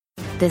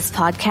This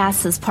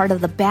podcast is part of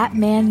the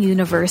Batman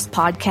Universe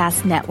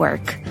Podcast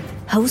Network,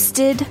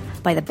 hosted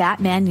by the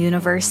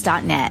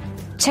BatmanUniverse.net.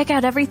 Check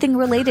out everything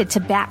related to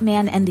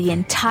Batman and the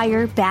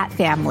entire Bat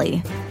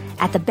family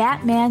at the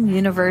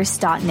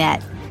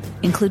BatmanUniverse.net,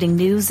 including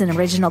news and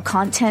original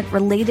content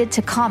related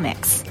to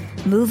comics,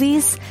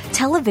 movies,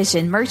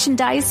 television,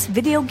 merchandise,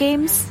 video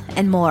games,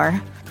 and more.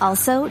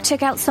 Also,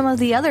 check out some of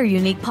the other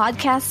unique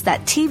podcasts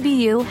that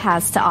TBU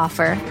has to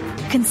offer.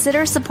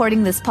 Consider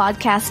supporting this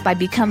podcast by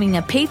becoming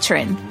a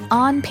patron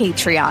on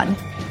Patreon.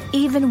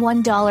 Even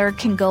 $1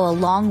 can go a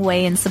long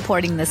way in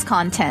supporting this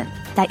content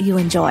that you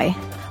enjoy.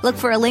 Look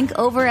for a link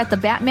over at the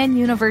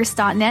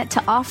BatmanUniverse.net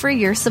to offer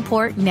your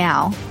support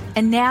now.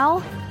 And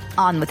now,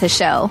 on with the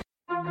show.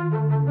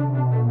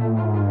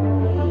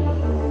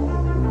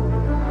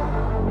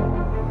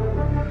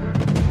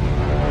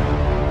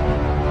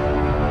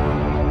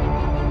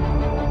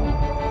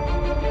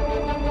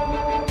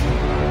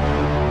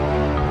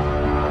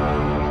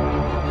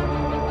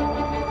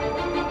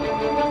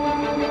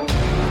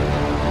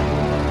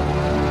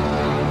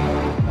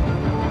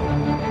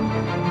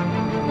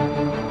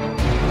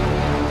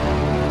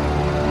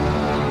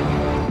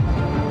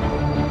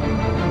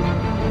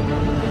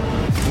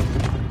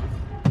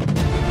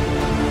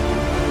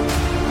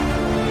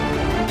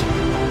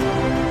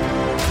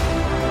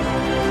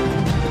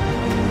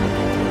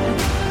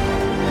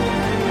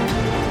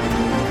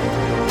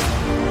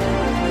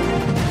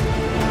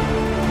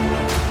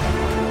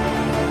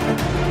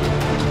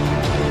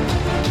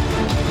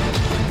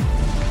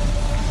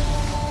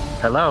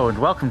 Hello, and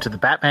welcome to the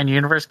Batman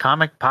Universe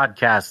Comic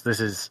Podcast. This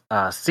is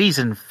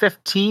Season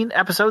 15,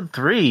 Episode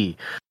 3.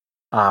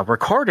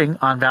 Recording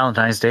on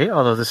Valentine's Day,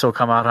 although this will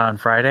come out on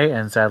Friday,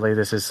 and sadly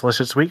this is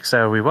Solicits Week,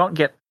 so we won't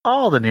get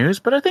all the news,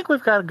 but I think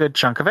we've got a good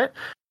chunk of it.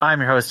 I'm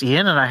your host,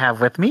 Ian, and I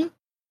have with me...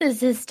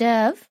 This is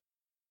Dev.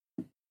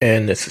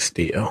 And this is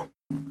Theo.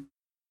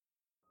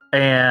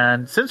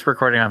 And since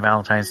recording on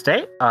Valentine's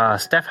Day,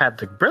 Steph had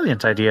the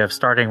brilliant idea of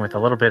starting with a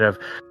little bit of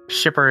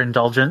shipper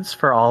indulgence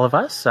for all of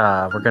us.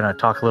 We're going to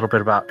talk a little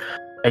bit about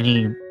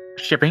any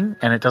shipping,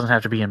 and it doesn't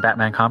have to be in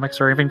Batman comics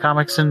or even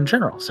comics in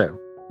general. So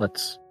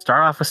let's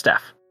start off with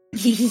Steph.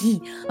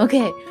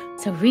 Okay,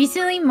 so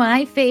recently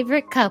my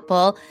favorite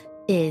couple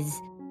is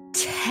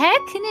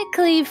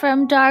technically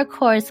from Dark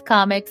Horse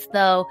Comics,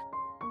 though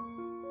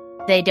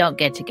they don't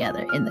get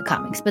together in the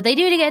comics, but they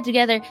do get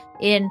together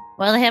in,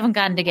 well, they haven't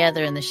gotten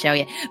together in the show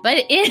yet, but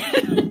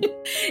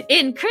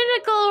in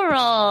Critical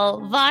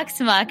Role, Vox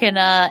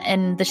Machina,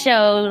 and the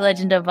show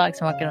Legend of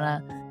Vox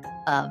Machina,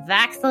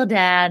 Vaxel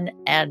Dan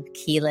and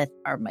Keyleth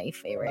are my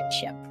favorite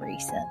ship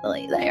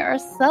recently. They are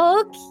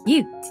so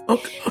cute.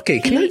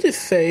 Okay, can I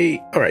just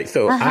say, all right,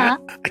 so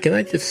can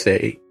I just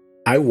say,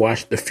 I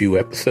watched a few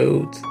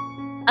episodes.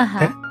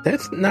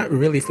 That's not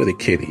really for the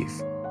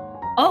kiddies.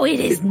 Oh, it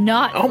is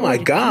not. Oh my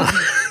God.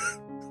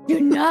 Do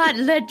not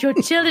let your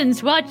children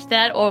watch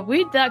that or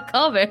read that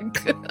comic.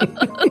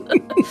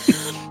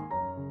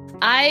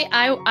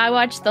 I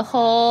watched the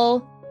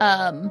whole,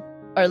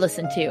 or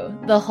listened to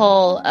the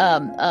whole,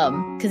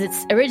 because it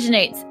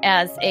originates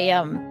as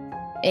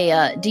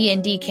a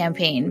D&D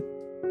campaign,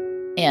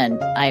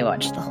 and I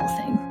watched the whole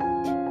thing,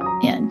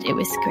 and it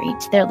was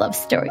great. Their love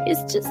story is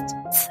just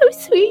so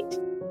sweet.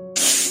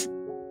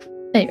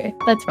 Anyway,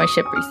 that's my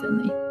ship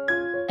recently.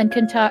 And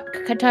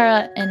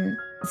Katara and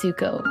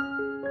Zuko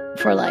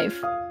for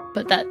life.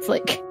 But that's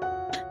like...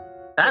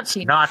 That's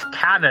not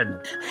canon.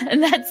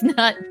 And that's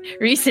not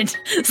recent.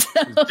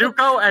 So.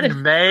 Zuko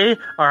and May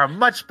are a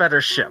much better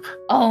ship.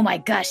 Oh my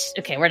gosh.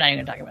 Okay, we're not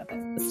even talking about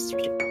this. This is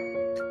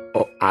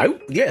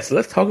ridiculous. Yes,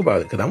 let's talk about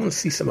it, because I want to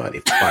see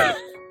somebody fight.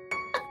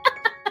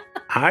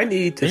 I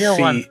need to Theo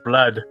see... wants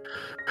blood.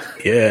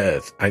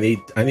 Yes, I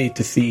need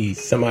to see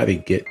somebody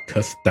get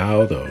cussed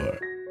out or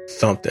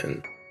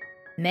something.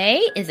 May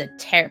is a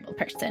terrible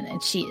person,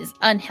 and she is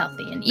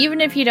unhealthy. And even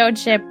if you don't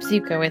ship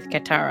Zuko with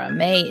Katara,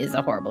 May is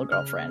a horrible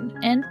girlfriend,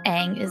 and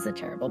Aang is a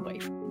terrible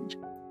boyfriend.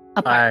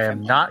 I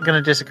am not going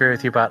to disagree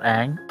with you about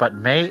Aang, but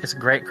May is a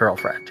great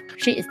girlfriend.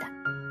 She is that.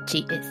 She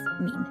is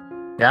mean.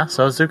 Yeah,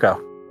 so is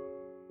Zuko.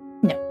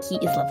 No, he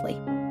is lovely.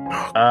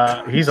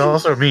 He's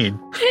also mean.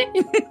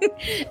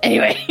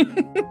 Anyway,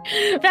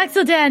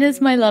 Vaxel Dan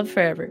is my love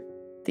forever.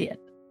 The end.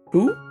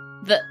 Who?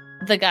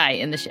 The guy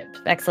in the ship.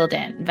 Vaxel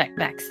Dan.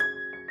 Vax.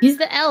 He's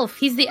the elf.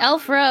 He's the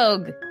elf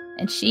rogue.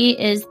 And she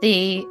is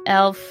the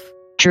elf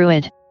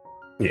druid.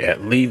 Yeah,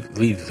 leave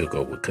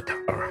Zuko with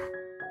Katara.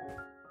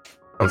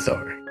 I'm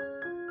sorry.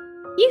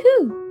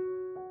 Yoo-hoo!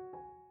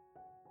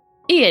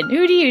 Ian,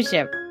 who do you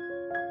ship?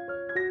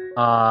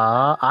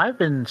 I've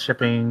been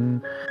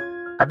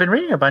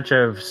reading a bunch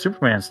of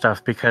Superman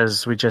stuff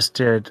because we just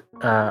did,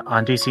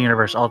 on DC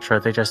Universe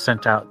Ultra, they just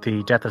sent out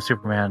the Death of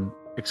Superman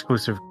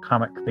exclusive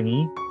comic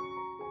thingy.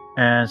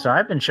 And so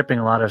I've been shipping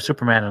a lot of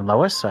Superman and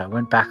Lois. I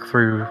went back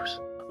through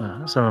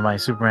some of my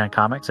Superman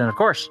comics. And of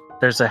course,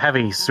 there's a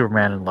heavy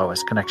Superman and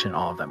Lois connection in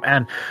all of them.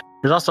 And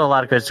there's also a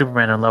lot of good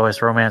Superman and Lois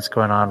romance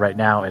going on right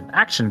now in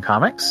Action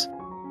Comics,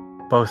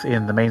 both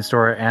in the main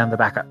story and the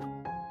backup.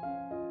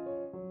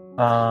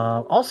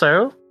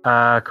 Also,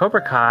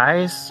 Cobra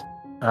Kai's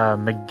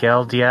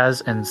Miguel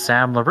Diaz and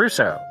Sam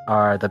LaRusso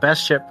are the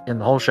best ship in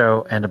the whole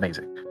show and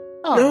amazing.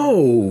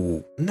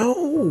 Oh.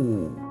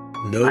 No.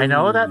 I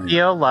know that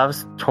Theo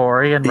loves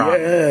Tori and Ron,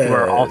 who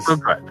are also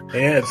good.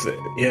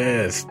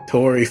 Yes,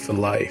 Tori for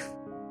life.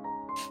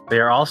 They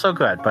are also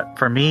good, but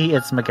for me,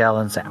 it's Miguel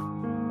and Sam.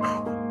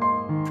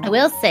 I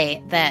will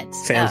say that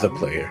Sam's a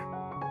player.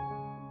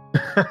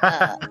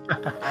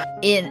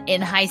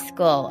 In high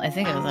school, I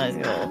think it was high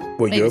school.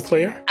 Were you a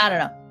player? I don't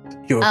know.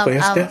 You were a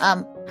player,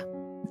 Steph?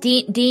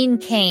 Dean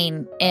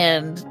Cain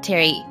and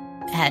Terry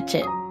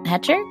Hatcher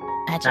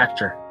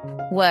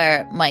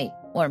were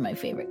one of my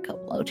favorite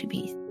couple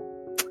OTPs.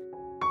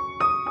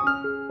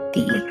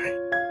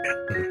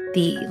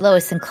 The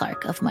Lois and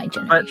Clark of my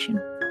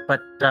generation. But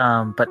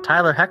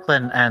Tyler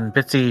Hoechlin and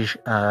Bitsy,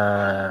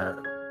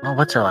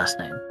 what's her last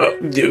name?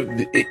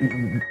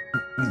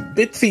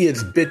 Bitsy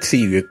is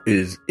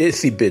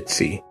Itsy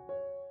Bitsy.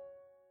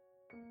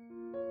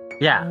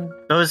 Yeah,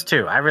 those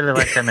two. I really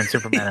like them in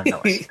Superman and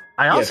Lois.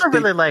 I also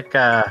really like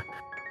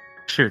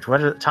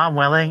Tom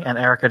Welling and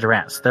Erica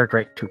Durance. They're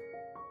great too.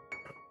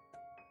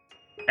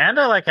 And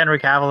I like Henry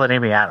Cavill and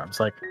Amy Adams.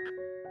 Like,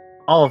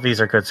 all of these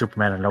are good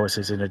Superman and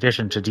Loises in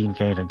addition to Dean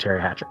Cain and Terry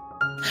Hatcher.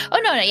 Oh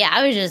no, yeah,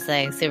 I was just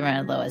saying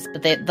Superman and Lois,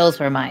 but those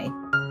were my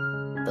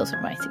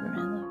Superman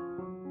and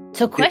Lois.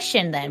 So,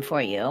 question then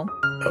for you: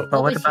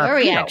 what was your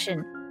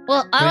reaction?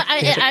 Well,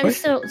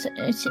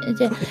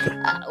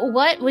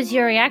 what was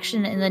your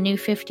reaction in the New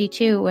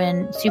 52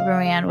 when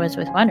Superman was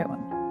with Wonder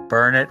Woman?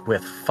 Burn it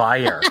with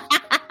fire.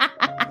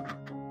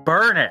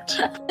 Burn it.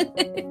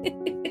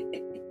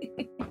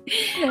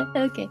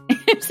 Okay,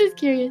 I'm just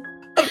curious.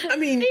 I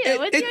mean,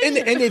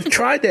 and they've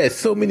tried that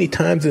so many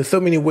times in so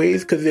many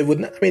ways because it would.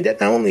 That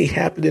not only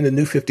happened in the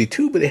New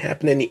 52, but it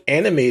happened in the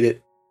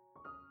animated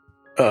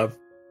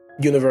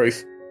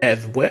universe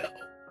as well.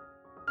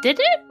 Did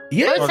it?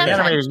 Yeah, well, the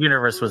animated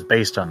universe was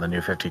based on the New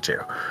 52.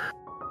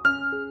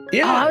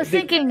 Yeah, I was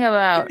thinking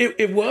about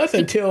it was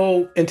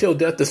until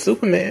Death of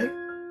Superman.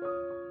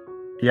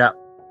 Yeah,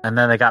 and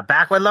then they got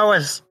back with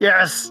Lois.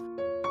 Yes.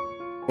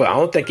 Well, I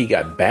don't think he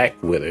got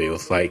back with her. It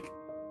was like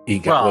he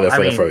got with her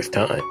for the first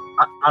time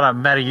on a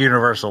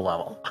meta-universal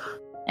level.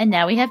 And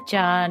now we have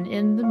John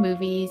in the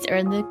movies or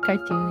in the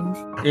cartoons.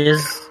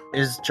 Is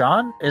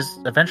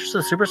Adventures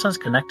of the Super Sons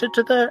connected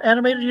to the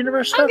animated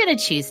universe stuff? I'm going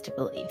to choose to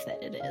believe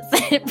that it is.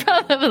 It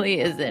probably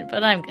isn't,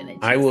 but I'm going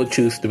to I will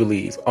choose to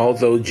believe.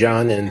 Although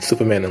John and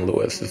Superman and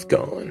Lois is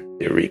gone,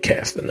 they're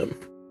recasting them.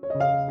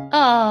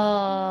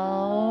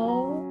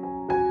 Oh.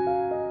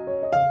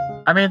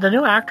 I mean, the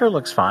new actor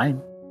looks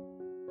fine.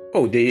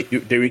 Oh, they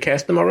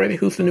recast them already?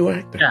 Who's the new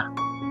actor? Yeah.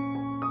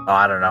 Oh,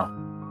 I don't know.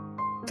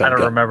 I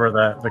don't remember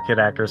the kid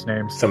actor's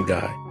name. Some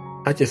guy.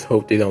 I just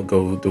hope they don't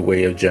go the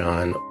way of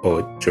John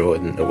or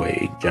Jordan the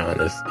way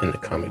John is in the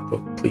comic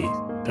book. Please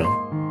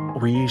don't.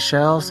 We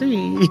shall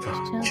see.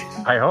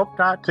 Oh, I hope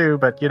not to,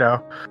 but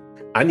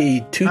I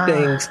need two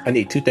things. I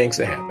need two things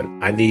to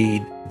happen. I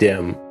need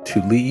them to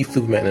leave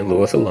Superman and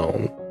Lois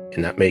alone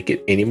and not make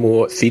it any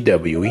more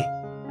CW-y.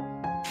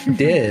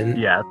 Then,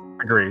 yeah,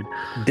 agreed.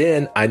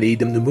 Then I need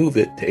them to move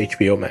it to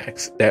HBO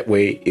Max. That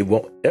way, it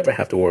won't ever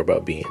have to worry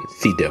about being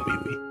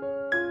CW-y.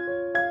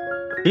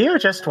 Theo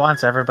just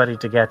wants everybody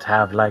to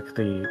have like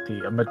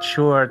the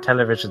mature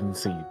television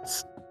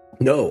seeds.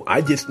 No,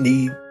 I just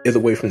need it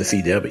away from the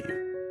CW.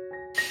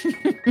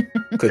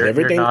 Because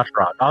everything. You're not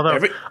wrong. Although,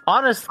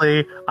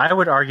 honestly, I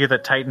would argue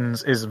that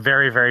Titans is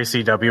very, very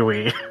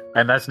CW-y,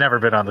 and that's never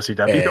been on the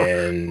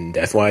CW. And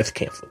that's why it's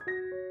canceled.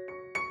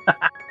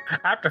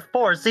 After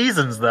 4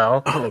 seasons,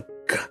 though. Oh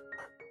God!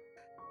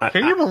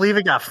 Can you believe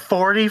it got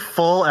 40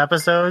 full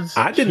episodes?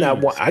 I have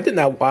not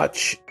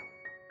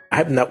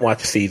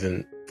watched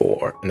season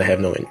 4, and I have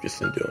no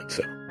interest in doing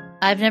so.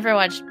 I've never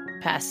watched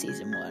past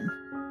season 1.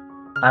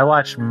 I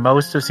watched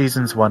most of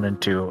seasons 1 and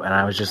 2, and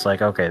I was just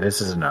like, okay, this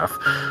is enough.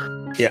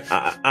 Yeah,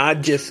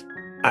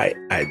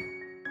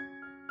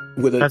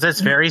 because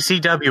it's very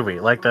CW-y.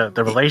 Like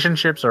the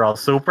relationships are all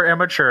super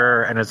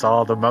immature, and it's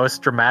all the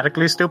most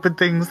dramatically stupid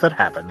things that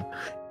happen.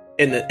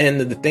 And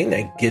the thing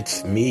that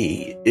gets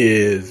me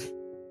is,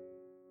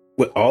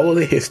 with all of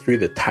the history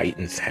the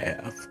Titans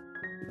have,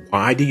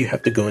 why do you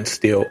have to go and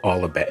steal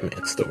all of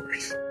Batman's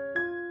stories?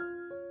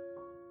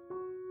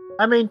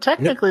 I mean,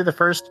 technically, the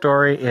first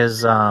story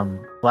is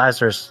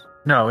Lazarus.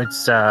 No,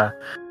 it's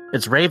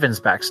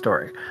Raven's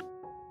backstory,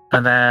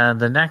 and then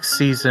the next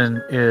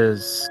season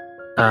is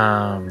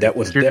that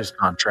was Judas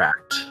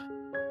Contract.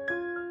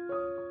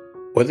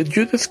 Was it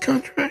Judas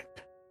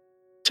Contract?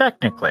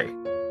 Technically.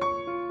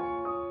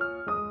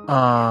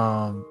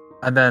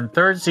 And then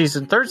third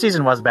season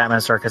was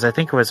Batman Story because I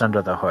think it was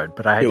Under the Hood,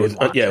 but it was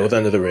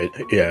under the red.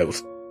 Yeah, it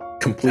was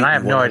completely. And I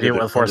have no idea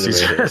what the fourth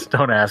season is.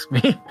 Don't ask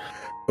me.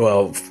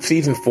 Well,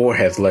 season 4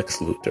 has Lex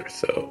Luthor,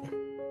 so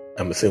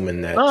I'm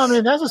assuming that. Well, I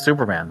mean, that's a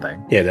Superman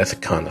thing. Yeah, that's a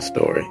kind of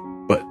story.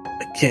 But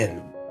again,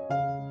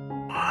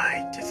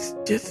 why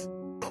just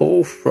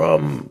pull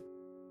from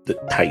the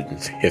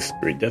Titans'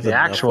 history? The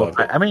actual.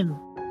 I mean,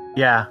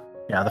 yeah.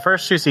 The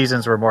first 2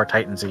 seasons were more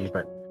Titans-y,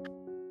 but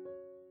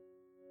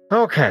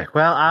Okay,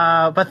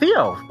 well, but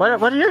Theo,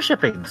 what are your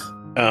shippings?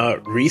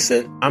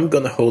 Recent. I'm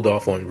gonna hold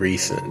off on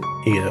recent.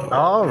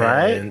 All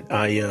right. And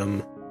I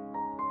am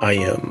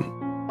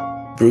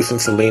Bruce and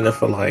Selena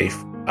for life.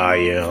 I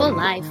am For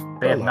life.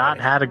 They have not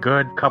had a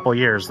good couple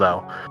years,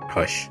 though.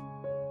 Hush.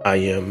 I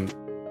am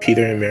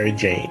Peter and Mary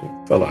Jane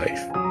for life.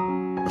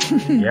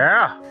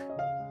 Yeah.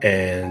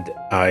 And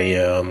I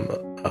am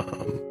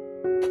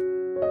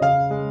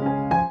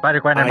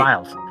Spider-Gwen and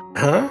Miles.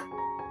 Huh?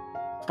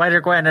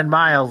 Spider-Gwen and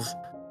Miles.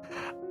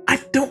 I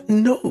don't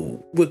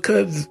know,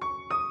 because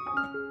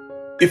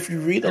if you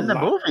read in the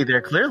movie,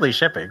 they're clearly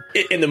shipping.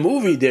 In the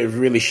movie, they're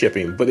really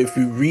shipping. But if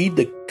you read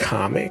the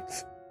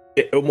comics,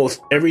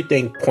 almost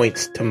everything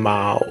points to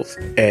Miles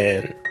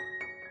and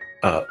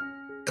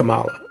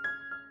Kamala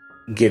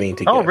getting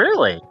together. Oh,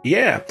 really?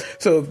 Yeah.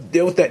 So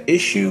there was that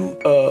issue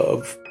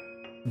of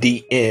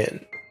The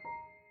End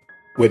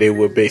where they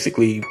were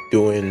basically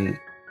doing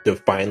the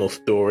final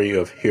story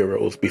of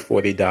heroes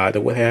before they died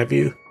or what have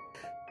you.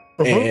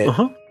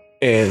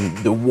 And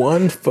the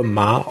one for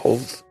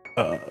Miles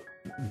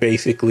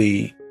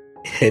basically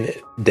hinted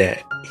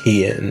that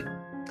he and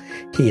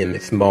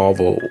Miss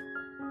Marvel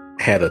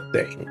had a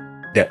thing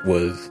that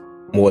was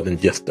more than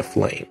just the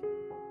flame.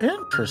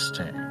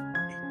 Interesting.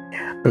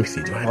 Yeah. Let me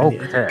see. Do I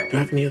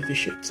have any other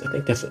ships? I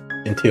think that's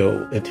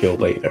until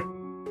later.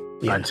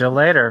 Yeah. Until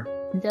later.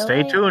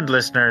 Stay tuned,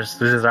 listeners.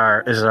 This is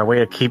our way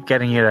to keep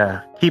getting you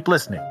to keep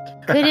listening.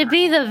 Could it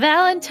be the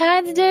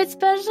Valentine's Day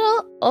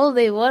special?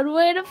 Only one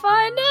way to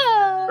find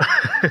out.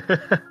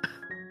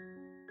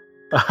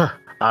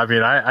 I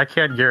mean, I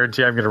can't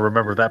guarantee I'm going to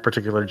remember that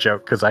particular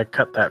joke because I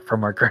cut that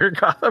from our Greater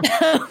Gotham.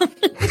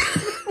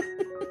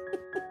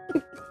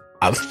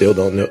 I still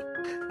don't know.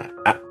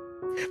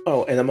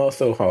 And I'm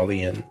also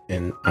Harley and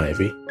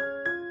Ivy.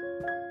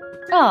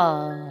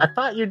 Oh, I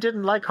thought you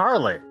didn't like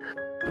Harley.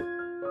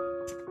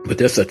 But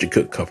they're such a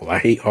good couple. I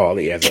hate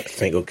Harley as a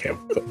single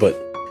character, but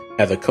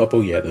as a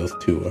couple, yeah, those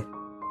two are.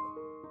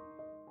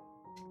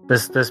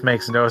 This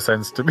makes no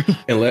sense to me.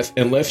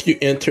 Unless you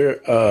enter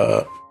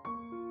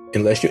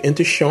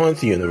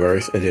Sean's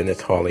universe, and then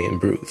it's Harley and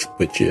Bruce,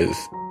 which is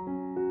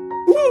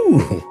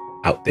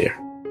out there.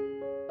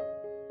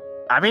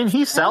 I mean,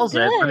 he sells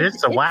it, but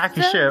it's a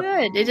wacky ship.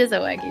 Good. It is a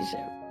wacky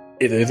ship.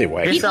 It is a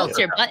wacky He ship. holds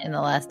her butt in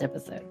the last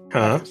episode.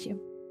 Huh? Last issue.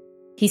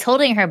 He's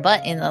holding her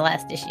butt in the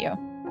last issue.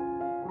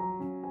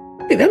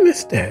 Hey, I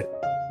missed that.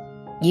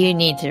 You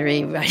need to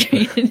rewrite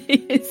it.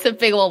 It's a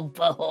big old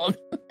butthole.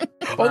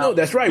 Oh, no,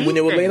 that's right. When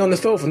they were laying on the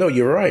sofa. No,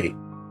 you're right.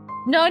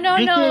 No.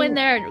 When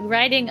they're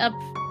riding up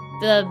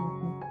the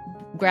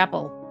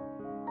grapple.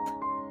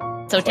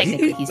 So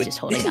technically, he's just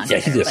holding on to her.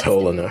 Yeah, he's just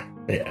holding her.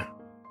 Yeah.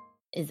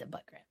 Is a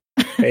butt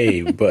grab.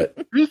 Hey, but...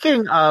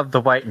 Speaking of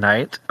the White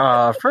Knight,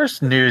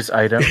 first news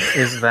item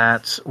is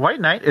that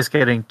White Knight is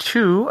getting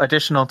 2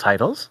 additional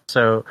titles.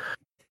 So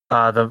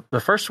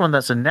the first one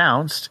that's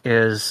announced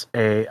is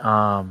a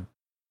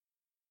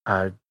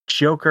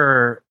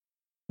Joker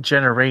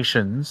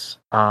Generations,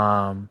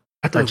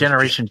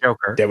 Generation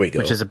Joker. There we go.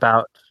 Which is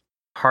about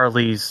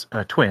Harley's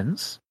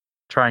twins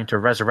trying to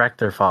resurrect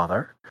their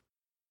father.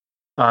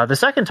 The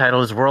second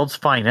title is World's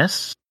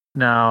Finest.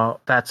 Now,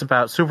 that's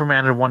about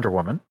Superman and Wonder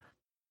Woman.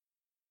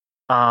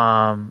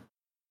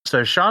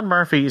 So Sean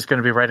Murphy is going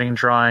to be writing and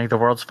drawing The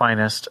World's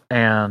Finest,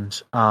 and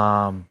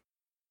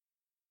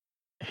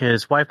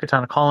his wife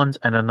Katana Collins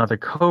and another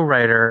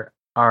co-writer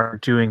are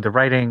doing the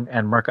writing,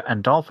 and Marco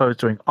Andolfo is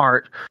doing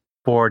art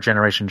for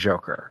Generation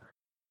Joker.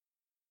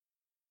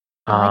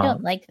 I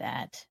don't like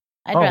that.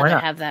 I'd rather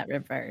have that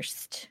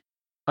reversed.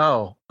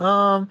 I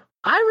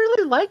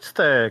really liked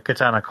the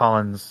Katana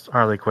Collins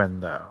Harley Quinn,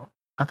 though.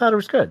 I thought it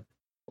was good.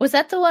 Was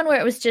that the one where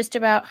it was just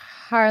about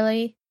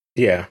Harley?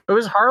 Yeah. It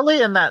was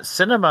Harley and that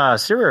cinema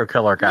serial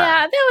killer guy.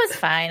 Yeah, that was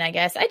fine, I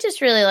guess. I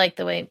just really like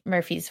the way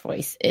Murphy's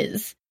voice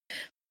is.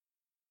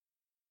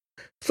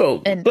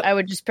 I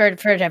would just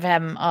prefer to have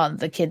him on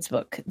the kids'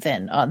 book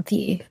than on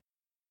the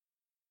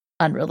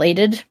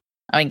unrelated.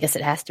 I guess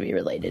it has to be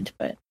related,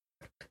 but...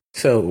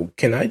 So,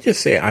 can I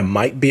just say I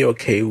might be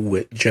okay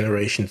with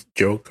Generations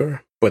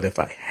Joker, but if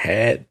I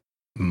had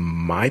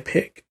my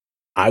pick,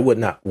 I would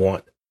not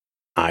want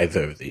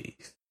either of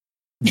these.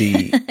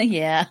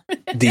 Yeah.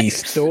 The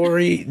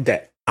story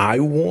that I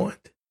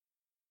want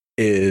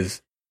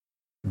is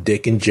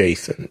Dick and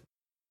Jason.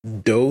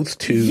 Those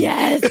two,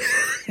 yes,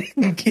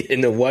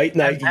 in the White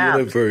Knight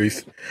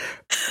universe,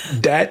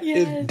 that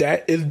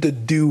is the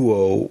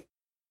duo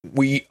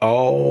we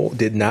all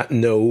did not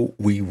know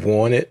we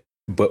wanted,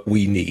 but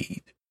we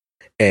need.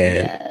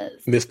 And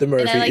Mr.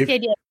 Murphy, and I like the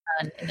idea of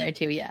fun in there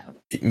too. Yeah,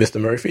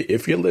 Mr. Murphy,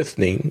 if you're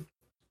listening,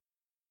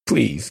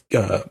 please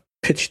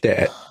pitch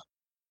that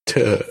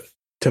to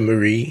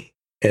Marie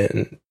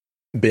and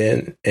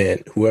Ben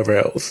and whoever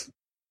else,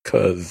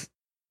 because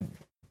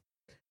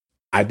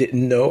I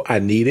didn't know I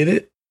needed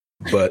it,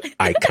 but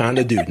I kind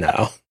of do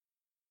now.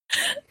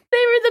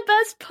 They were the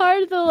best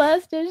part of the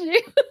last issue.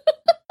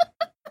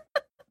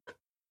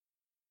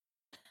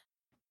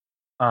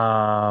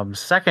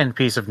 Second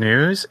piece of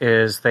news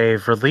is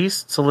they've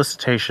released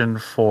solicitation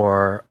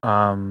for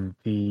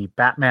the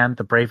Batman,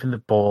 the Brave and the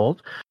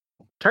Bold.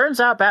 Turns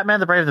out Batman,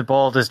 the Brave and the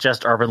Bold is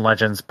just Urban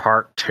Legends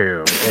Part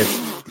 2.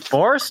 It's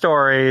 4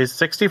 stories,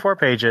 64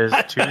 pages,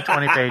 2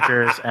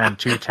 20-pagers, and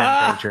 2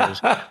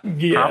 10-pagers.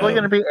 Yeah. Probably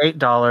going to be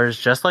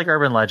 $8, just like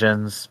Urban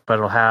Legends, but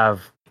it'll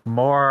have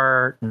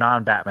more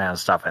non-Batman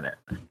stuff in it.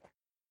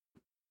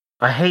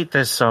 I hate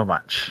this so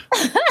much.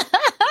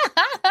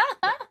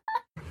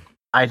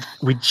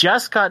 We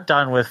just got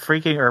done with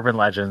freaking Urban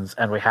Legends,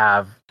 and we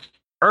have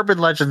Urban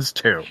Legends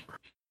 2.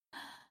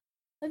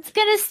 It's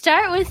gonna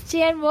start with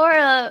Jan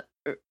Mora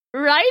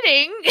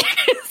writing.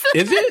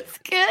 Is it? That's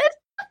good.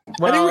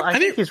 Well, I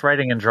think he's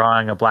writing and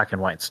drawing a black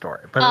and white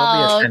story, but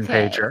it'll be a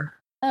 10-pager.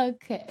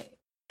 Okay.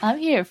 I'm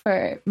here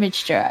for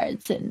Mitch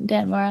Gerards and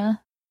Dan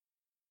Mora.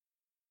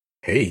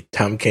 Hey,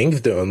 Tom King's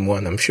doing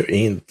one. I'm sure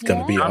Ian's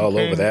going to be Tom all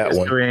King over that is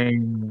one.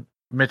 Doing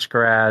Mitch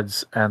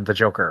Gerads and the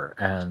Joker,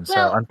 and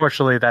so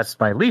unfortunately, that's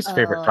my least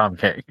favorite Tom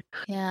King.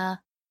 Yeah,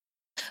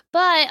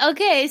 but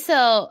okay.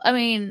 So I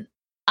mean,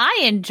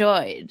 I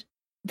enjoyed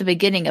the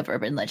beginning of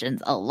Urban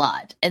Legends a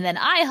lot, and then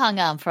I hung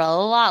on for a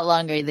lot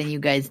longer than you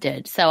guys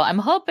did. So I'm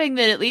hoping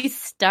that at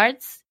least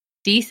starts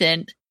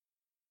decent,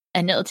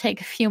 and it'll take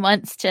a few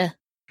months to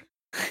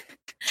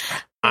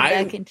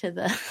back into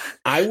the.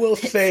 I will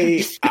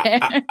say,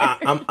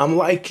 I'm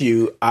like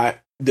you.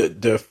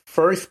 The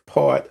first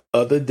part,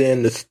 other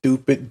than the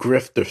stupid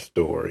grifter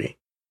story.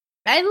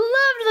 I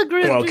loved the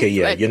grifter. Okay,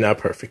 yeah, you're not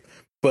perfect,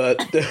 but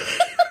the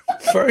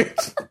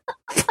first,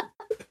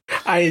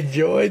 I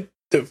enjoyed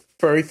the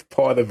first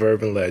part of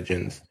Urban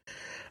Legends.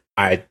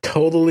 I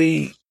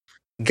totally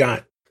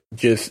got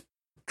just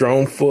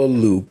thrown for a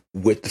loop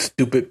with the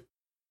stupid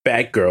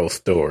Batgirl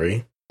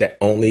story that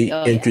only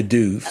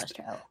introduced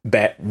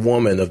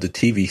Batwoman of the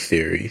TV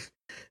series.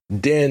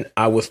 Then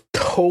I was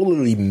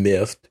totally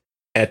miffed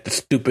at the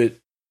stupid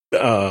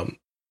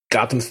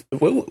Gotham,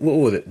 what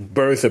was it?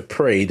 Birds of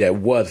Prey that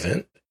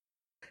wasn't.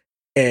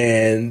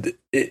 And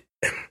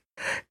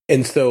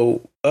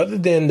so other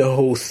than the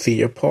whole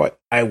Seer part,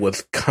 I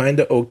was kind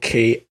of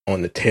okay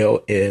on the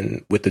tail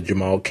end with the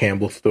Jamal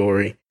Campbell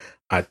story.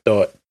 I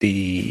thought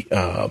the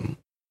I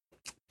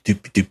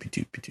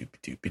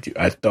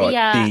thought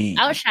the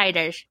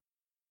Outsiders.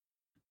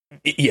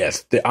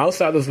 Yes, the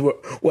Outsiders were,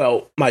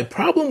 well, my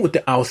problem with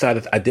the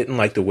Outsiders, I didn't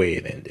like the way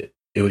it ended.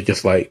 It was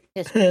just like,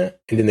 and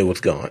then it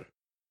was gone.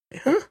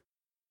 Huh?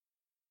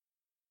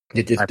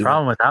 My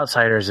problem with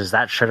Outsiders is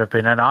that should have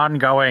been an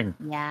ongoing.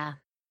 Yeah.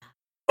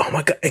 Oh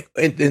my God.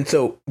 And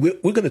so we're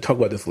going to talk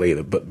about this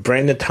later, but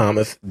Brandon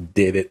Thomas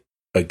did it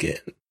again,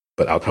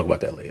 but I'll talk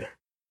about that later.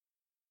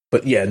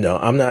 But yeah, no,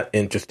 I'm not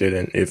interested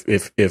in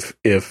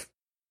if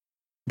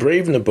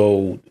Brave and the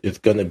Bold is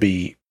going to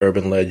be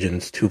Urban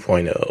Legends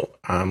 2.0,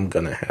 I'm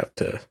going to have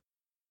to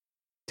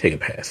take a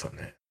pass on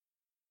that.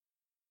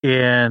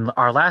 In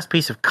our last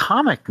piece of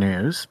comic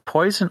news,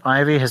 Poison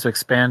Ivy has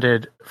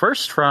expanded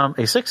first from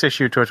a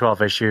 6-issue to a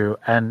 12-issue,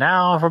 and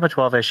now from a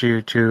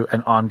 12-issue to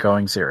an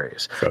ongoing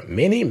series. From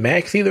mini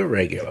maxi to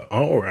regular.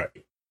 All right.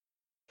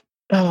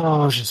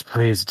 Oh, just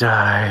please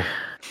die.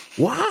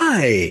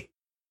 Why?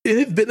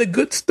 It's been a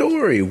good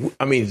story.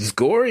 I mean, it's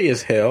gory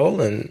as hell,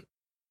 and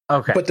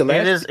okay. But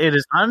it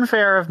is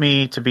unfair of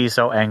me to be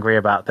so angry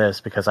about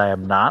this because I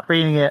am not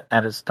reading it,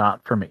 and it's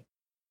not for me.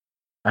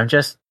 I'm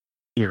just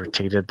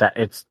irritated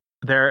that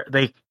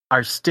they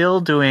are still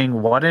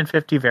doing 1 in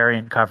 50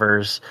 variant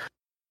covers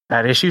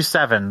at issue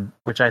 7,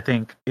 which I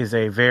think is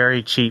a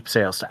very cheap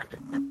sales tactic.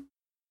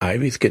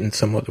 Ivy's getting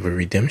somewhat of a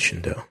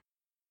redemption, though.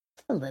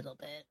 A little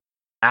bit.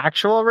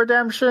 Actual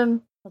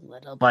redemption? A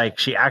little bit. Like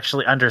she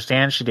actually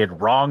understands she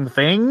did wrong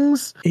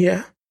things?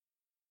 Yeah.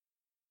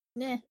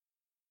 Nah.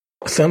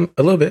 A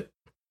little bit.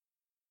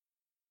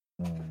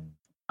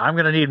 I'm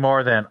going to need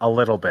more than a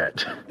little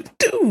bit.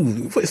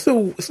 Dude,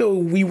 so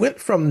we went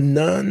from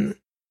none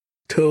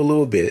to a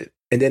little bit.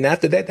 And then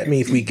after that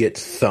means we get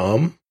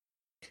some.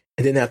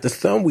 And then after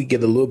some, we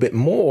get a little bit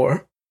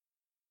more.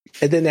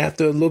 And then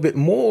after a little bit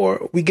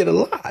more, we get a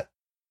lot.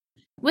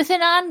 With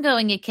an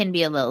ongoing, it can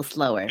be a little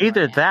slower.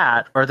 Either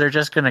that, or they're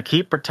just going to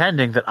keep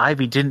pretending that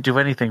Ivy didn't do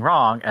anything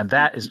wrong, and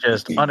that is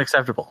just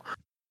unacceptable.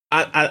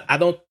 I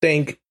don't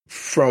think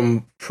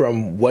from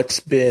what's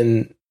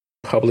been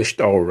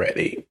published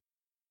already,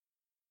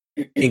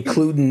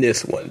 including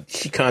this one,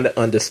 she kind of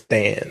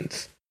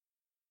understands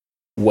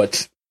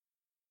what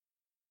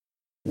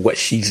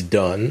she's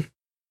done,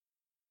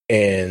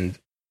 and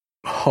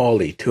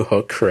Harley, to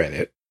her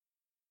credit,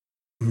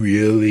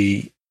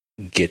 really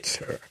gets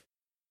her.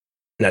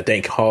 And I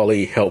think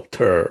Harley helped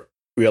her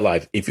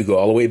realize, if you go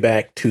all the way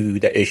back to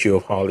the issue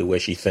of Harley where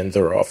she sends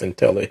her off and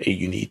tell her, hey,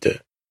 you need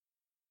to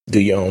do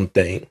your own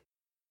thing,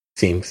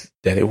 seems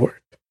that it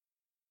worked.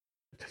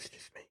 That's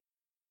just me.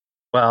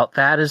 Well,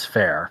 that is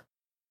fair.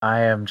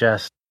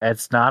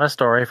 It's not a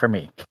story for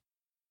me.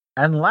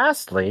 And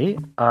lastly,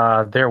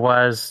 there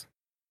was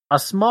a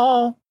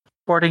small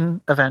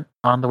sporting event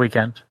on the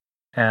weekend,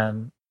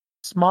 and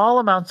small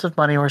amounts of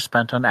money were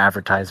spent on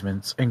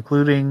advertisements,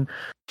 including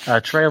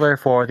a trailer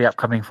for the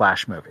upcoming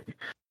Flash movie.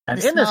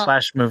 And in this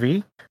Flash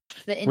movie,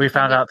 we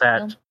found out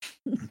that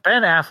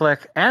Ben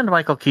Affleck and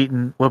Michael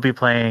Keaton will be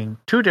playing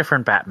two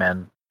different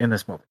Batmen in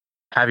this movie.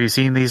 Have you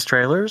seen these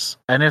trailers?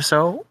 And if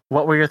so,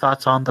 what were your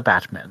thoughts on the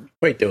Batman?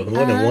 Wait, there was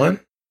more than one?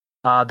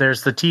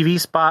 There's the TV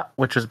spot,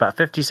 which was about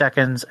 50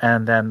 seconds,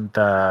 and then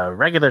the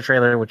regular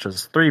trailer, which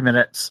was 3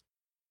 minutes,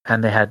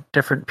 and they had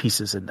different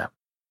pieces in them.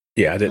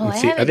 Yeah, I didn't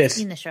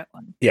seen the short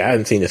one. Yeah, I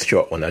haven't seen the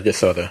short one. I just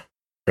saw the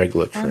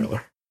regular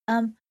trailer.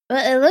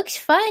 But it looks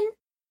fun.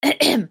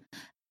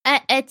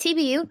 At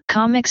TBU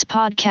Comics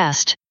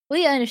Podcast,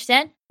 we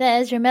understand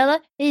that Ezra Miller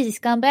is a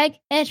scumbag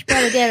and should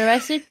probably get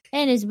arrested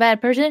and is a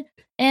bad person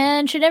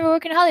and should never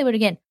work in Hollywood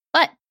again.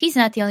 But he's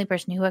not the only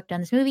person who worked on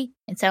this movie,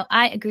 and so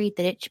I agreed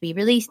that it should be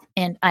released,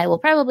 and I will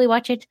probably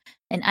watch it,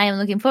 and I am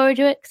looking forward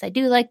to it because I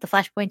do like the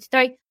Flashpoint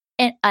story,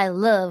 and I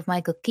love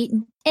Michael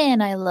Keaton,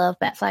 and I love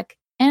Batfleck,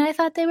 and I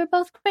thought they were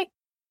both great.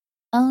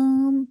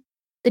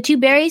 The two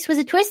berries was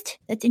a twist.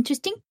 That's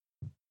interesting.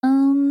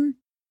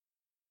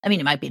 I mean,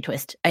 it might be a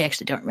twist. I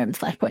actually don't remember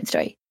the Flashpoint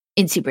story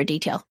in super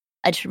detail.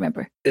 I just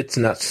remember it's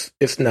not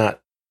 100%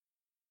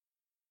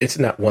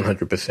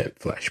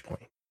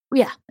 Flashpoint.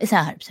 Yeah, it's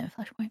not 100%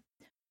 Flashpoint.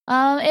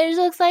 It just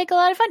looks like a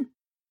lot of fun.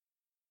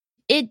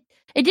 It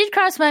did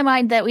cross my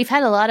mind that we've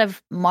had a lot of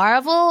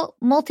Marvel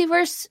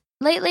multiverse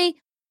lately,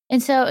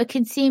 and so it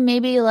can seem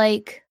maybe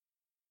like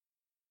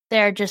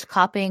they're just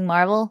copying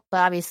Marvel, but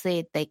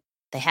obviously they've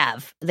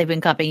been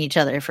copying each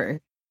other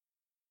for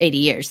 80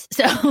 years.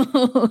 So,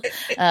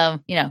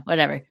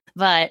 whatever.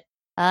 But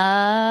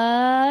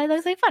it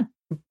looks like fun.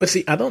 But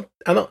see, I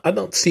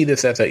don't see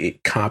this as a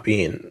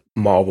copying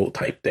Marvel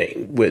type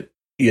thing with,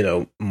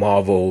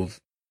 Marvel's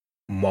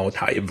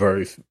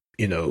multiverse,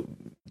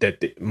 that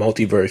the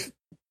multiverse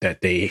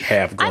that they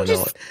have going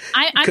on.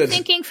 I'm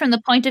thinking from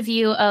the point of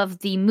view of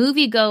the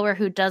moviegoer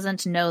who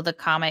doesn't know the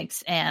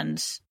comics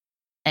and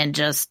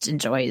just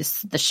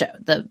enjoys the show,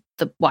 the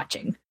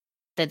watching,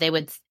 that they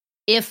would.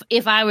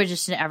 If I were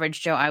just an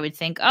average Joe, I would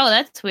think, oh,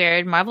 that's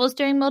weird. Marvel's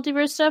doing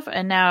multiverse stuff,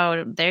 and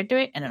now they're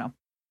doing. I don't know.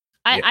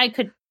 I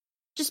could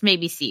just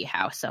maybe see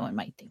how someone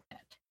might think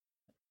that.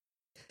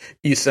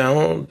 You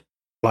sound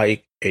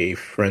like a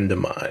friend of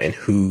mine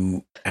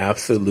who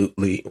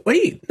absolutely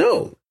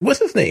what's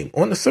his name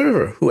on the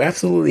server, who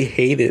absolutely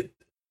hated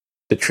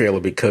the trailer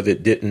because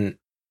it didn't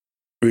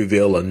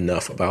reveal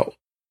enough about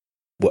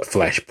what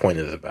Flashpoint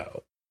is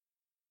about.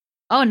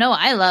 Oh, no,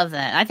 I love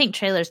that. I think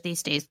trailers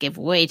these days give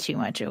way too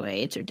much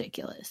away. It's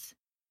ridiculous.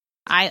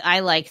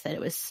 I like that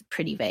it was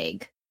pretty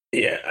vague.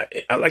 Yeah,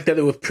 I like that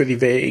it was pretty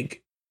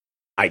vague.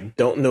 I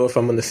don't know if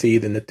I'm going to see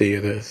it in the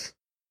theaters.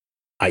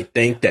 I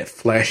think that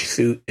Flash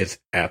suit is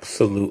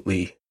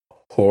absolutely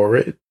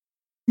horrid.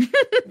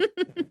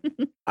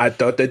 I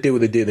thought that they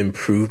would have did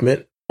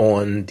improvement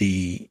on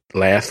the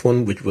last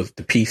one, which was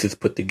the pieces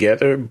put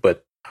together,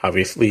 but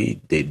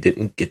obviously they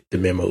didn't get the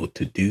memo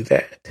to do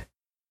that.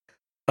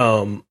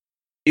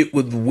 It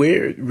was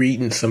weird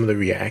reading some of the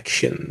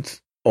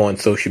reactions on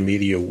social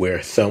media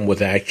where some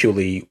was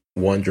actually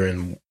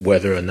wondering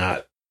whether or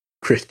not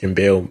Christian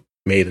Bale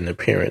made an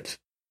appearance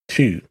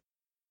too.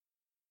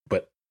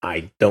 But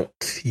I don't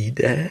see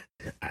that.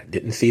 I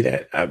didn't see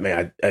that. I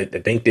mean, I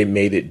think they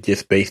made it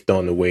just based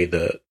on the way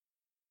the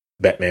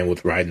Batman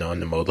was riding on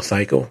the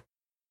motorcycle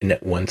in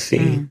that one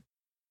scene.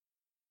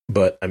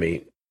 But I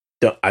mean,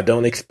 I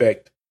don't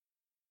expect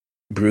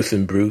Bruce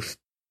and Bruce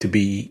to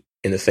be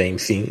in the same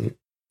scene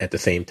at the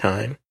same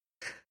time.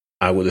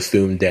 I would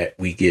assume that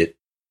we get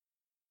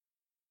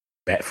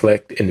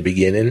Batfleck in the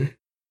beginning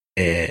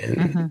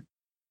and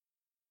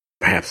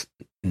perhaps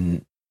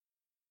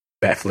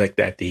Batfleck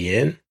at the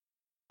end,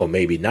 or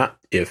maybe not,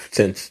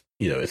 since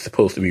it's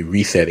supposed to be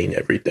resetting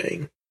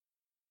everything.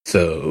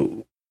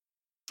 So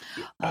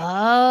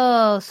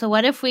so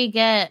what if we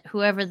get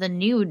whoever the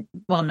new?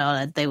 Well,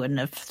 no, they wouldn't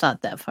have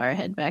thought that far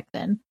ahead back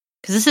then,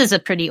 because this is a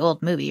pretty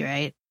old movie,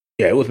 right?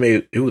 Yeah, it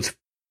was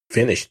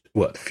finished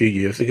a few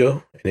years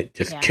ago, and it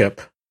just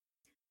kept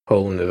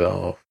holding it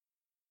off.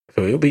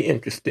 So it'll be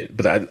interesting.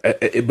 But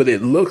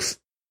it looks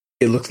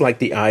like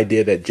the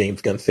idea that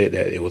James Gunn said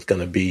that it was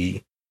going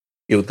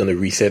to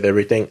reset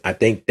everything. I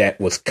think that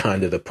was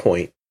kind of the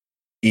point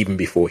even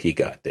before he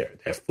got there,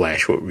 that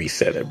Flash would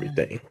reset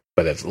everything.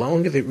 But as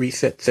long as it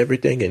resets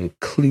everything,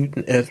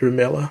 including Ezra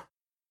Miller,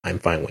 I'm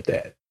fine with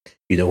that.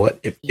 You know what?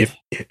 If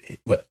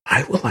what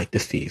I would like to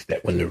see is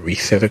that when the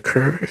reset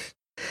occurs,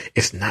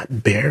 it's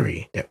not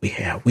Barry that we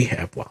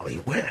have Wally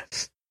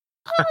West.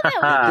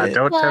 Oh,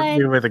 don't tempt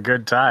me with a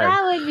good time.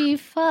 That would be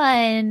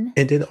fun.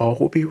 And then all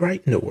will be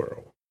right in the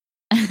world.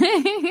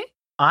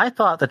 I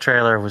thought the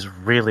trailer was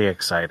really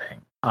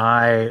exciting.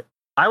 I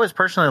was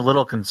personally a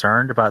little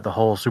concerned about the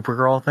whole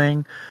Supergirl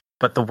thing,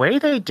 but the way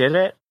they did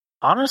it,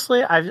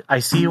 honestly, I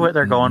see what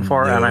they're going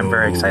for, and I'm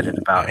very excited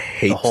about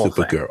the whole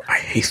Supergirl. thing. I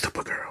hate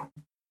Supergirl.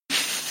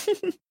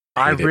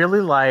 I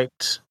really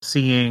liked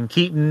seeing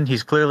Keaton.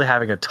 He's clearly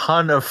having a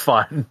ton of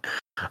fun.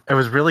 It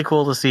was really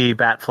cool to see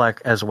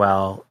Batfleck as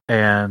well,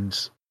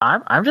 and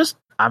I'm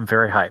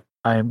very hyped.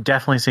 I am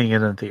definitely seeing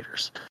it in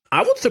theaters.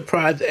 I was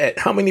surprised at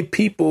how many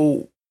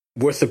people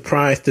were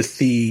surprised to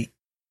see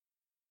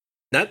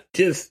not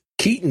just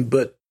Keaton,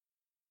 but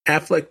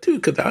Affleck too,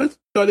 because I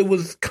thought it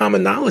was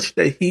common knowledge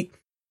that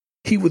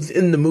he was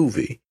in the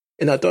movie.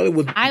 And I thought it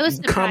was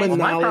common Well,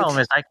 knowledge. my problem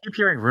is I keep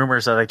hearing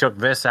rumors that they took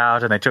this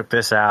out and they took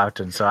this out,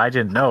 and so I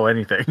didn't know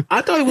anything.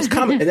 I thought it was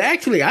common. And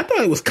actually, I thought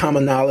it was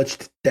common knowledge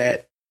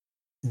that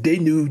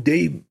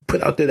they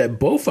put out there that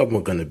both of them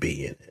were going to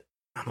be in it.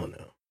 I don't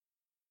know.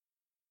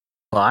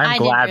 Well, I'm I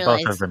glad didn't both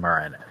realize- of them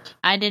are in it.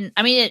 I didn't.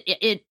 I mean,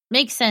 it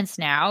makes sense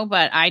now,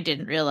 but I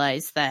didn't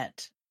realize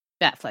that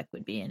Batfleck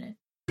would be in it.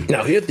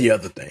 Now, here's the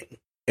other thing.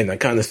 And I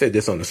kind of said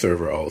this on the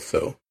server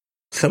also.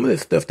 Some of the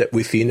stuff that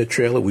we see in the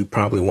trailer, we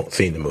probably won't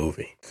see in the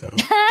movie. So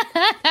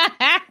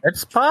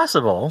It's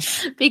possible.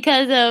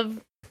 because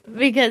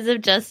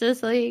of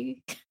Justice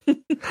League.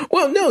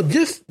 well, no,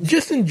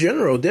 just in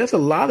general, there's a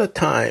lot of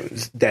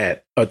times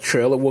that a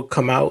trailer will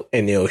come out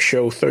and they'll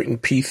show certain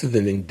pieces,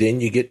 and then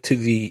you get to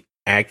the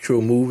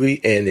actual movie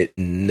and it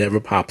never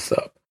pops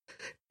up.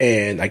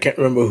 And I can't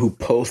remember who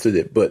posted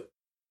it, but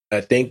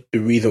I think the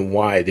reason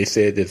why they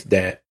said is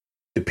that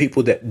the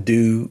people that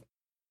do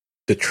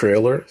the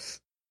trailers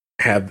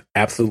have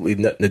absolutely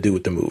nothing to do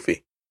with the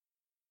movie.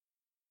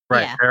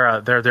 Right.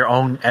 Yeah. They're their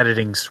own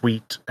editing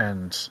suite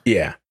and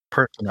Yeah.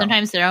 personnel.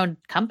 Sometimes their own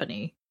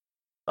company.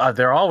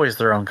 They're always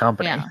their own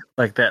company. Yeah.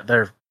 Like that.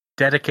 They're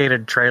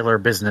dedicated trailer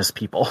business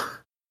people.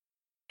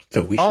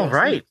 So we All shall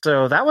right.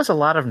 So that was a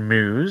lot of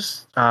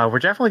news. We're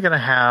definitely going to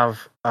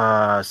have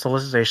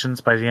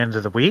solicitations by the end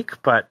of the week,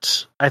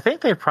 but I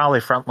think they probably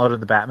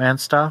front-loaded the Batman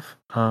stuff.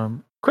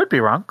 Could be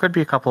wrong. Could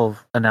be a couple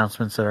of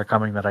announcements that are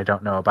coming that I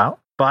don't know about.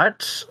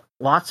 But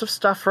lots of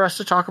stuff for us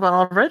to talk about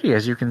already,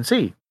 as you can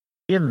see.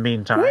 In the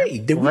meantime,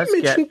 Wait, did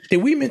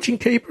we mention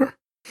Caper?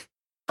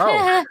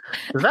 Oh,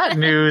 is that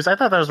news? I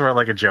thought those were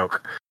like a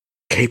joke.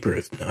 Caper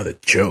is not a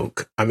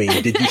joke. I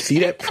mean, did you see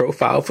that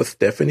profile for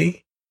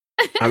Stephanie?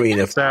 I mean,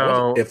 if I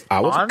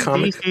was on a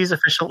comic, DC's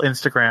official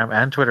Instagram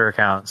and Twitter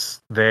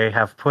accounts, they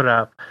have put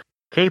up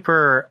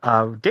Caper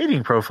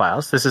dating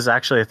profiles. This is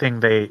actually a thing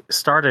they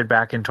started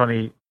back in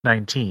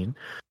 2019,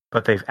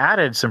 but they've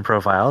added some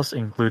profiles,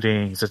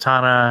 including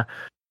Zatanna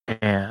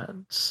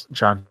and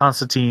John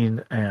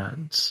Constantine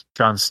and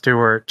John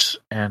Stewart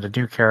and a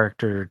new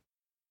character,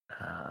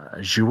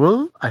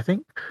 Jewel, I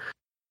think.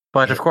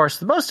 But of course,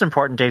 the most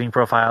important dating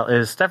profile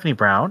is Stephanie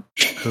Brown,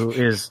 who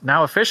is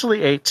now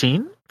officially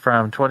 18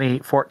 from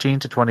 2014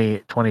 to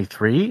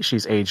 2023.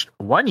 She's aged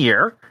 1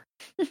 year.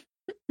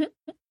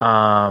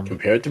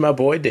 compared to my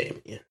boy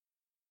Damien.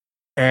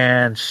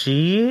 And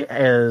she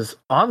is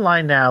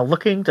online now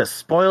looking to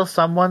spoil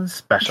someone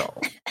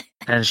special.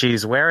 And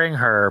she's wearing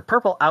her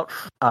purple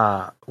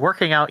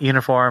working out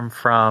uniform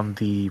from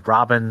the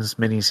Robbins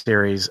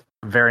miniseries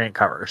variant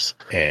covers.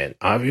 And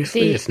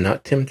obviously, it's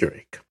not Tim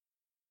Drake.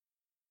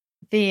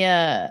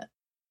 The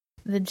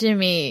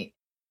Jimmy.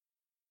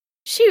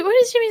 Shoot, what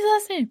is Jimmy's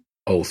last name?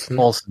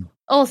 Olsen.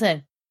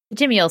 The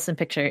Jimmy Olsen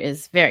picture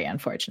is very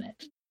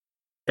unfortunate.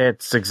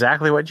 It's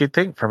exactly what you'd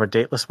think from a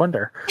dateless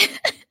wonder.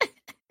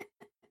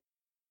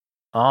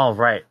 All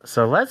right,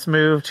 so let's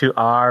move to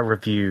our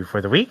review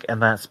for the week, and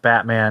that's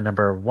Batman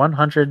number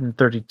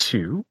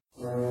 132.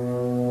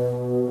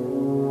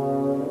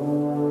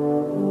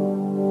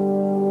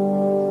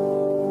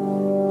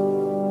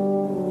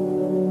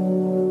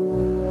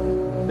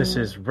 This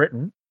is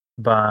written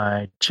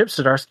by Chip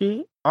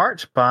Zdarsky,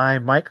 art by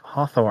Mike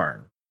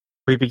Hawthorne.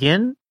 We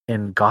begin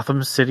in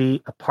Gotham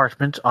City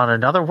apartment on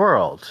another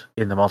world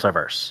in the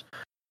multiverse.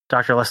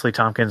 Dr. Leslie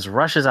Tompkins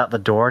rushes out the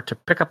door to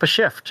pick up a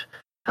shift.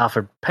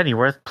 Alfred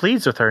Pennyworth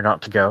pleads with her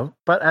not to go,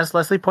 but as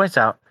Leslie points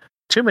out,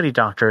 too many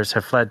doctors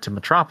have fled to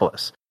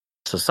Metropolis,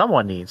 so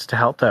someone needs to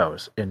help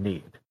those in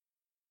need.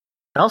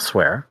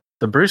 Elsewhere,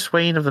 the Bruce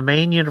Wayne of the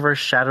main universe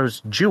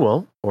shadows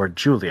Jewel, or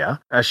Julia,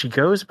 as she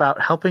goes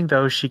about helping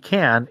those she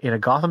can in a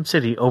Gotham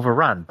City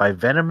overrun by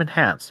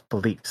Venom-enhanced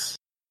police.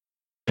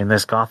 In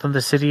this Gotham,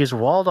 the city is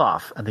walled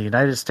off, and the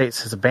United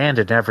States has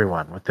abandoned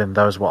everyone within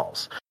those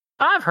walls.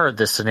 I've heard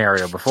this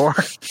scenario before.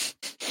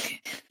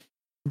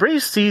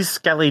 Bruce sees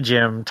Skelly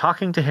Jim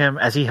talking to him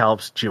as he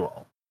helps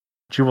Jewel.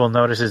 Jewel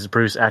notices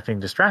Bruce acting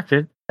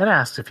distracted and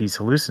asks if he's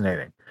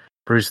hallucinating.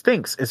 Bruce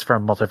thinks it's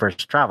from multiverse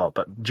travel,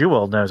 but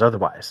Jewel knows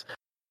otherwise.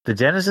 The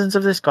denizens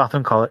of this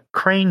Gotham call it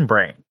Crane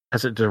Brain,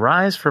 as it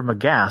derives from a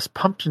gas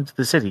pumped into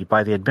the city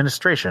by the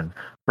administration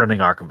running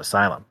Arkham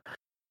Asylum.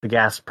 The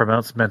gas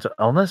promotes mental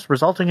illness,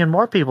 resulting in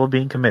more people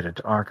being committed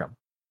to Arkham.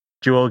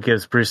 Jewel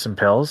gives Bruce some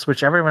pills,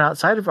 which everyone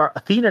outside of our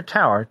Athena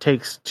Tower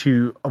takes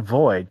to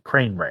avoid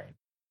Crane Brain.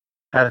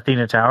 At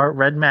Athena Tower,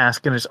 Red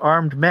Mask and his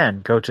armed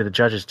men go to the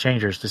judge's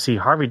chambers to see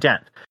Harvey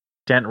Dent.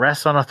 Dent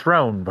rests on a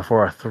throne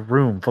before a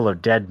room full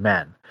of dead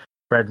men.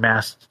 Red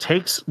Mask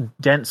takes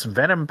Dent's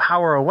venom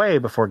power away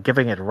before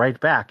giving it right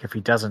back if he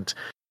doesn't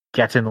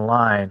get in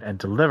line and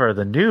deliver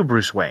the new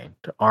Bruce Wayne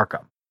to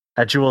Arkham.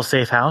 At Jewel's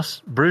safe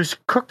house, Bruce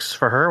cooks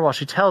for her while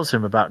she tells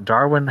him about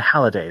Darwin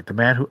Halliday, the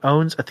man who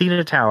owns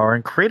Athena Tower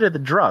and created the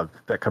drug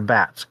that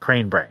combats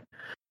Crane Brain.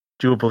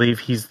 Jewel believes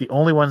he's the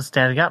only one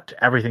standing up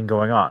to everything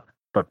going on,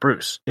 but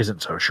Bruce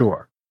isn't so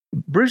sure.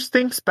 Bruce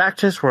thinks back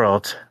to his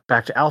world,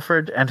 back to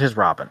Alfred and his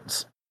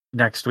Robins.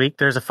 Next week,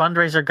 there's a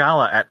fundraiser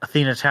gala at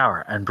Athena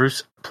Tower, and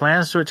Bruce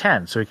plans to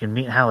attend so he can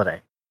meet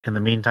Halliday. In the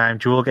meantime,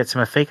 Jewel gets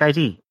him a fake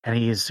ID, and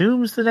he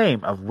assumes the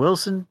name of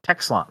Wilson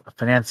Texlon, a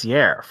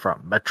financier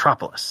from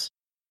Metropolis.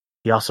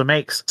 He also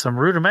makes some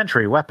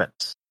rudimentary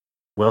weapons.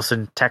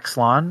 Wilson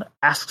Texlon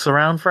asks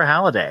around for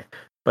Halliday,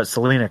 but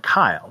Selina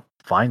Kyle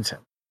finds him.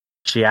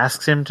 She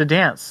asks him to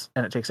dance,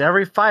 and it takes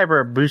every fiber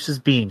of Bruce's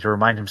being to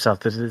remind himself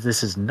that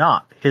this is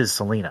not his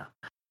Selina.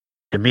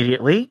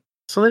 Immediately,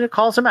 Selina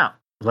calls him out,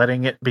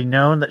 letting it be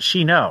known that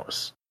she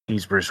knows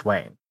he's Bruce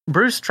Wayne.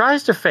 Bruce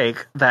tries to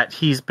fake that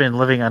he's been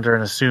living under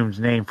an assumed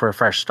name for a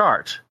fresh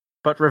start,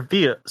 but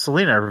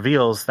Selina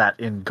reveals that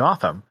in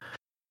Gotham,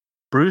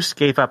 Bruce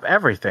gave up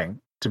everything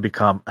to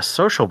become a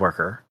social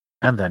worker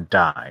and then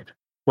died.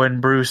 When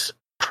Bruce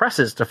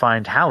presses to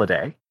find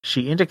Halliday,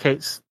 she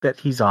indicates that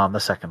he's on the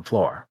second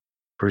floor.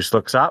 Bruce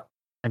looks up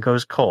and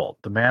goes cold.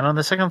 The man on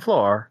the second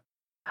floor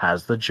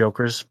has the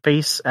Joker's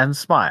face and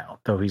smile,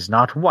 though he's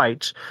not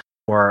white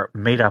or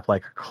made up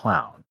like a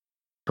clown.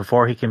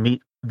 Before he can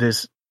meet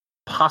this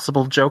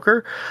possible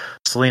Joker,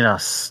 Selina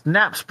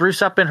snaps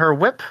Bruce up in her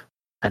whip,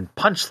 and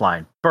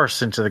Punchline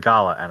bursts into the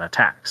gala and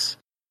attacks.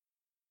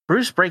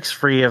 Bruce breaks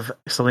free of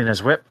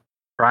Selina's whip,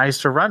 tries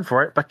to run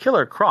for it, but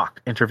Killer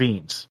Croc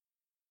intervenes.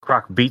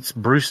 Croc beats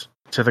Bruce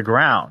to the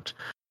ground,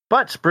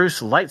 but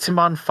Bruce lights him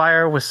on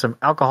fire with some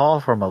alcohol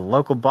from a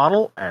local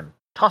bottle and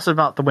tosses him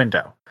out the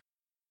window.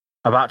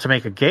 About to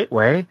make a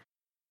gateway,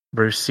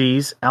 Bruce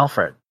sees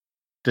Alfred.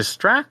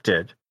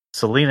 Distracted,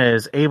 Selina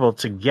is able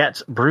to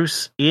get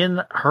Bruce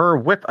in her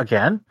whip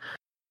again,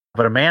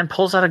 but a man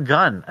pulls out a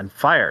gun and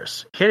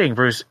fires, hitting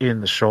Bruce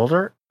in the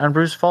shoulder, and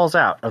Bruce falls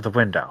out of the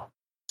window.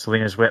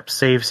 Selina's whip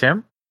saves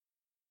him,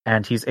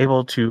 and he's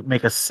able to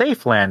make a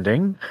safe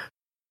landing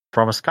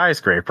from a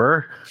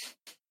skyscraper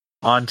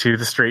onto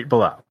the street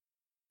below.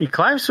 He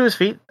climbs to his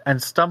feet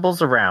and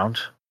stumbles around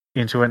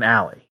into an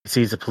alley. He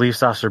sees a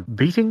police officer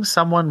beating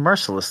someone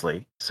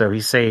mercilessly, so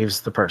he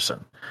saves the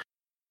person.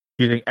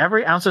 Using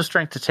every ounce of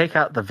strength to take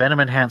out the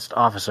venom-enhanced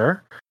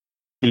officer,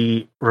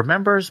 he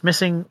remembers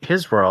missing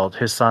his world,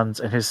 his sons,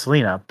 and his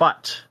Selina,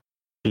 but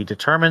he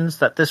determines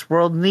that this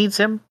world needs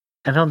him,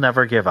 and he'll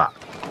never give up.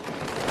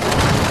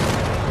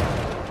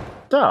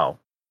 So,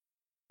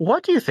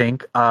 what do you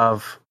think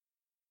of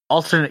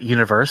alternate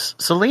universe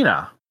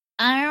Selina?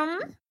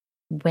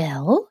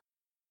 Well,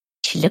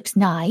 she looks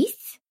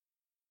nice.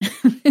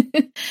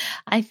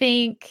 I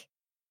think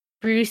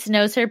Bruce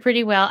knows her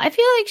pretty well. I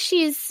feel like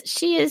she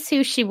is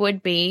who she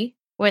would be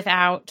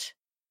without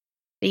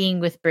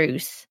being with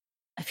Bruce.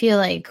 I feel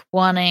like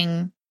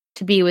wanting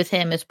to be with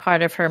him is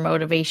part of her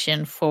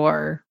motivation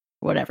for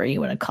whatever you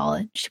want to call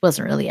it. She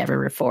wasn't really ever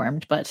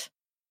reformed, but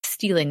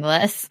stealing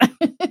less,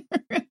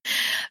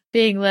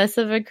 being less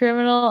of a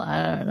criminal.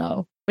 I don't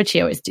know, but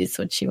she always does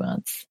what she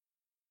wants.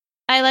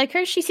 I like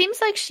her. She seems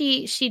like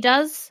she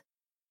does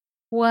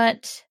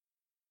what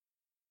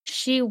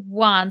she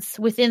wants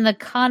within the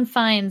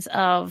confines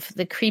of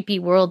the creepy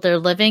world they're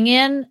living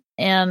in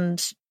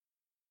and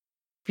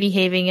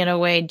behaving in a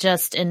way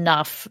just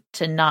enough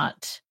to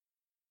not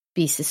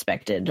be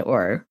suspected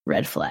or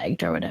red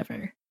flagged or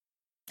whatever.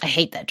 I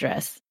hate that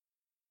dress.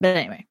 But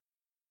anyway.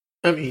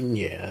 I mean,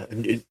 yeah,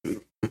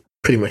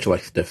 pretty much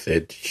like Steph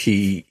said,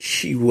 she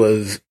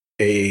was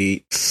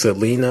a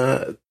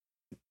Selina.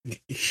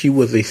 She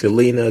was a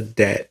Selina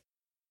that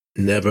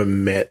never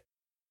met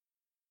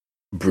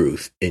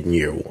Bruce in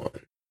year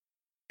one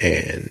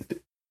and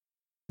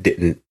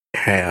didn't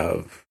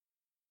have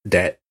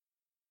that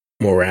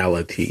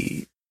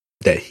morality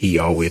that he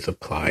always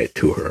applied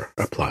to her.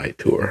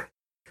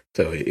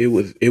 So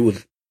it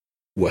was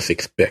what's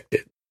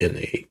expected in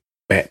a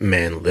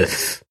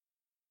Batman-less,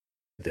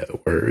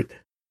 that word,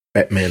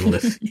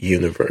 Batman-less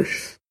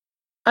universe.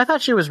 I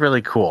thought she was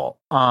really cool.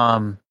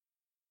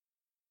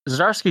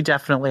 Zdarsky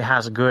definitely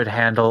has a good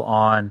handle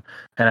on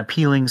an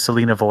appealing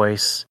Selina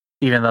voice,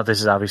 even though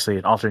this is obviously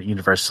an alternate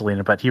universe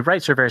Selina, but he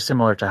writes her very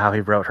similar to how he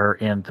wrote her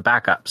in the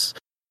backups.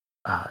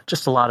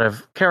 Just a lot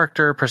of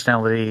character,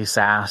 personality,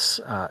 sass,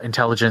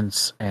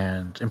 intelligence,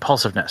 and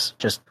impulsiveness.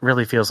 Just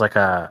really feels like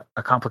a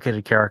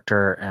complicated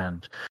character,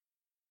 and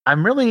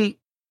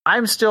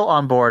I'm still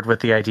on board with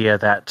the idea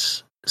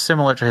that,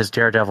 similar to his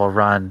Daredevil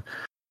run,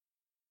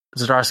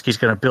 Zdarsky's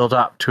going to build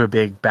up to a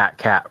big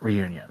Bat-Cat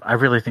reunion. I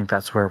really think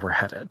that's where we're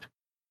headed.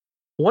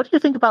 What do you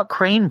think about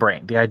Crane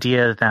Brain? The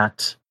idea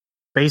that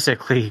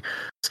basically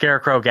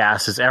Scarecrow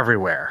gas is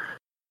everywhere.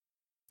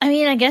 I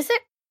mean, I guess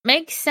it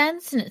makes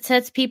sense and it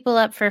sets people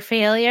up for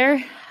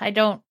failure.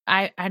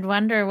 I'd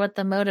wonder what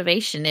the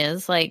motivation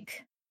is,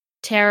 like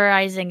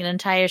terrorizing an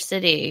entire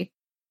city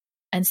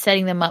and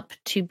setting them up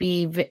to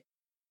be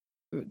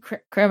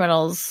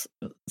criminals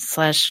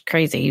 /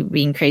 crazy.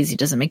 Being crazy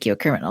doesn't make you a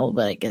criminal,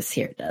 but I guess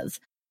here it does.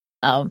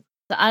 So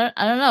I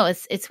don't know.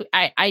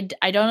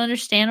 I don't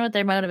understand what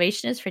their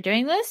motivation is for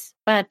doing this,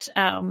 but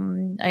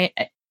I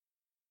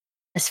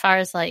as far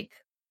as like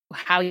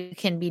how you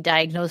can be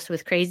diagnosed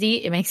with crazy.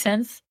 It makes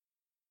sense.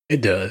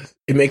 It does.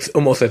 It makes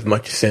almost as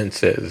much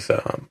sense as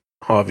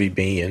Harvey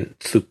being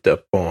souped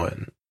up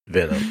on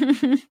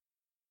Venom.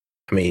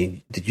 I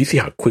mean, did you see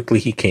how quickly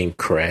he came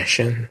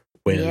crashing?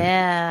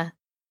 Yeah.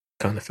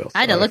 Kind of felt.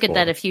 I had to look at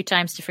that a few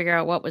times to figure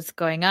out what was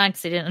going on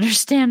because I didn't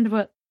understand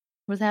what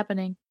was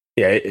happening.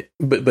 Yeah,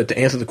 but to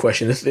answer the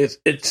question,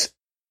 it's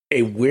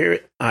a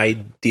weird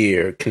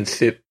idea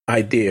considering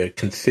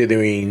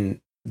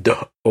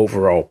the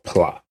overall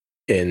plot,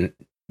 and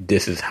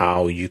this is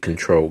how you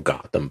control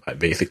Gotham, by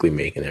basically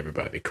making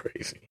everybody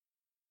crazy,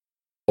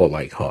 or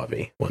like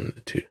Harvey, one of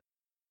the two.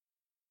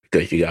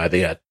 Because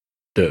they got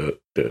the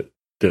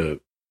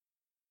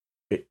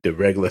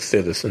regular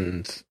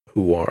citizens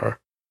who are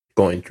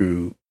going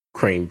through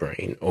Crane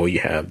Brain, or you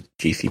have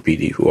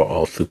GCPD who are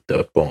all souped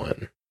up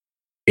on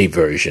a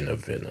version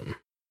of Venom,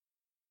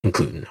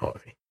 including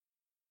Harvey.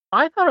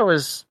 I thought it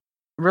was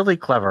really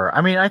clever.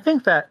 I mean, I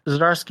think that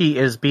Zdarsky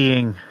is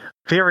being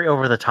very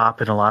over the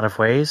top in a lot of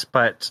ways,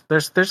 but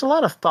there's a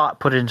lot of thought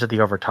put into the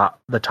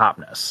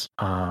topness.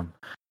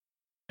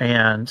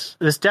 And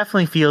this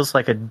definitely feels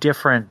like a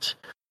different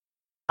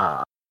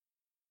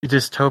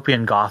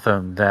dystopian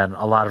Gotham than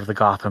a lot of the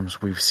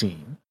Gothams we've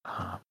seen.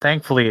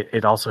 Thankfully,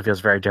 it also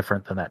feels very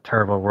different than that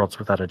terrible Worlds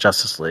Without a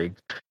Justice League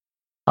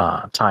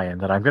tie-in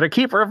that I'm going to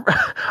keep.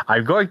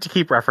 I'm going to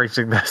keep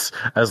referencing this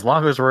as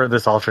long as we're in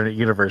this alternate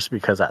universe,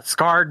 because that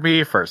scarred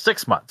me for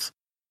 6 months.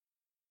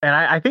 And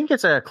I think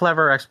it's a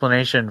clever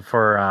explanation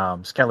for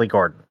Skelly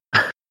Gordon.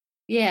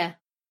 Yeah,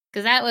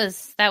 because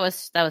that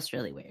was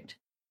really weird.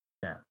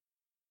 Yeah.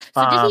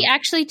 So did he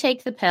actually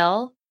take the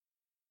pill?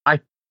 I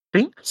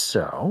think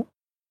so.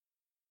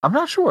 I'm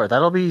not sure.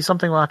 That'll be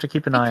something we'll have to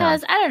keep an eye on.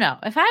 Because I don't know.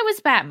 If I was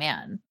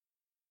Batman,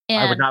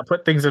 I would not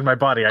put things in my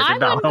body. I did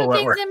not know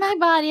what were. Things in my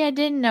body I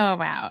didn't know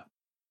about.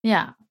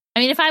 Yeah. I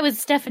mean, if I was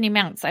Stephanie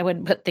Mounts, I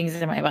wouldn't put things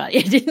in my body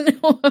I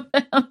didn't know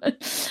about.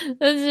 That's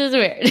just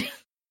weird.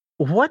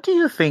 What do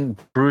you think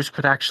Bruce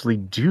could actually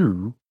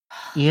do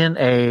in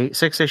a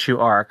 6-issue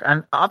arc?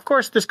 And of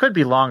course, this could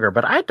be longer,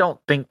 but I don't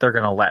think they're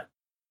going to let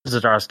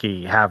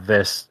Zdarsky have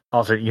this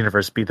alternate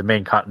universe be the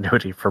main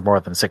continuity for more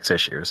than 6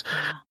 issues.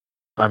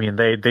 I mean,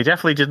 they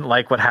definitely didn't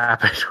like what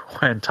happened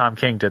when Tom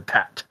King did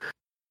that.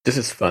 This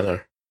is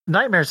funner.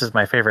 Nightmares is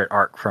my favorite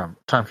arc from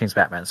Tom King's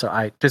Batman, so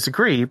I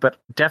disagree, but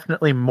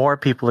definitely more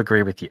people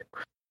agree with you.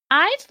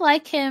 I'd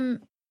like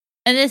him,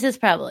 and this is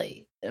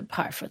probably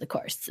par for the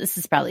course. This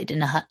has probably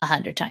done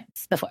 100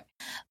 times before,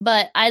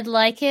 but I'd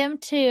like him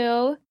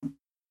to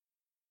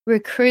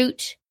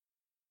recruit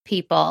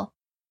people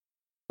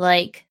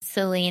like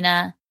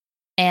Selina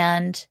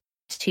and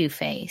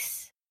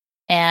Two-Face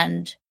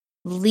and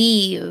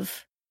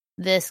leave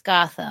this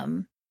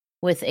Gotham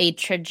with a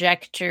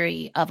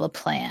trajectory of a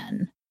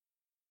plan,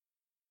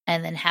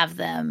 and then have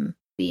them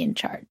be in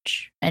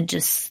charge and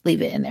just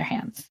leave it in their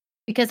hands.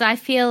 Because I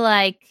feel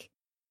like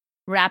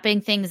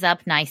wrapping things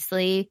up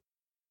nicely,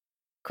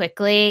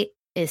 quickly,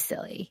 is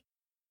silly,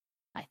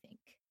 I think.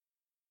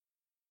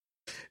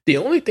 The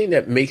only thing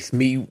that makes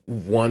me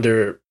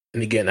wonder,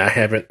 and again, I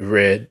haven't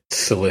read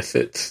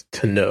solicits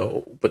to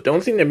know, but the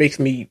only thing that makes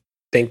me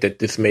think that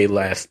this may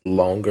last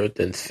longer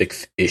than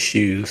 6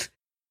 issues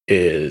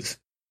is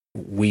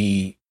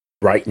we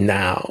right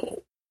now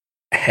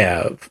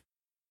have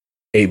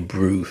a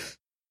Bruce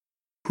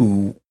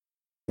who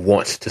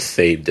wants to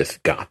save this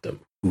Gotham,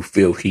 who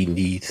feels he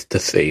needs to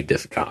save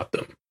this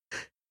Gotham,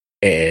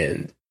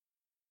 and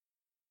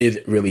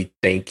isn't really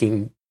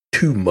thinking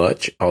too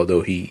much,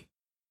 although he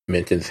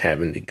mentions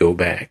having to go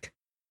back,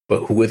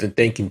 but who isn't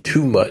thinking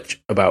too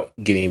much about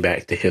getting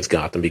back to his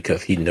Gotham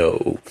because he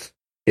knows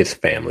his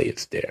family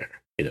is there.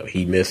 You know,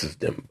 he misses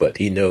them, but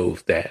he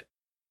knows that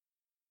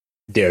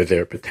they're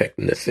there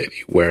protecting the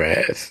city,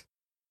 whereas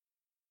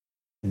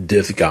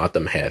this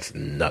Gotham has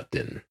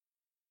nothing,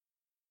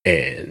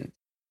 and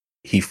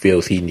he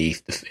feels he needs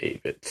to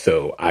save it.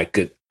 So I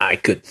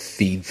could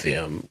see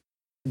them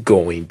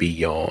going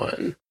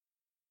beyond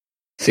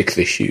 6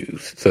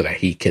 issues so that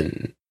he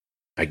can,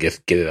 I guess,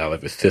 get it out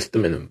of his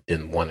system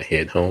and want to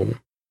head home.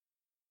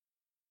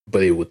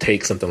 But it will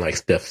take something like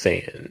Steph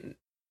saying,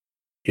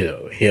 you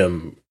know,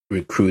 him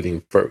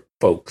recruiting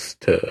folks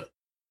to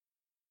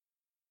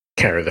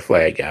carry the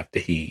flag after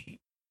he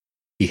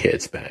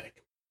heads back.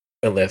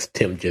 Unless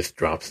Tim just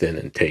drops in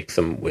and takes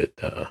him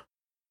without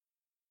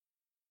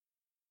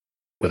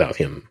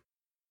him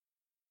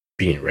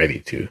being ready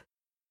to.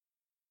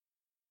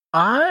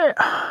 I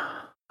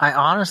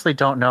honestly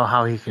don't know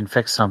how he can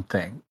fix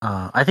something.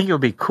 I think it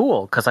would be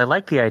cool because I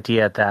like the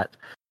idea that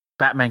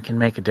Batman can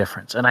make a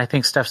difference, and I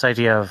think Steph's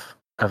idea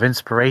of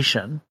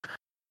inspiration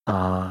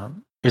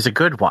is a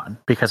good one,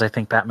 because I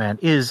think Batman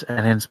is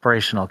an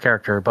inspirational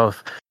character,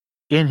 both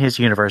in his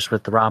universe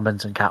with the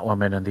Robins and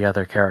Catwoman and the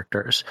other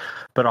characters,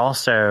 but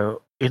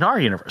also in our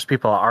universe,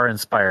 people are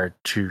inspired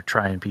to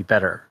try and be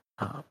better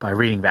by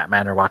reading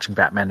Batman or watching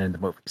Batman in the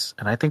movies.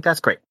 And I think that's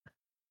great.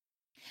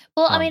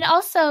 Well, I mean,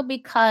 also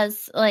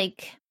because,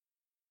 like,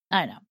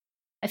 I don't know.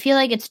 I feel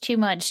like it's too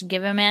much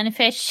give a man a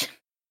fish.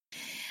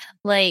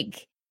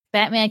 Like,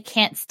 Batman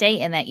can't stay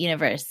in that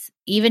universe.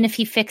 Even if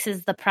he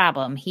fixes the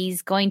problem,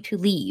 he's going to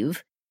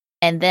leave.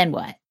 And then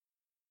what?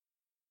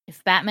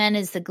 If Batman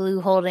is the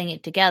glue holding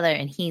it together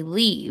and he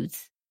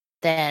leaves,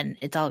 then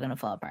it's all going to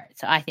fall apart.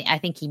 So I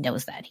think he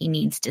knows that. He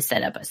needs to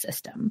set up a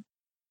system.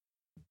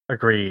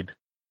 Agreed.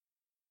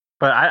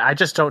 But I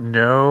just don't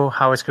know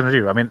how it's going to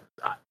do. I mean,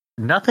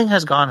 nothing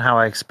has gone how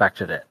I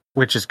expected it,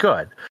 which is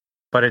good.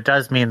 But it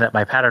does mean that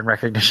my pattern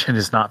recognition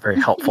is not very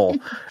helpful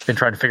in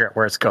trying to figure out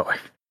where it's going.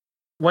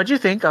 What do you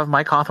think of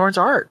Mike Hawthorne's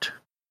art?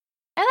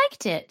 I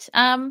liked it.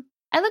 I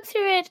looked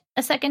through it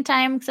a second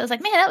time because I was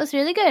like, man, that was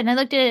really good. And I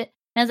looked at it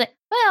and I was like,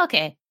 well,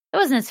 okay. It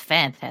wasn't as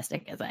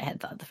fantastic as I had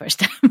thought the first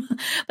time.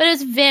 But it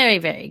was very,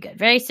 very good.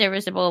 Very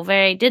serviceable.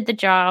 Did the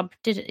job.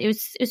 It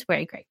was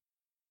very great.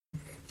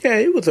 Yeah,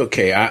 it was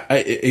okay.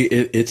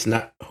 It's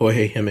not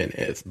Jorge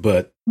Jimenez,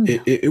 but no.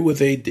 it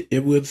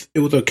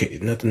was okay.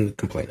 Nothing to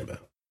complain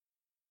about.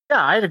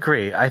 Yeah, I'd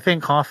agree. I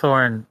think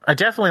Hawthorne, I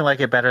definitely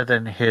like it better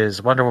than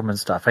his Wonder Woman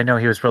stuff. I know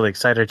he was really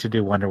excited to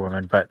do Wonder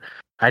Woman, but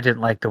I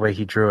didn't like the way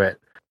he drew it.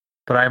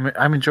 But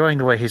I'm enjoying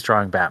the way he's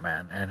drawing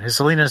Batman. And his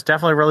Selina is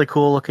definitely really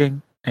cool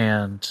looking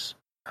and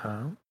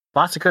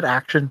lots of good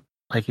action.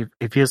 Like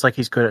it feels like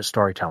he's good at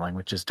storytelling,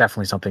 which is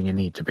definitely something you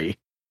need to be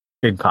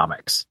in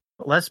comics.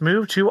 Let's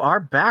move to our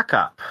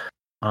backup.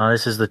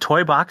 This is the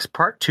Toy Box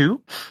Part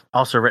 2,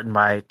 also written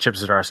by Chip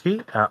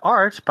Zdarsky.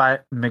 Art by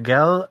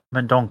Miguel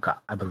Mendonca,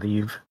 I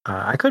believe.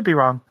 I could be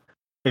wrong.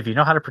 If you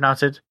know how to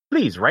pronounce it,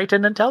 please write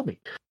in and tell me.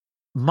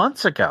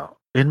 Months ago,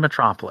 in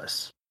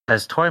Metropolis,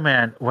 as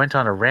Toyman went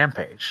on a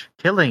rampage,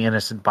 killing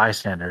innocent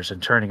bystanders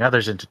and turning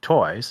others into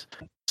toys,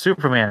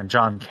 Superman and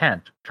John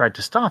Kent tried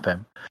to stop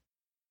him,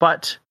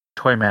 but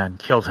Toyman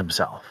killed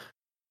himself.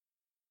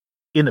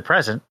 In the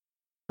present,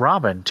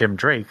 Robin, Tim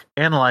Drake,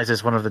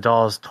 analyzes one of the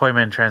dolls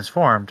Toyman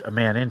transformed a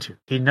man into.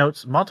 He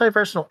notes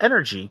multiversal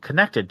energy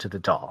connected to the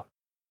doll,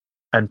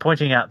 and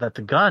pointing out that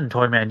the gun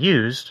Toyman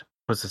used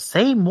was the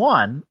same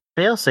one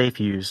Failsafe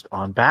used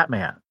on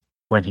Batman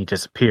when he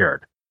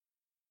disappeared.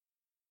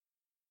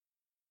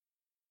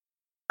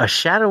 A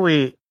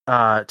shadowy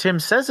Tim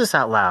says this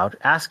out loud,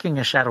 asking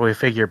a shadowy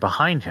figure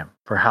behind him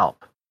for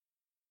help.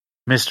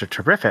 Mr.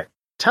 Terrific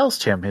tells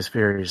Tim his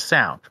fear is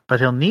sound, but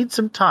he'll need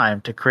some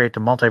time to create a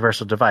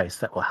multiversal device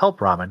that will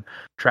help Robin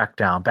track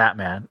down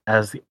Batman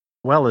as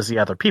well as the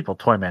other people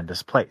Toyman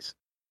displaced.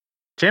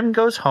 Tim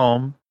goes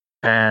home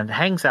and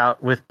hangs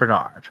out with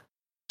Bernard,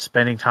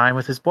 spending time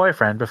with his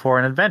boyfriend before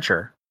an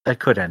adventure that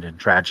could end in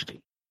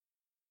tragedy.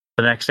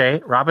 The next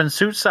day, Robin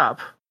suits up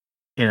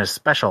in a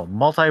special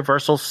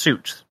multiversal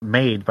suit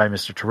made by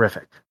Mr.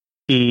 Terrific.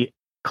 He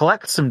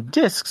collects some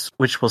discs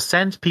which will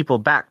send people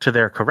back to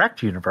their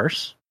correct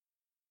universe,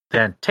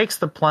 then takes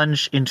the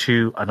plunge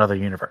into another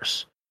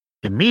universe.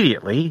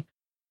 Immediately,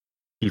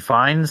 he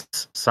finds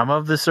some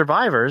of the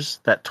survivors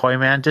that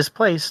Toyman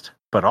displaced,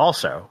 but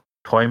also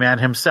Toyman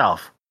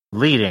himself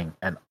leading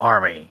an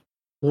army.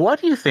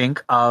 What do you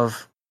think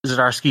of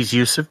Zdarsky's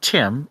use of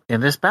Tim in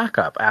this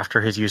backup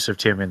after his use of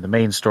Tim in the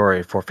main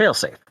story for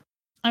Failsafe?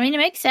 I mean, it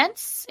makes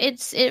sense.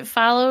 It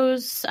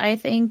follows, I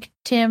think,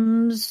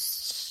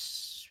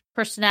 Tim's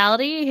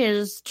personality,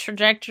 his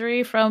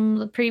trajectory from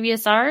the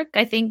previous arc.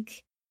 I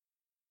think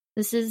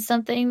this is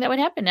something that would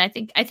happen. I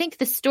think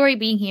the story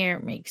being here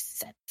makes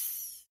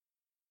sense.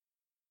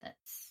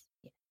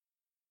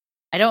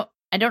 I don't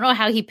know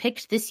how he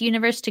picked this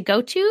universe to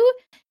go to,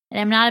 and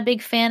I'm not a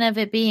big fan of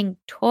it being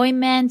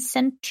Toyman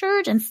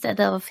centered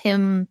instead of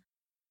him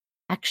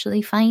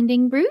actually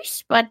finding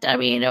Bruce. But I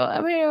mean,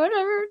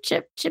 whatever.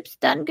 Chip's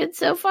done good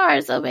so far,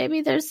 so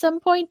maybe there's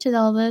some point to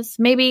all this.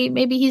 Maybe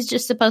he's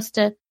just supposed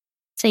to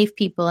save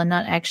people and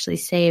not actually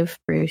save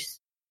Bruce.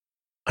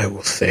 I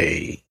will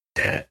say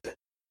that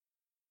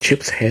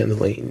Chip's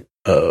handling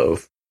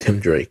of Tim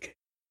Drake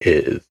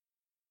is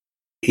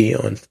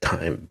eons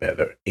times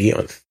better.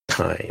 Is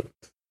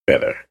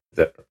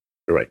that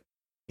right?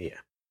 Yeah.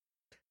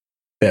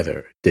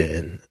 Better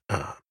than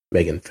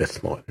Megan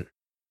Fitzmartin.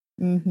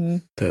 Mm-hmm.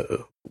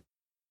 So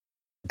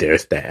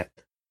there's that.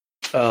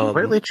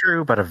 Completely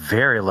true, but a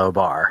very low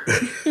bar.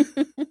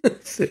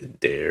 So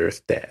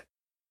there's that.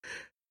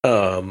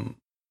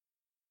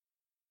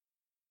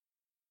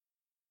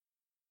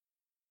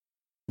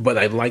 But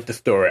I like the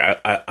story.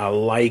 I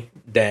like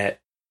that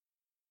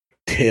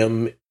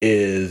Tim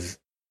is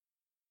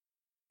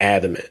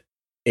adamant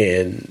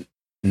in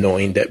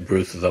knowing that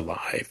Bruce is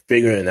alive,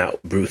 figuring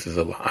out Bruce is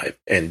alive,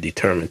 and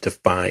determined to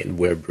find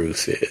where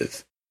Bruce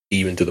is,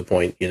 even to the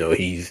point,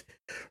 he's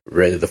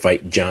ready to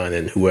fight John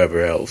and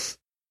whoever else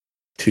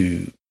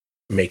to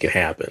make it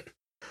happen.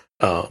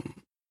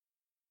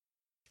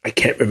 I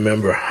can't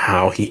remember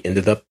how he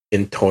ended up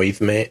in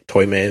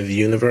Toyman's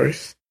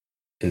universe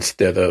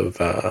instead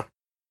of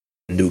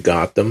New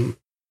Gotham,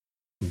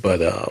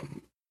 but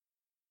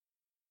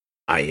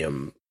I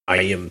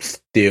am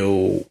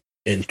still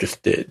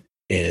interested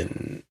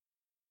in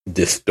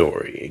this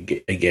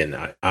story.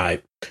 Again,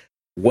 I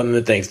one of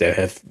the things that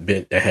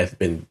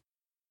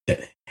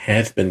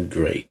has been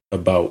great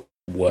about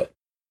what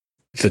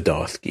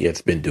Zdarsky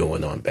has been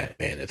doing on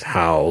Batman is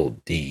how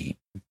the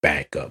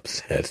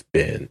backups have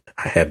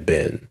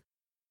been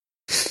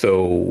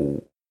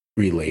so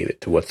related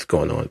to what's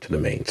going on to the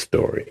main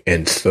story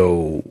and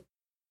so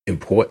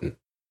important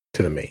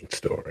to the main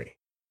story.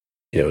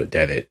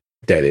 That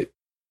it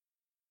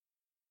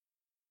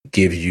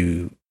gives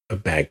you a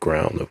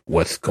background of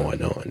what's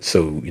going on.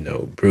 So,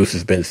 Bruce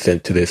has been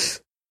sent to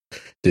this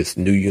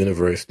new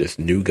universe, this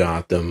new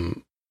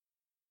Gotham,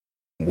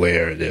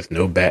 where there's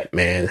no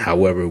Batman.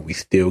 However, we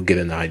still get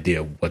an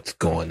idea of what's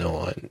going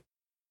on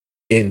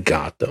in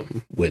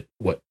Gotham with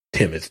what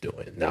Tim is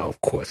doing. Now, of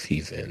course,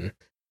 he's in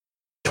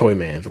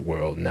Toyman's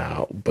world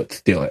now, but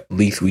still, at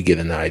least we get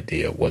an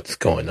idea of what's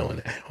going on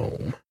at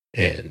home.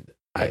 And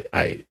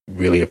I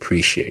really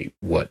appreciate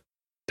what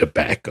the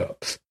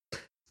backups,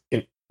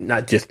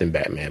 not just in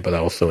Batman, but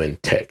also in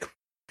tech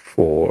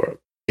for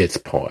its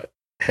part,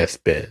 has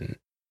been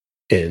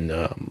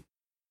in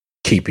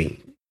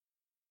keeping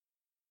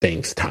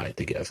things tied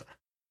together.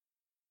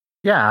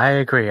 Yeah, I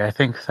agree. I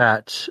think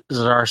that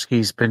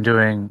Zdarsky's been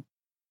doing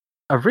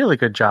a really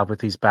good job with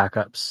these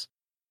backups.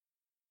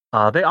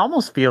 They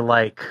almost feel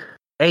like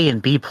A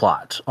and B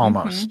plot,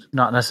 almost,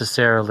 not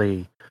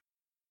necessarily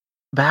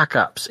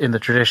backups in the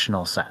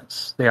traditional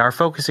sense. They are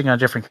focusing on a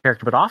different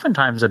character, but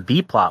oftentimes a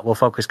B plot will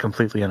focus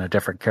completely on a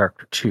different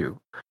character too.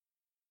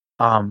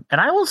 And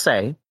I will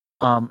say,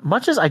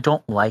 much as I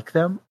don't like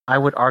them, I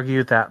would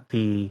argue that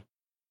the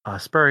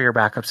Spurrier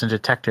backups in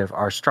Detective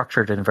are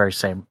structured in a very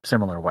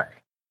similar way.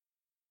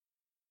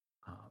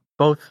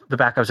 Both the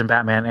backups in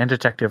Batman and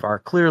Detective are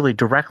clearly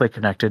directly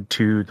connected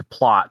to the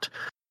plot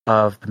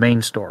of the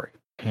main story.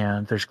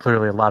 And there's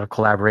clearly a lot of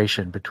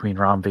collaboration between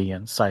Romvey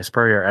and Cy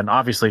Spurrier. And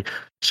obviously,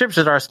 Chip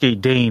Zdarsky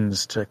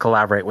deigns to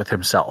collaborate with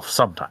himself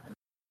sometimes.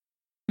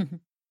 Mm-hmm.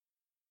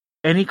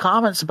 Any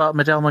comments about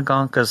Medel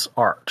Mganka's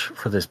art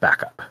for this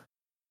backup?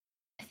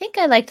 I think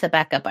I liked the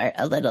backup art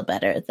a little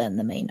better than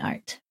the main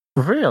art.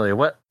 Really?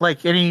 What,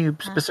 like any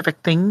specific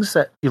things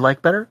that you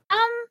like better?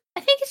 I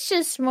think it's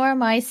just more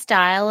my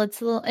style. It's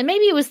a little, and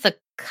maybe it was the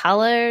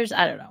colors.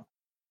 I don't know.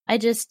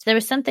 There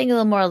was something a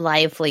little more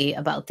lively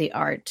about the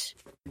art.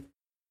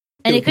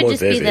 And it could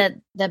just vivid. Be that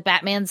the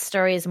Batman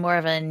story is more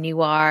of a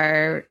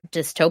noir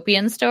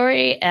dystopian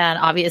story. And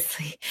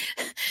obviously,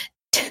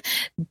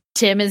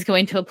 Tim is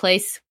going to a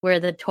place where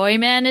the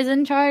Toyman is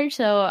in charge.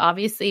 So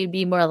obviously, it'd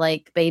be more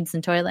like Babes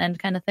in Toyland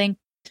kind of thing.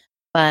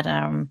 But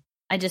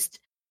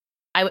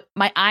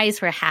my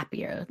eyes were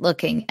happier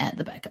looking at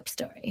the backup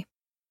story.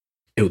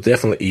 It was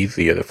definitely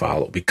easier to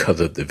follow because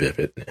of the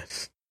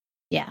vividness.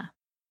 Yeah.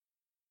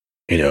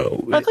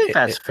 I think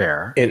that's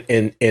fair.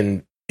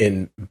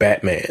 In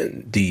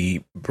Batman,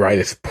 the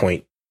brightest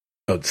point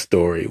of the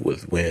story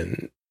was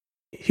when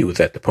he was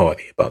at the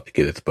party about to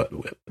get his butt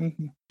whipped.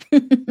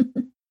 Mm-hmm.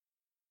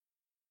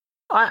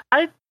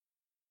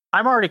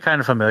 I'm already kind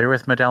of familiar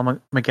with Miguel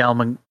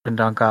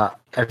Mendonca.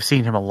 I've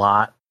seen him a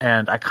lot,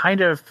 and I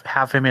kind of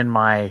have him in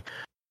my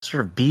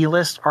sort of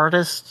B-list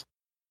artist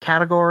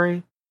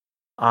category.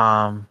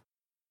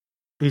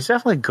 He's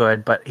definitely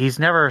good, but he's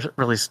never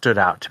really stood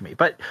out to me.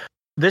 But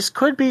this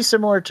could be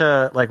similar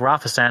to like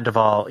Rafa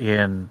Sandoval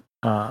in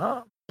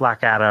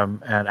Black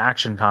Adam and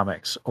Action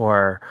Comics,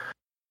 or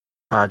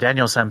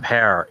Daniel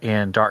Semper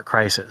in Dark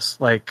Crisis.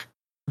 Like,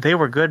 they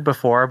were good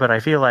before, but I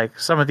feel like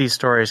some of these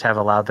stories have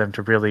allowed them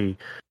to really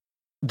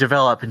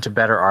develop into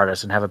better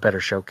artists and have a better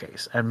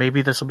showcase. And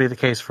maybe this will be the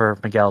case for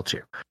Miguel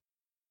too.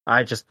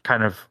 I just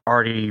kind of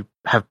already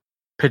have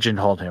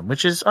pigeonholed him,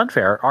 which is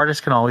unfair.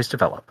 Artists can always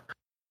develop.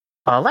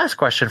 Last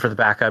question for the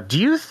backup. Do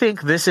you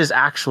think this is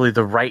actually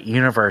the right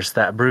universe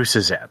that Bruce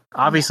is in?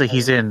 Obviously,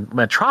 he's in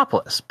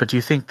Metropolis, but do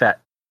you think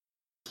that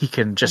he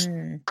can just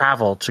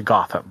travel to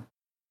Gotham?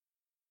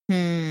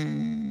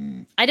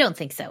 I don't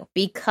think so.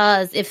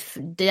 Because if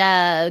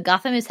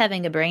Gotham is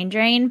having a brain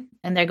drain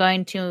and they're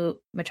going to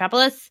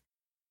Metropolis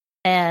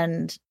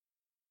and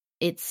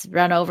it's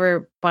run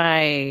over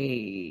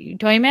by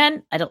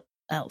Toyman, I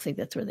don't think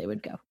that's where they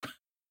would go.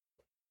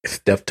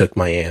 Steph took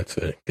my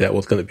answer. That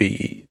was going to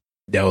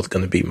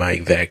be my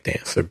exact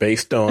answer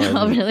based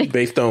on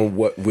based on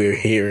what we're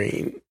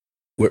hearing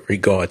with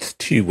regards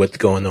to what's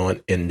going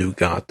on in New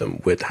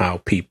Gotham, with how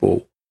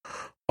people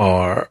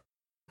are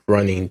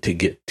running to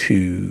get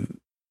to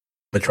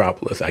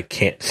Metropolis. I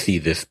can't see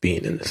this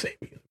being in the same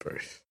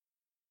universe.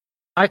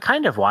 I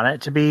kind of want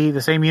it to be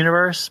the same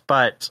universe,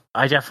 but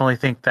I definitely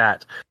think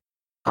that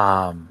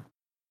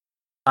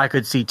I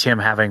could see Tim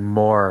having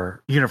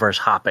more universe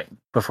hopping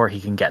before he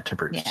can get to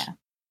Bruce. Yeah.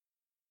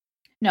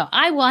 No,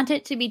 I want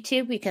it to be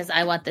too, because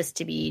I want this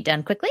to be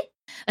done quickly.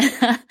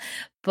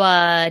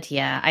 But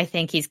yeah, I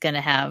think he's going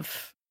to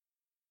have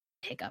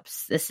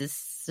hiccups.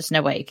 There's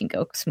no way it can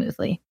go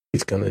smoothly.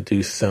 He's going to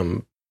do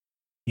some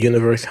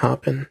universe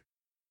hopping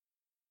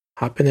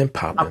and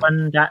popping.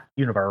 Hopping that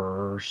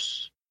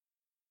universe.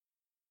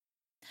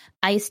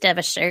 I used to have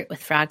a shirt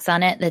with frogs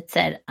on it that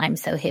said, "I'm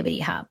so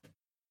hibbity hop."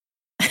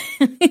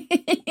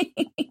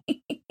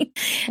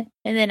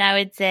 And then I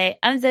would say,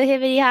 "I'm so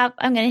hibbity hop,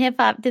 I'm going to hip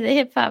hop to the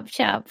hip hop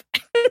shop."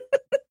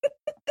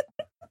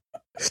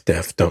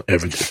 Steph, don't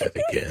ever do that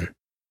again.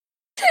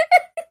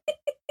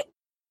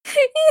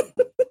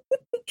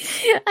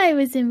 I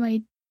was in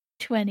my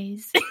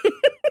 20s.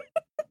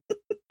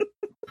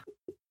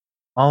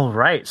 All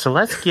right, so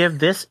let's give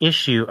this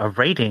issue a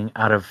rating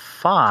out of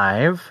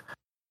 5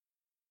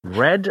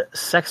 red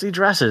sexy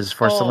dresses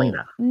for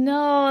Selena.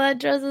 No, that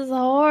dress is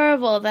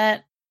horrible.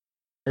 That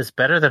is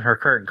better than her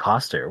current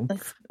costume.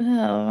 It's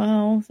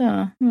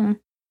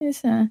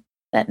that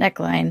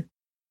neckline.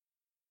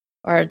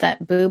 Or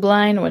that boob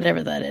line,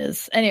 whatever that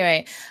is.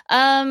 Anyway,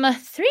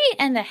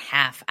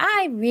 3.5.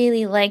 I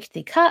really liked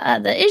the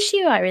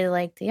issue. I really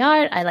liked the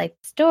art. I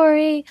liked the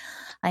story.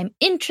 I'm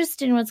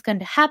interested in what's going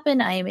to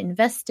happen. I am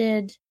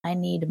invested. I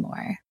need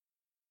more.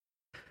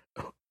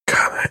 Oh,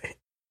 God.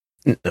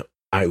 No,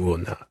 I will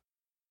not.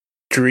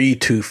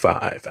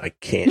 3-5. I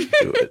can't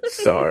do it.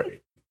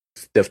 Sorry.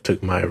 Steph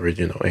took my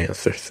original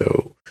answer.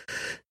 So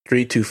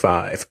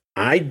 3-5.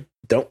 I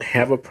don't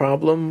have a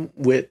problem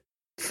with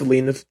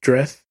Selena's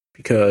dress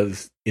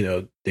because,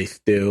 they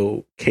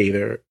still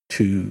cater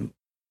to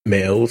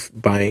males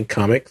buying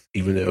comics,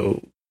 even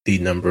though the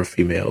number of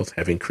females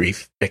have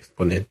increased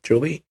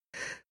exponentially.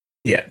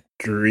 Yeah,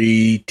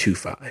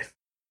 3-5.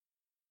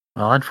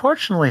 Well,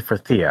 unfortunately for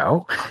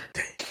Theo,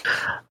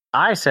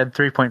 I said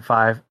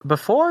 3.5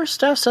 before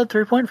Steph said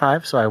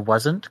 3.5, so I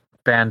wasn't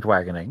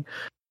bandwagoning.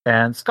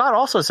 And Scott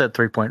also said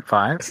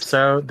 3.5,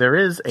 so there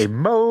is a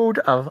mode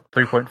of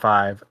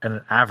 3.5 and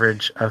an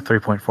average of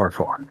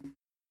 3.44.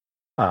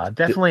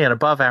 Definitely an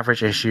above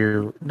average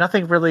issue.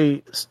 Nothing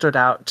really stood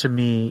out to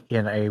me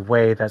in a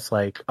way that's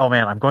like, oh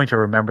man, I'm going to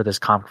remember this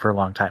comic for a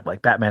long time.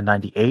 Like Batman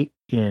 98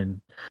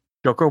 in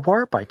Joker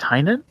War by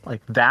Tynion.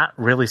 Like that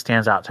really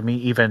stands out to me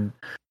even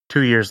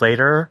 2 years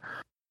later.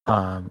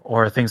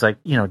 Or things like,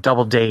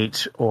 Double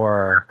Date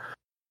or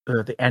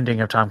the ending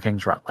of Tom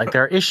King's run. Like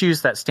there are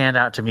issues that stand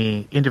out to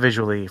me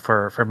individually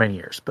for many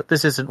years, but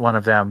this isn't one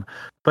of them.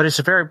 But it's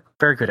a very,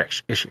 very good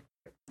issue.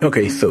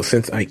 Okay, so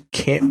since I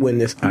can't win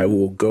this, I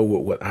will go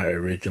with what I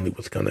originally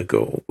was going to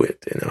go with,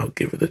 and I'll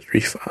give it a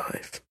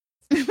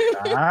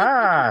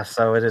 3.5.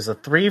 So it is a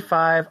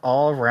 3.5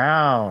 all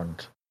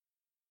round.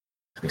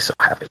 I'll be so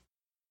happy.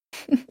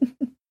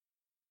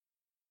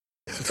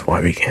 This is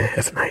why we can't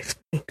have nice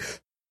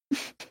things.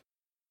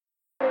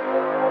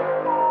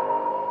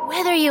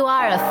 Whether you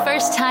are a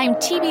first-time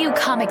TBU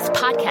Comics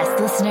podcast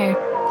listener,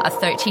 a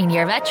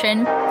 13-year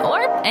veteran,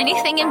 or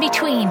anything in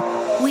between,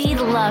 we'd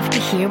love to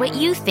hear what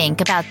you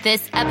think about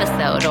this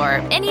episode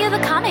or any of the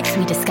comics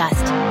we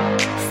discussed.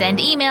 Send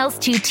emails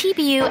to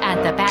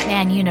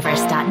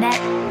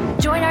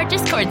tbu@thebatmanuniverse.net. Join our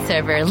Discord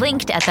server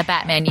linked at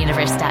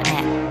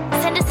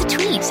thebatmanuniverse.net. Send us a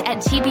tweet at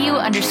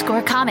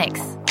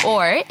TBU_comics.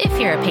 Or, if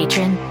you're a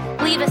patron,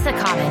 leave us a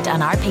comment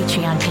on our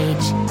Patreon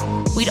page.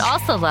 We'd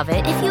also love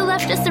it if you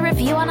left us a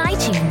review on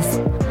iTunes.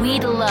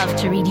 We'd love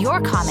to read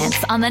your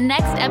comments on the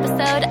next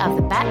episode of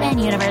the Batman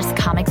Universe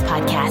Comics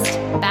Podcast.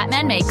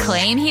 Batman may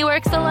claim he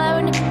works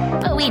alone,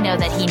 but we know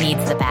that he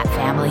needs the Bat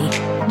Family.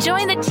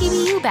 Join the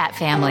TBU Bat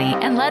Family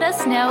and let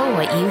us know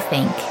what you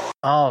think.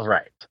 All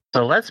right.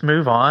 So let's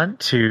move on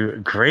to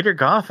Greater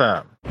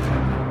Gotham.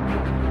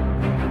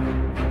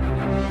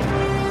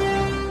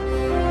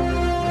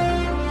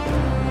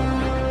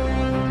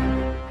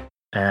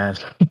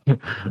 And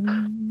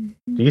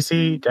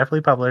DC definitely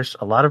published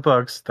a lot of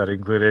books that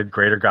included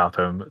Greater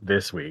Gotham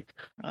this week.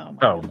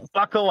 So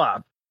buckle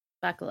up.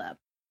 Buckle up.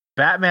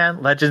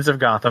 Batman Legends of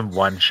Gotham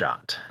one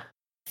shot.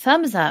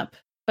 Thumbs up.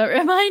 But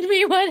remind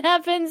me what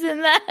happens in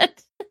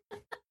that.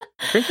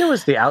 I think it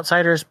was the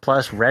Outsiders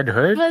plus Red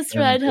Hood. Plus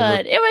Red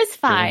Hood. It was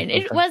fine.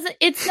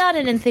 It's not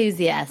an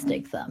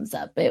enthusiastic thumbs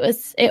up. It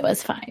was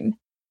fine.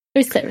 It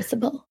was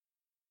serviceable.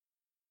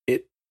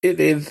 It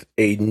is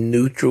a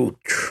neutral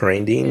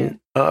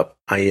trending up.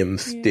 I am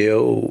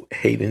still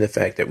hating the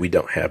fact that we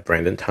don't have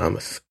Brandon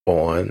Thomas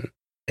on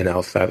an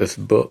Outsiders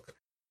book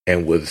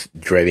and was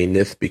dreading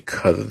this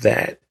because of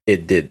that.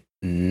 It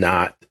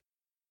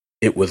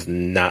was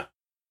not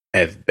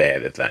as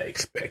bad as I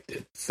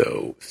expected.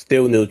 So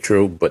still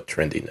neutral, but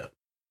trending up.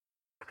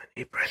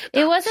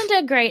 It wasn't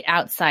a great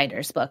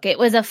Outsiders book. It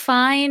was a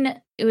fine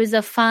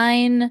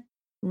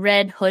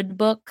Red Hood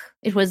book.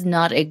 It was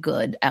not a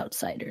good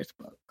Outsiders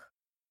book.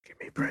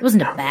 It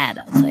wasn't a bad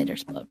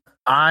Outsiders book.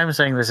 I'm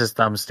saying this is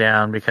thumbs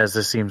down because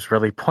this seems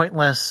really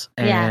pointless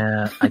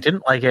and I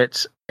didn't like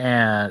it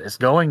and it's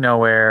going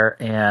nowhere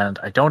and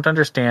I don't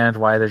understand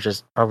why they're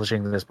just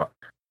publishing this book.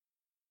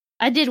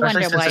 I did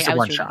wonder why I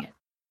was reading it.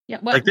 Yeah,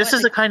 this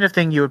is the kind of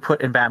thing you would put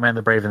in Batman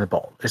the Brave and the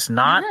Bold. It's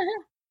not,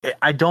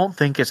 I don't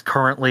think it's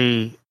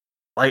currently,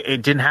 like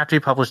it didn't have to be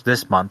published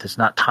this month. It's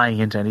not tying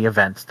into any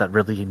events that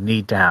really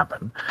need to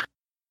happen.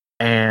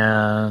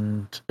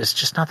 And it's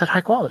just not that high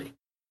quality.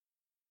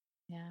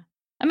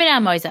 I mean,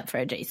 I'm always up for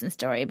a Jason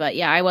story, but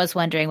yeah, I was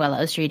wondering while I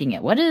was reading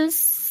it, what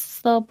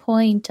is the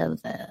point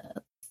of this?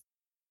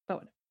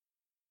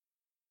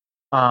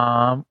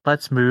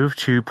 Let's move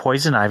to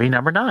Poison Ivy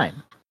number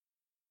 9.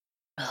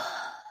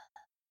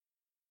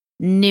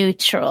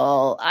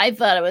 Neutral. I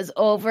thought it was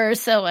over,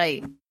 so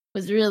I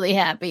was really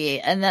happy,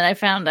 and then I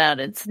found out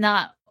it's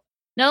not.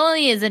 Not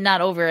only is it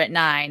not over at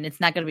 9, it's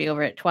not going to be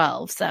over at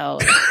 12. So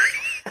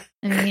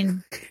I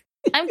mean,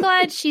 I'm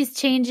glad she's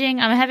changing.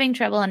 I'm having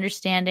trouble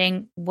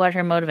understanding what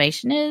her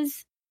motivation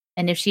is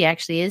and if she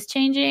actually is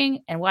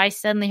changing and why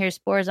suddenly her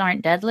spores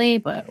aren't deadly,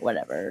 but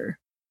whatever.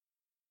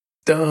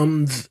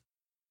 Thumbs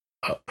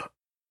up.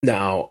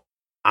 Now,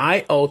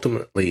 I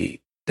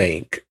ultimately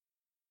think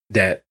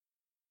that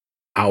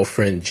our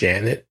friend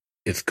Janet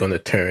is going to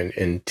turn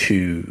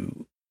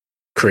into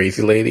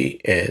Crazy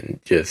Lady and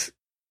just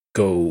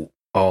go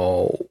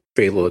all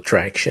Fatal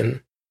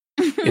Attraction,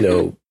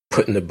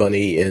 putting the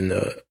bunny in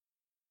a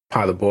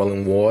pot of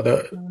boiling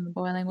water,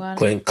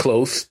 Glenn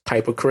Close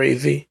type of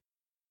crazy,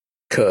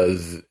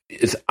 because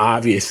it's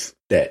obvious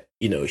that,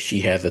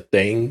 she has a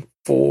thing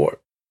for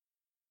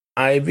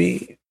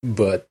Ivy,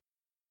 but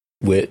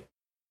with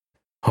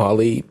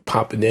Harley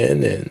popping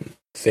in and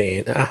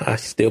saying,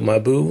 still my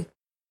boo,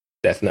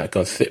 that's not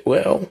going to sit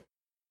well.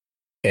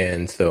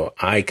 And so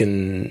I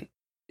can,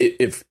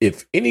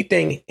 if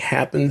anything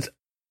happens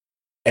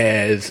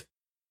as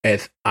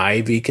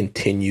Ivy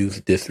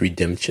continues this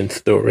redemption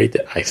story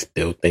that I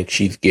still think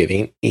she's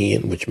getting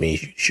in, which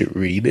means you should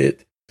read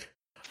it,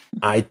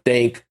 I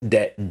think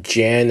that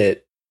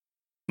Janet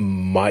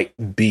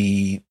might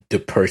be the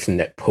person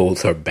that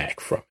pulls her back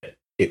from it.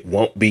 It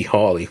won't be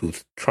Harley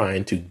who's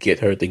trying to get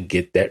her to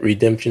get that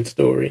redemption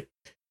story.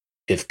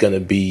 It's going to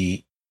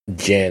be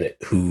Janet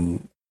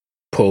who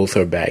pulls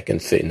her back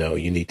and say, no,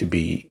 you need to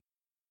be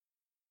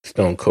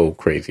stone cold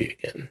crazy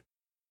again.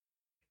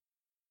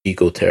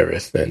 Eco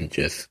terrorist and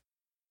just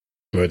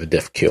murder,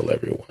 death, kill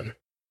everyone.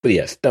 But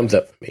yes, thumbs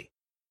up for me.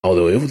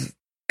 Although it was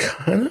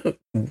kind of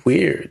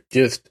weird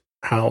just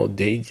how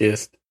they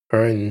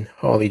her and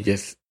Harley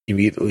just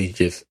immediately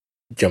just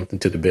jumped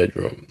into the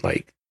bedroom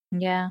like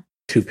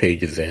 2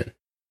 pages in.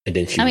 And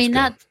then she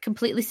not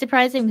completely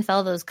surprising with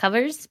all those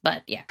covers,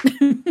 but yeah.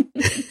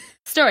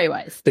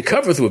 Story-wise. The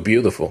covers were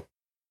beautiful.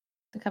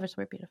 The covers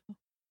were beautiful.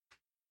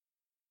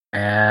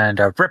 And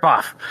a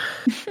rip-off.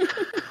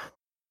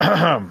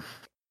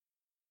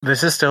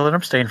 This is still an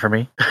abstain for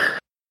me.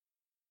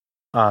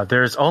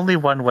 There's only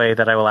one way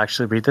that I will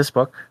actually read this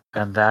book,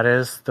 and that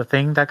is the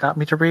thing that got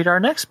me to read our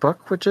next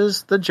book, which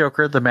is The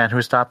Joker, The Man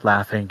Who Stopped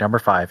Laughing, number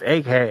 5,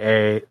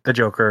 a.k.a. The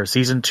Joker,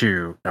 Season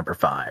 2, number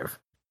 5.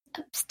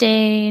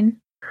 Abstain.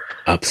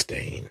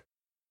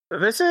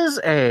 This is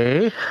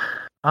a...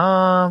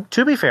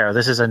 to be fair,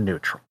 this is a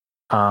neutral.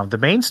 The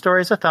main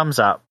story is a thumbs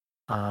up.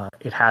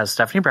 It has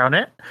Stephanie Brown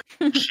in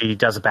it. She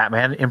does a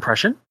Batman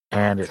impression,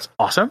 and it's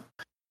awesome.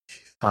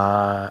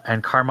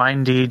 And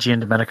Carmine D.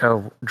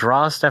 Giandomenico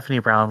draws Stephanie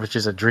Brown, which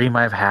is a dream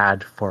I've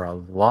had for a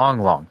long,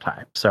 long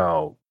time.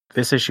 So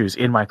this issue is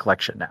in my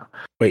collection now.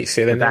 Wait,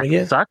 say that name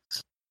again?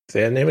 Sucks.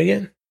 Say that name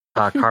again?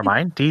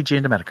 Carmine D.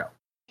 Giandomenico.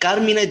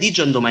 Carmine Di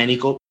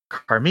Giandomenico.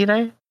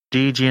 Carmine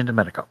D.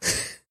 Giandomenico.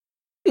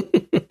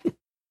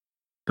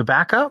 The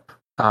backup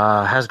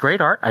has great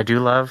art. I do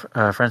love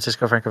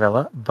Francisco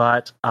Francavilla,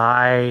 but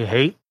I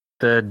hate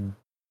the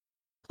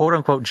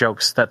quote-unquote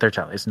jokes that they're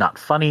telling. It's not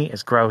funny.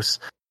 It's gross.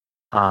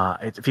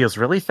 It feels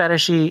really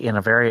fetishy in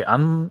a very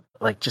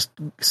just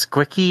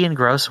squicky and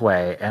gross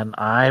way, and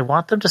I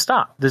want them to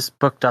stop. This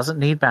book doesn't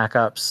need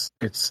backups.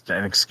 It's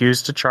an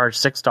excuse to charge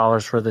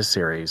 $6 for this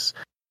series.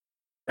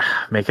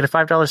 Make it a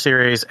 $5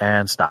 series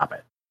and stop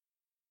it.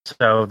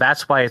 So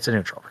that's why it's a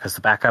neutral, because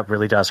the backup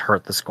really does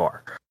hurt the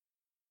score.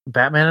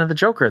 Batman and the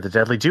Joker, The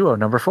Deadly Duo,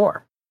 number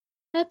 4.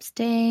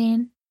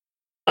 Abstain.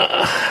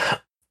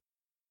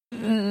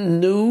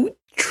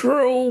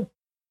 Neutral,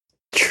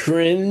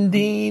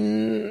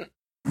 trending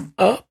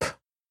up,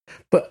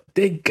 but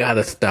they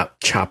gotta stop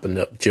chopping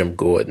up Jim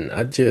Gordon.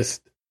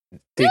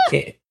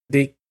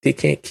 They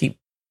can't keep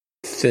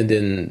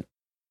sending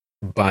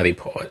body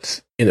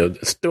parts. The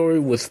story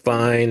was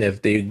fine as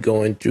they're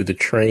going through the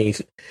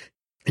trains,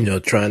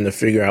 trying to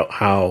figure out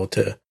how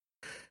to,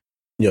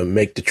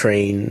 make the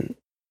train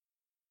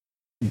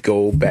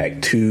go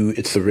back to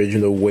its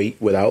original weight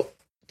without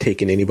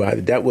taking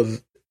anybody. That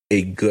was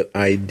a good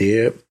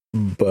idea,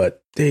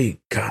 but they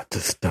got to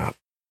stop.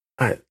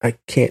 I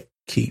can't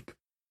keep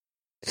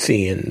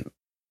seeing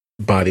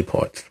body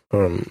parts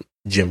from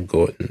Jim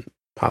Gordon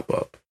pop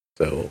up.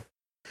 So,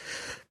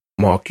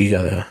 Mark, you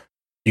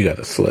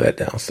gotta slow that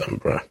down some,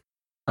 bro.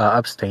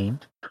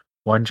 Abstained.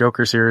 One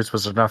Joker series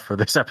was enough for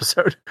this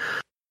episode.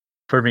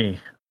 For me,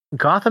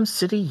 Gotham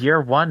City Year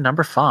 1,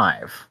 number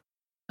 5.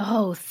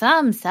 Oh,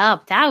 thumbs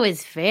up. That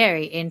was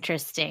very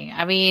interesting.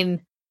 I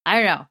mean, I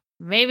don't know.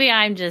 Maybe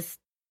I'm just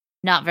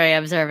not very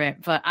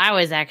observant, but I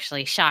was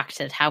actually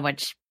shocked at how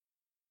much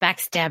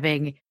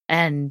backstabbing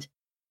and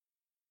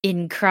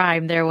in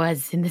crime there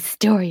was in the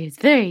story. It's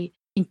very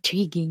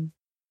intriguing.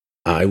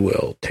 I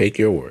will take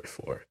your word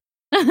for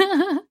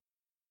it.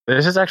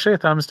 This is actually a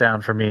thumbs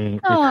down for me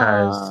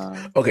because...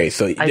 Okay,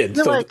 so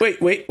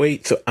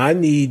wait. So I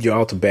need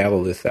y'all to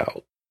battle this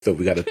out. So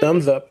we got a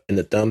thumbs up and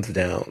a thumbs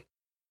down.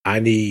 I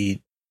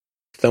need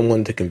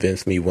someone to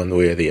convince me one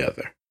way or the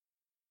other.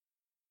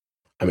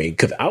 I mean,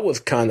 because I was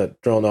kind of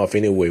thrown off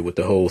anyway with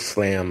the whole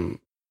Slam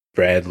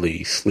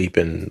Bradley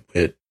sleeping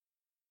with.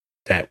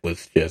 That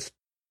was just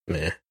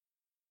meh.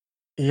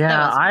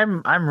 Yeah,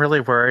 was- I'm really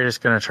worried it's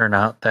going to turn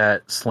out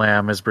that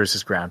Slam is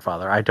Bruce's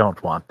grandfather. I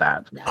don't want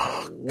that.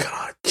 Oh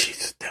God,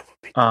 Jesus, that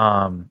would be.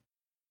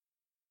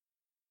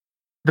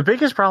 The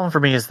biggest problem for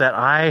me is that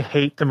I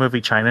hate the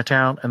movie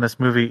Chinatown, and this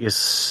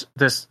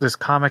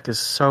comic is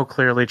so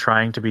clearly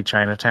trying to be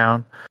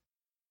Chinatown.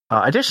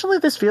 Additionally,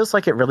 this feels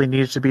like it really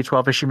needed to be a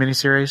 12-issue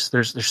miniseries.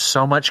 There's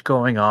so much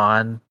going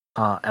on,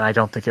 and I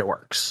don't think it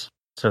works.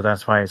 So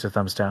that's why it's a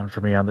thumbs down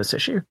for me on this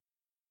issue.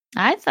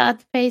 I thought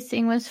the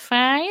pacing was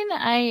fine.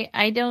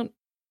 I don't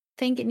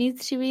think it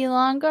needs to be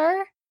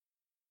longer.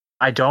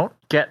 I don't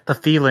get the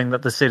feeling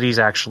that the city's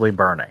actually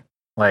burning.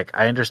 Like,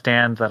 I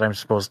understand that I'm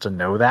supposed to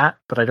know that,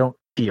 but I don't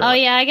feel it.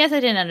 Yeah, I guess I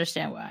didn't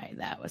understand why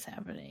that was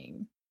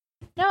happening.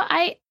 No,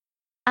 I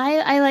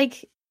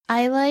like.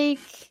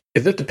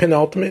 Is it the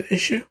penultimate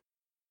issue?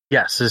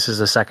 Yes, this is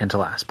the second to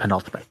last,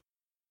 penultimate.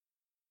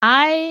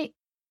 I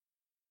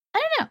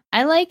don't know.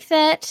 I like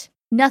that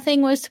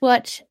nothing was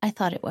what I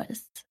thought it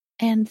was,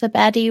 and the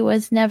baddie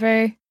was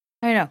never.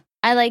 I don't know.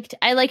 I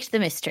liked the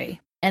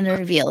mystery and the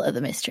reveal of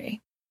the mystery.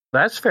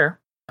 That's fair.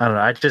 I don't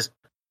know.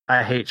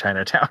 I hate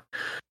Chinatown,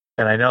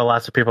 and I know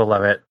lots of people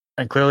love it,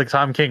 and clearly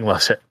Tom King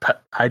loves it,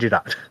 but I do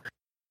not.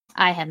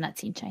 I have not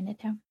seen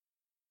Chinatown.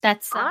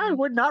 That's I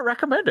would not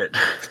recommend it.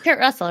 Kurt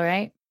Russell,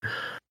 right?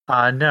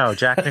 No,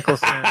 Jack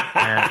Nicholson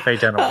and Faye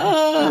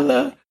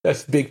Dunaway.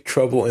 That's Big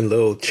Trouble in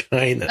Little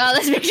China. Oh,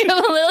 that's Big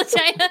Trouble in Little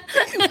China.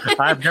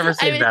 I've never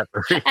seen that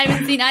movie. I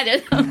haven't seen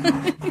either.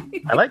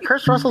 I like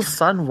Kurt Russell's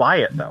son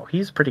Wyatt, though.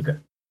 He's pretty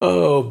good.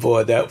 Oh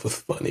boy, that was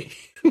funny.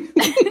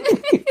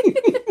 Whoopsies.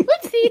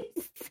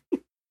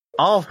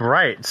 All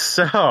right,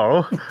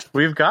 so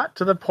we've got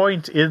to the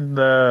point in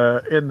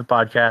the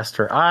podcast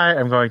where I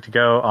am going to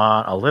go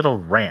on a little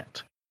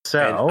rant. So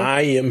And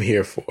I am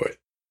here for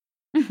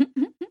it.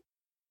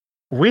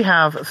 we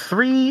have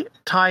 3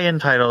 tie-in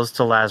titles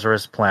to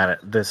Lazarus Planet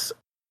this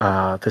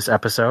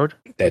episode.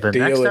 That The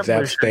next Theo is evolution-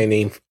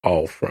 abstaining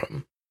all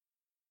from.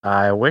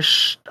 I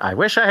wish I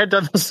had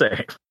done the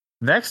same.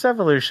 Next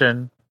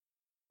Evolution,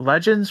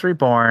 Legends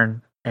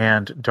Reborn,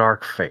 and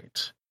Dark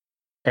Fate.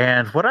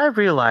 And what I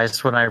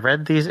realized when I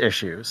read these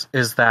issues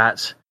is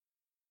that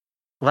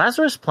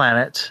Lazarus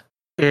Planet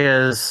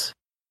is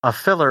a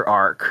filler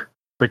arc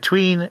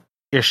between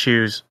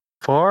issues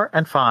 4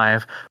 and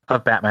 5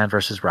 of Batman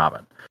vs.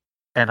 Robin.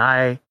 And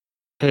I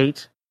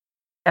hate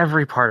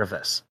every part of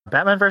this.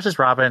 Batman vs.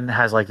 Robin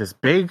has like this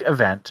big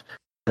event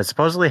that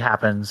supposedly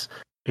happens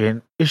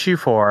in issue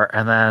 4,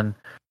 and then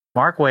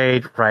Mark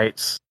Waid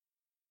writes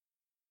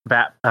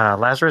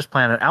Lazarus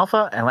Planet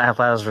Alpha and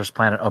Lazarus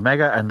Planet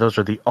Omega, and those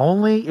are the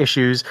only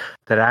issues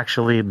that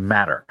actually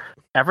matter.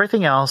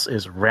 Everything else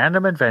is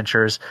random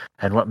adventures,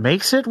 and what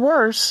makes it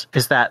worse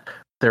is that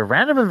they're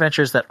random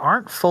adventures that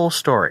aren't full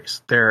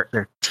stories.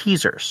 They're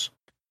teasers.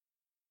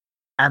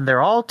 And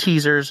they're all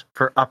teasers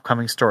for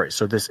upcoming stories.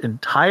 So this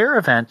entire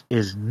event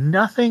is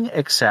nothing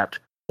except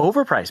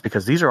overpriced,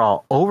 because these are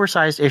all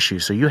oversized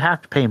issues. So you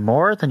have to pay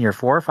more than your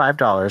 $4 or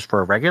 $5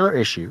 for a regular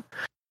issue.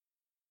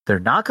 They're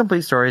not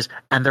complete stories,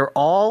 and they're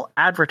all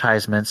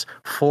advertisements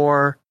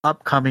for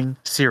upcoming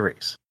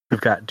series. We've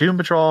got Doom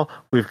Patrol,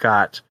 we've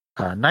got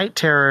Night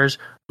Terrors,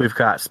 we've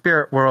got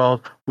Spirit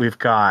World, we've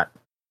got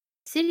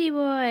City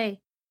Boy.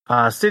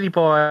 City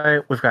Boy,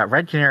 we've got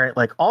Red Canary.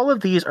 Like, all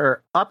of these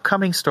are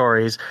upcoming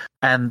stories,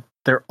 and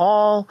they're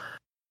all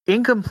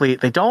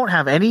incomplete. They don't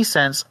have any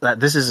sense that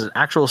this is an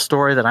actual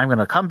story that I'm going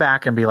to come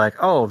back and be like,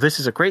 oh, this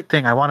is a great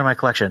thing I want in my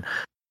collection.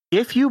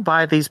 If you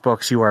buy these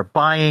books, you are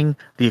buying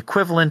the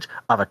equivalent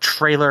of a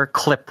trailer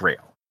clip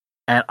reel.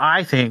 And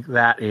I think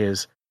that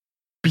is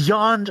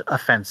beyond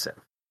offensive.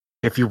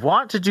 If you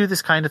want to do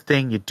this kind of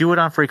thing, you do it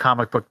on Free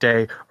Comic Book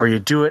Day, or you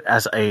do it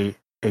as an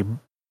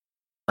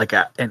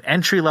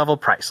entry-level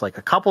price, like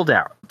a couple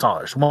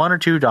dollars, $1 or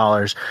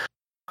 $2.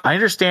 I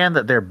understand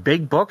that they're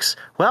big books.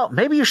 Well,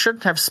 maybe you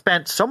shouldn't have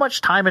spent so much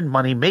time and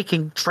money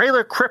making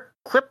trailer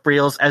clip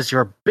reels as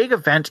your big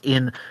event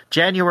in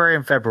January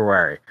and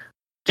February.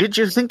 Did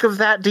you think of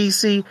that,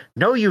 DC?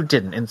 No, you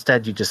didn't.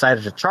 Instead, you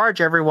decided to charge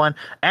everyone,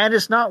 and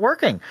it's not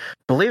working.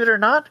 Believe it or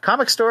not,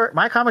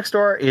 my comic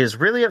store is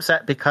really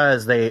upset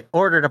because they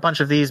ordered a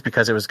bunch of these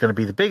because it was going to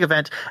be the big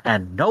event,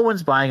 and no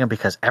one's buying them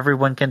because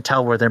everyone can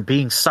tell where they're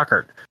being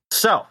suckered.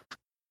 So,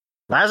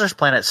 Lazarus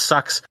Planet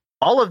sucks.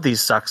 All of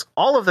these sucks.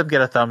 All of them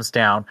get a thumbs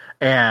down,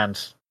 and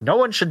no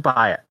one should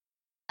buy it.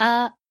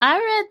 I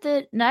read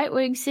the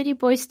Nightwing City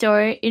Boy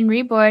story in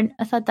Reborn.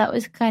 I thought that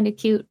was kind of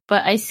cute,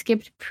 but I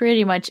skipped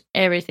pretty much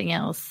everything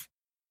else.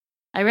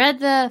 I read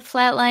the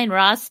Flatline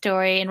Roz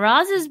story, and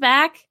Roz is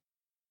back.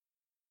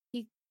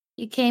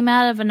 He came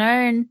out of an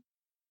urn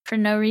for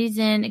no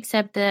reason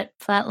except that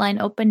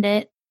Flatline opened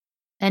it,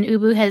 and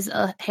Ubu has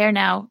a hair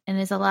now and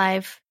is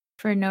alive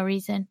for no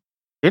reason.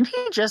 Didn't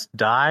he just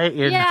die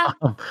in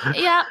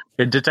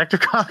in Detective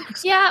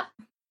Comics? Yeah.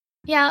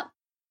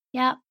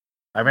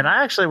 I mean,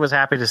 I actually was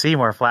happy to see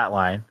more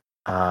Flatline.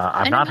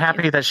 I'm not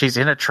happy that she's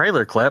in a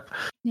trailer clip.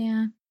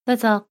 Yeah,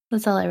 that's all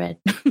I read.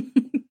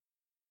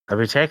 Let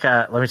me take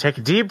a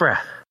deep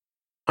breath.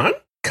 I'm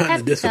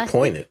kind of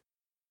disappointed.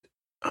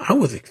 I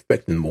was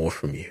expecting more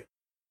from you.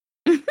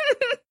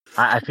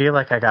 I feel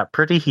like I got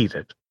pretty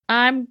heated.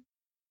 I'm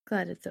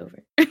glad it's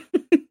over.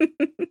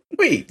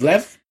 Wait,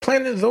 Last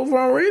Planet is over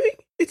already?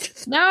 It's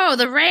just... No,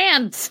 the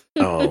rant.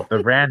 Oh. The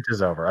rant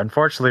is over.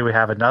 Unfortunately, we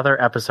have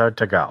another episode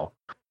to go.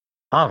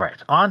 All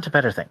right, on to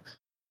better things.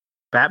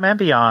 Batman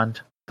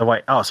Beyond the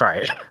White... Oh,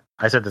 sorry.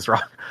 I said this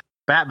wrong.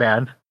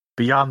 Batman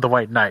Beyond the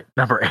White Knight,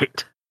 number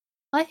 8.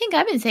 Well, I think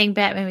I've been saying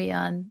Batman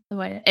Beyond the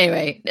White.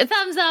 Anyway, a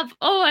thumbs up.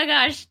 Oh my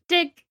gosh,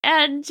 Dick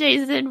and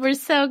Jason were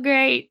so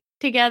great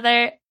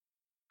together,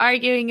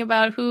 arguing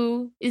about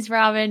who is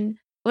Robin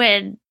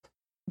when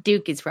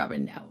Duke is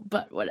Robin now.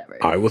 But whatever.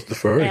 I was the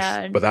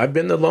first, but I've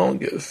been the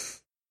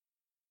longest.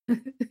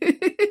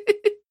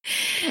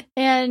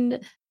 and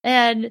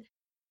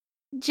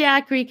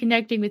Jack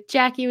reconnecting with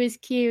Jackie was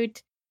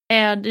cute.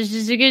 And it's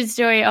just a good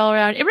story all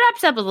around. It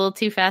wraps up a little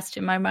too fast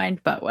in my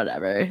mind, but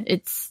whatever.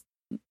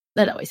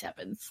 That always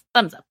happens.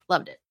 Thumbs up.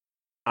 Loved it.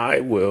 I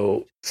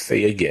will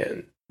say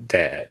again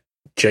that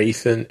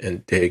Jason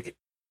and Dick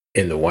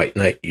in the White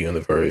Knight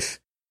universe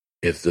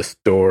is the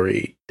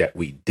story that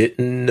we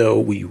didn't know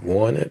we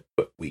wanted,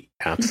 but we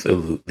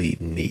absolutely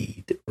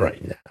need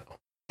right now.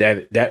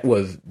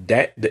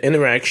 The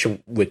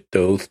interaction with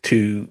those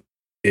two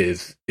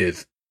is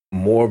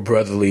more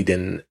brotherly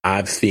than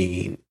I've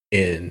seen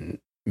in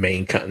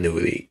main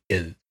continuity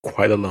in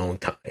quite a long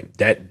time.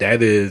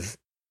 That is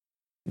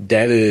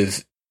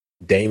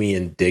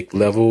Damian Dick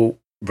level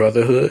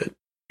brotherhood,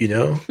 you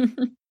know?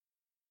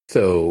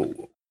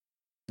 So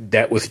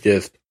that was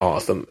just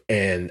awesome.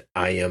 And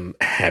I am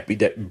happy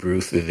that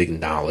Bruce is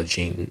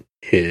acknowledging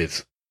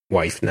his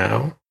wife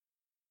now,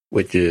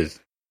 which is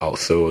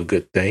also a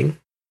good thing.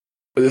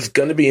 But it's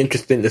going to be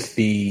interesting to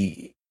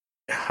see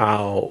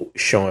how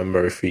Sean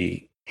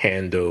Murphy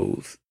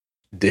handles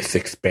this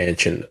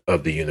expansion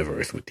of the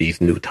universe with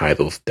these new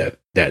titles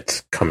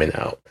that's coming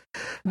out.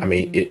 Mm-hmm. I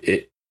mean,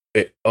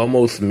 it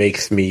almost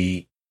makes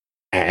me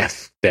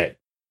ask that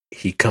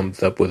he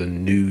comes up with a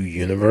new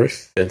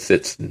universe, since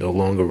it's no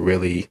longer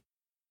really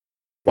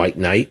White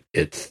Knight.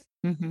 It's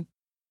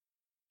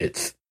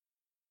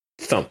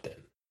something.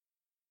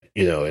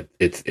 You know,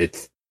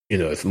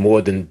 it's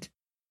more than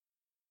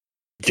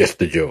just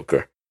the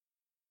Joker.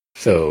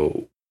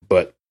 So,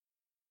 but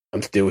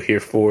I'm still here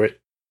for it.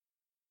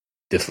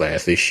 This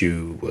last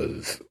issue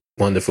was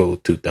wonderful.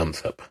 2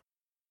 thumbs up.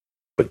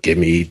 But give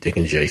me Dick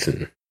and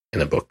Jason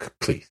in a book,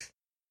 please.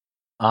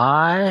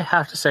 I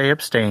have to say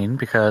abstain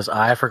because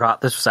I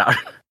forgot this was out.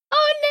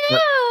 Oh no!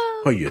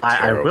 Oh, you're I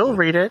terrible. will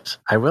read it.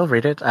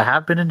 I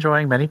have been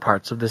enjoying many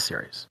parts of this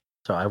series,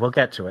 so I will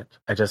get to it.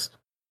 I just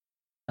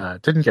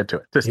didn't get to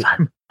it this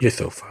time. You're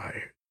so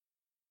fired.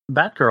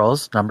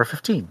 Batgirls, number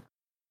 15.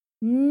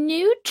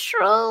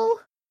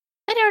 Neutral?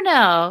 I don't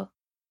know.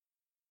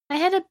 I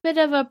had a bit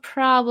of a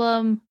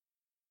problem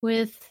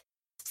with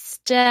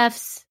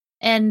Steph's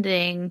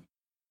ending.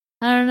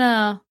 I don't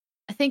know.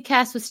 I think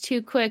Cass was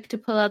too quick to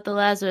pull out the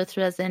Lazarus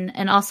resin,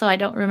 and also I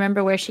don't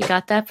remember where she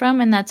got that from,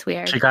 and that's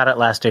weird. She got it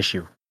last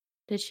issue.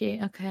 Did she?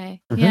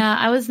 Okay. Mm-hmm. Yeah,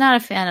 I was not a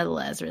fan of the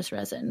Lazarus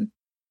resin.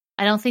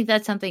 I don't think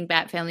that's something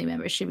Bat family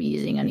members should be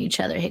using on each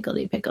other,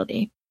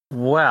 higgledy-piggledy.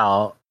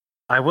 Well,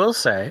 I will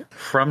say,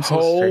 from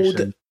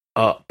solicitation...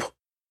 Hold up.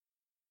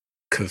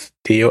 Because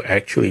Theo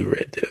actually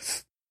read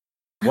this.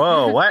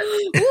 Whoa, what?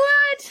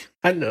 What?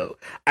 I know.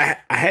 I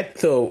had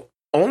to,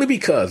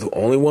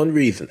 only one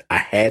reason, I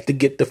had to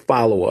get the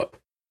follow-up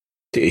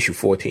to issue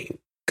 14.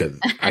 Because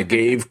I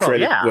gave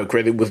credit where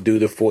credit was due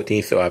to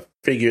 14, so I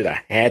figured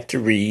I had to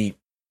read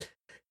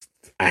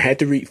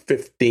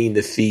 15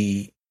 to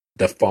see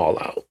the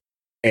fallout.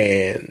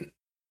 And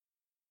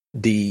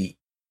the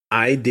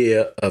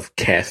idea of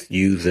Cass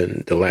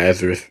using the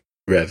Lazarus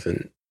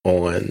resin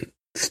on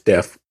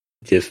Steph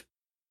just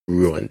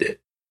ruined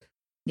it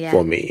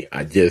for me.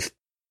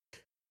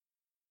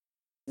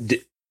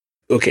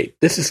 Okay,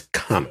 this is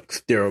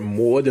comics. There are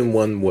more than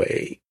one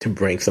way to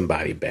bring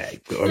somebody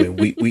back. I mean,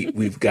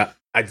 we've got.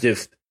 I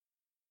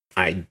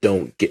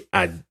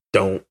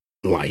don't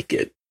like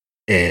it,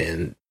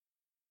 and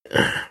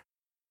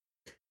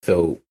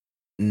so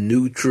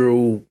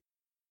neutral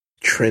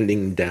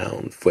trending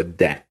down for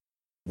that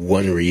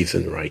one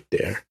reason right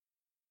there.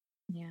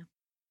 Yeah,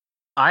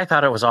 I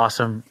thought it was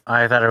awesome.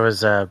 I thought it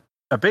was a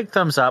big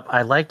thumbs up.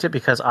 I liked it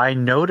because I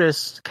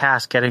noticed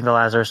Cass getting the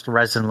Lazarus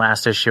resin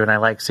last issue, and I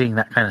like seeing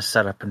that kind of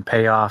setup and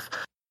payoff.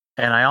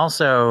 And I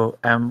also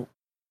am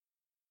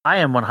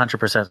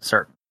 100%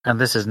 certain, and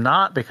this is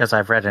not because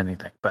I've read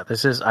anything, but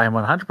I am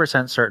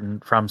 100% certain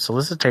from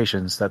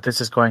solicitations that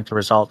this is going to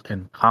result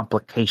in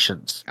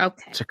complications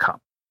to come.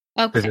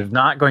 Okay. This is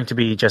not going to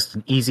be just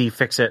an easy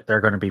fix it. There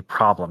are going to be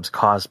problems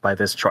caused by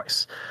this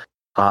choice.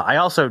 I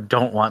also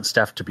don't want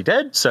Steph to be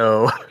dead,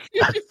 so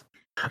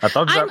a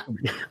thumbs up.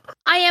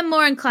 I am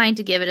more inclined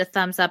to give it a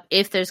thumbs up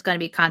if there's going to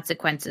be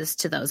consequences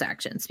to those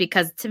actions,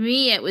 because to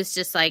me it was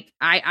just like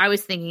I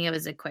was thinking it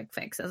was a quick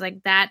fix. I was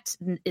like, that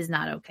is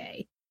not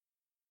okay.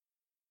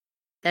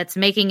 That's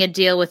making a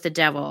deal with the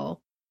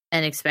devil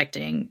and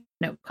expecting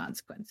no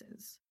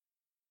consequences.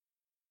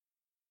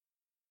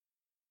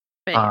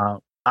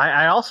 But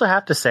I also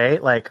have to say,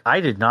 like, I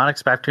did not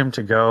expect him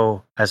to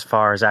go as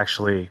far as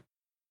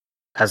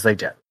as they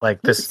did.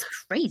 Like this It's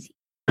crazy.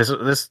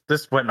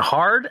 This went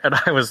hard, and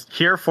I was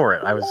here for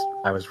it.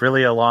 I was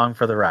really along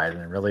for the ride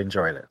and really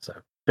enjoyed it. So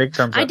big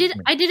thumbs up.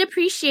 I did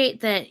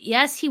appreciate that.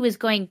 Yes, he was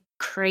going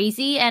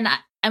crazy, and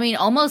I mean,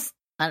 almost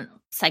I don't know,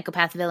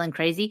 psychopath villain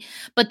crazy.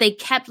 But they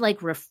kept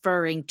like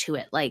referring to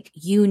it, like,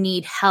 you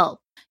need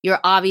help. You're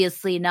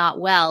obviously not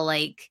well.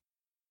 Like,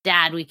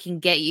 Dad, we can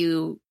get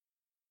you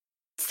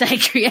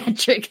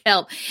psychiatric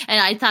help. And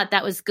I thought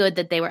that was good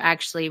that they were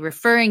actually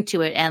referring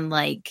to it and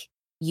like,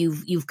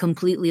 you've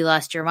completely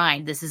lost your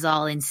mind. This is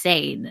all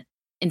insane,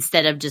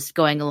 instead of just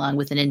going along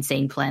with an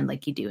insane plan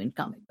like you do in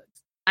comic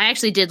books. I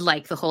actually did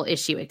like the whole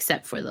issue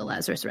except for the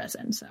Lazarus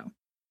resin. So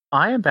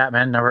I Am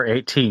Batman number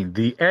 18,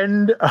 the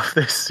end of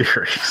this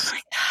series. oh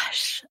my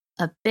gosh,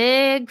 a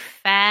big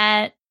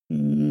fat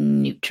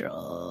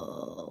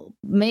neutral.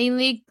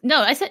 Mainly,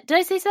 no, did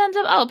I say thumbs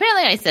up? Oh,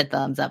 apparently I said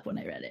thumbs up when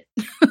I read it.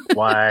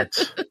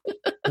 What?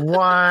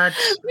 What?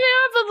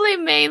 Probably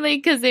mainly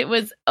because it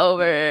was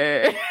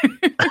over.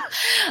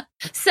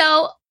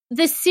 So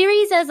the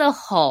series as a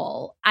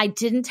whole, I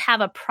didn't have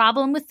a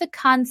problem with the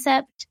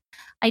concept.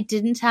 I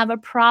didn't have a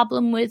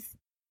problem with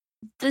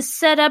the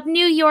setup.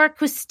 New York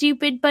was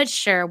stupid, but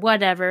sure,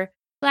 whatever.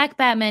 Black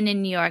Batman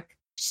in New York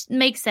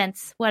makes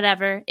sense.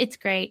 Whatever. It's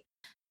great.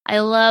 I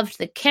loved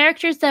the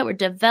characters that were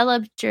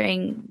developed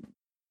during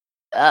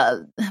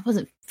it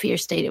wasn't Fear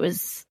State, it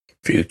was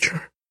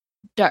Future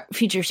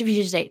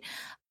State.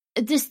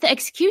 The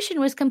execution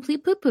was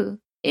complete poo-poo.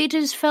 It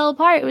just fell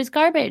apart. It was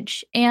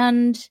garbage.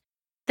 And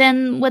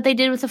then what they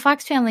did with the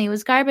Fox family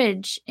was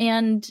garbage.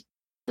 And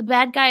the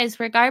bad guys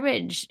were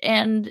garbage.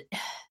 And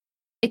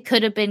it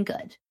could have been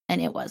good.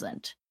 And it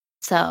wasn't.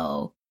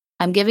 So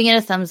I'm giving it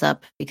a thumbs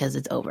up because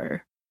it's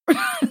over.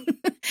 And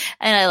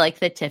I like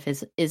that Tiff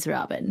is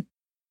Robin.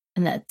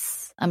 And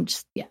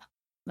yeah.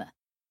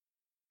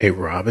 A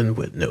Robin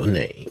with no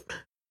name.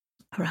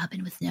 A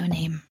Robin with no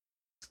name.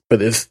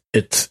 But it's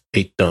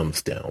a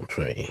thumbs down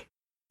for me.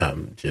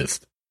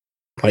 Just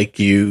like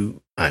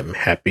you, I'm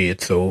happy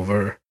it's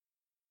over.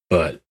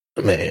 But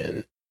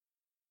man,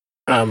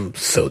 I'm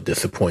so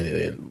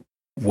disappointed in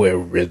where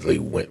Ridley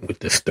went with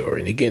this story.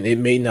 And again, it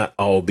may not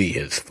all be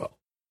his fault.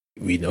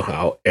 We know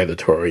how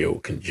editorial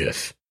can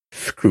just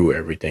screw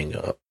everything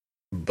up.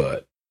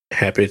 But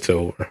happy it's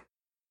over.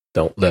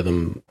 Don't let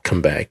him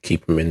come back.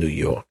 Keep him in New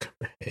York.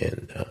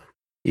 And,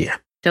 yeah.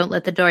 Don't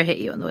let the door hit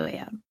you on the way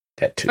out.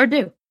 That too. Or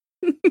do.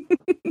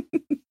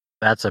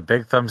 That's a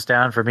big thumbs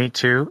down for me,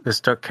 too. This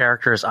took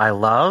characters I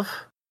love,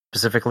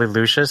 specifically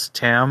Lucius,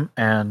 Tim,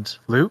 and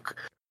Luke,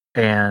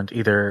 and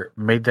either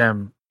made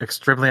them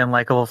extremely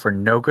unlikable for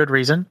no good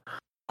reason,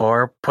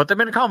 or put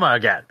them in a coma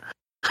again.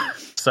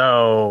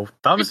 So,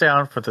 thumbs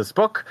down for this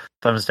book,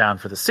 thumbs down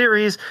for the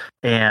series,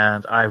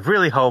 and I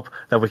really hope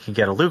that we can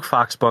get a Luke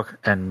Fox book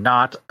and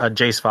not a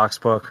Jace Fox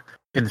book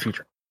in the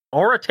future.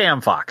 Or a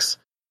Tam Fox.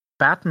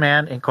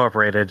 Batman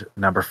Incorporated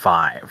number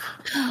 5.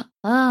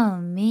 Oh,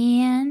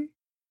 man.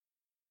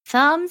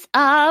 Thumbs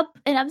up,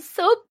 and I'm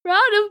so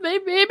proud of my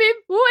baby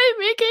boy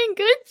making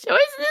good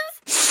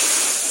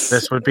choices.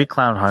 This would be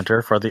Clown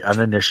Hunter for the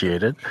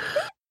uninitiated.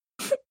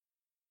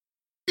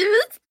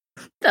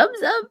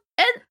 Thumbs up,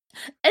 and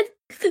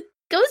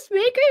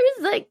Ghostmaker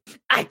was like,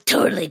 I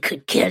totally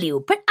could kill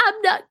you, but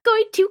I'm not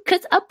going to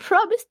because I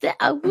promised that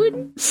I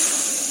wouldn't.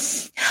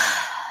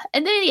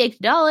 And then he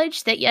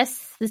acknowledged that,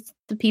 yes,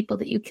 the people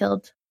that you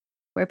killed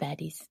were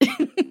baddies.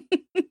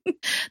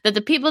 That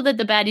the people that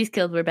the baddies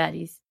killed were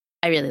baddies.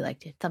 I really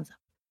liked it. Thumbs up.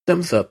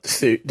 Thumbs up.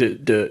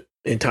 The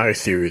entire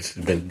series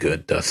has been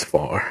good thus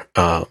far.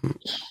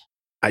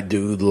 I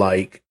do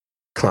like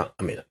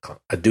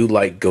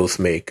Ghostmaker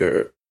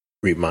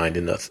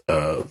reminding us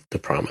of the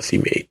promise he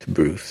made to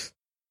Bruce.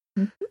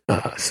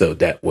 Mm-hmm. So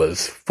that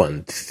was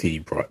fun to see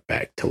brought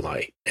back to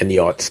light. And the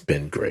art's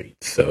been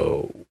great.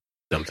 So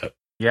thumbs up.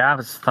 Yeah,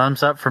 it's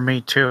thumbs up for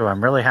me too.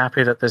 I'm really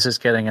happy that this is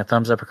getting a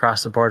thumbs up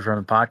across the board from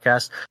the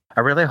podcast. I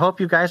really hope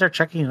you guys are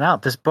checking it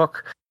out. This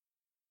book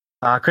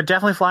could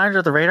definitely fly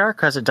under the radar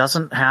because it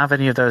doesn't have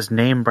any of those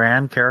name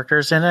brand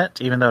characters in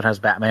it, even though it has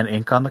Batman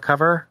ink on the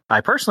cover.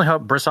 I personally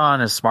hope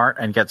Brisson is smart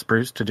and gets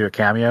Bruce to do a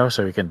cameo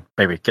so we can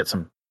maybe get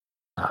some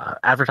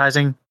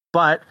advertising.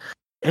 But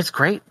it's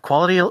great.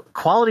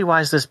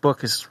 Quality-wise, this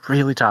book is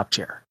really top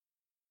tier.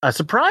 A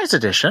surprise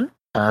edition.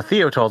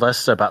 Theo told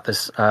us about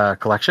this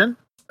collection.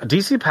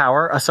 DC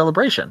Power, A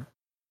Celebration.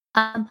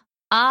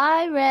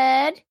 I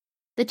read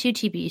the 2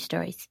 TBU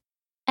stories,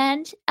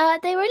 and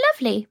they were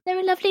lovely. They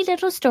were lovely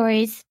little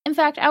stories. In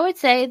fact, I would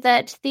say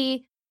that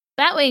the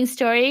Batwing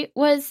story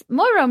was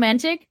more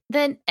romantic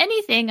than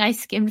anything I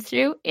skimmed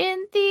through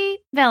in the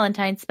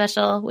Valentine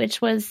special,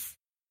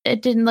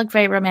 it didn't look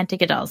very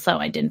romantic at all, so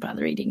I didn't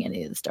bother reading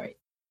any of the stories.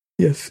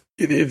 Yes,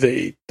 it is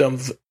a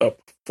thumbs up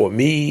for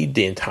me.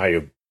 The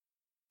entire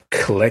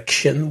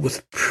collection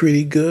was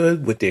pretty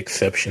good, with the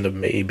exception of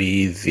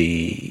maybe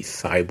the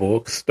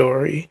Cyborg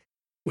story,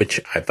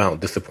 which I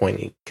found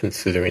disappointing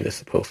considering it's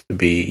supposed to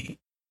be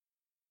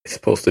It's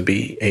supposed to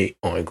be a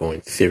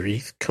ongoing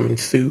series coming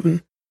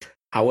soon.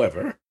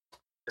 However,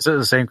 is it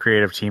the same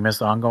creative team as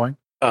the ongoing?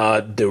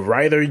 The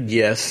writer,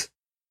 yes.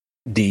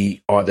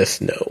 The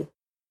artist, no.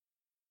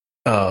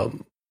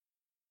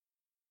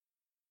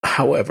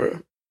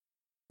 However,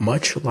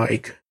 much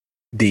like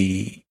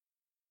the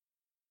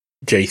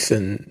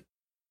Jason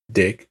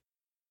Dick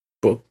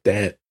book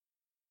that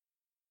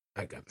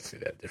I got to say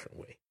that a different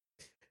way.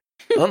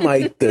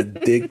 Unlike the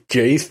Dick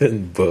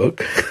Jason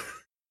book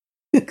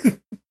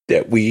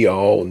that we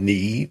all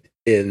need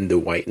in the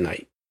White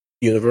Knight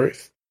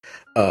universe,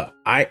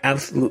 I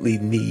absolutely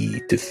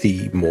need to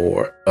see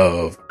more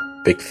of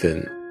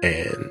Vixen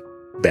and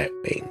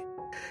Batwing.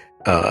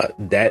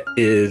 That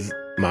is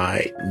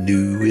my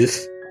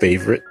newest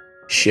favorite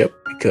ship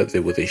because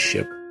it was a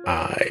ship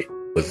I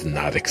was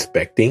not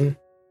expecting.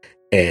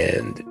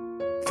 And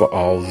for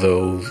all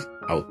those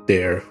out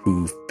there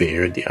who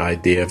feared the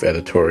idea of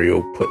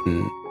editorial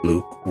putting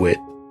Luke with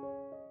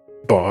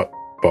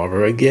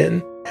Barbara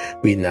again,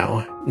 we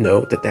now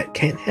know that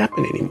can't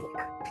happen anymore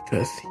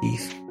because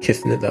he's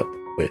kissing it up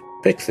with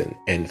Vixen,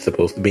 and it's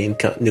supposed to be in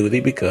continuity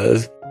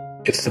because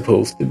it's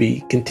supposed to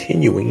be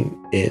continuing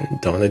in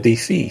Dawn of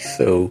DC.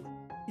 So,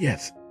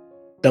 yes,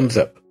 thumbs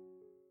up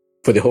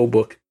for the whole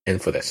book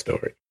and for that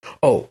story.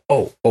 Oh,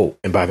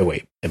 and by the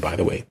way,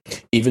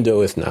 even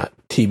though it's not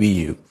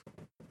TBU,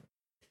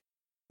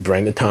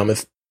 Brandon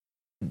Thomas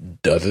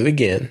does it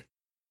again.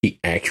 He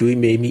actually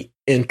made me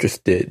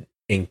interested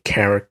in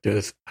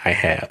characters I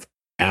have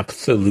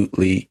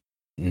absolutely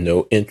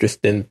no interest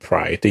in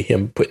prior to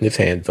him putting his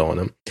hands on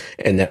them,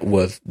 and that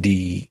was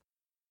the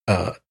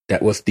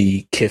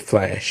Kid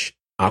Flash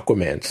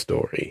Aquaman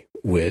story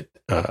with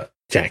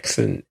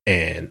Jackson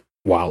and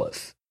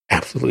Wallace.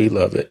 Absolutely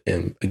love it.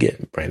 And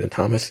again, Brandon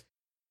Thomas,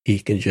 he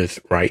can just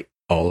write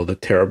all of the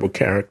terrible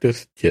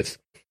characters. Just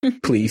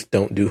please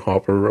don't do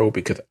Harper Row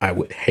because I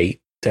would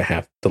hate to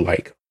have to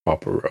like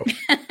Harper Row.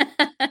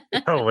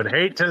 I would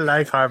hate to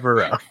like Harper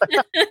Row.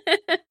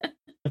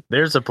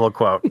 There's a pull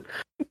quote.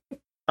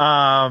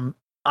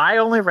 I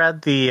only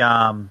read the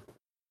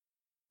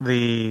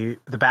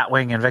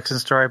Batwing and Vixen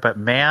story, but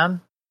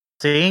man,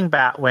 seeing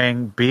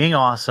Batwing being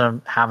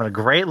awesome, having a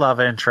great love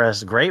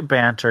interest, great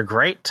banter,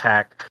 great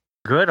tech,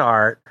 good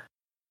art.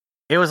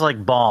 It was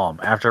like balm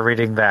after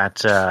reading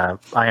that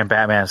I Am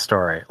Batman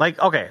story. Like,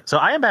 okay, so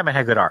I Am Batman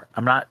had good art.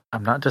 I'm not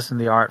just in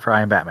the art for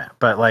I Am Batman,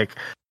 but like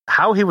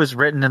how he was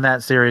written in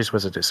that series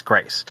was a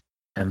disgrace.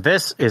 And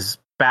this is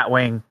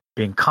Batwing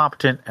being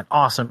competent and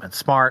awesome and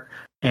smart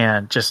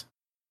and just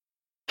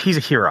he's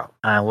a hero,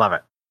 and I love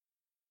it.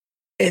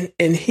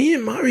 And he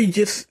and Mari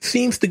just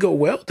seems to go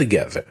well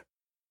together.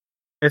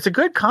 It's a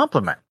good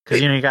compliment because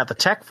you got the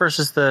tech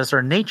versus the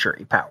sort of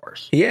nature-y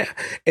powers. Yeah,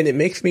 and it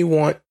makes me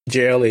want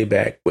JLA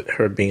back with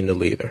her being the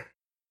leader.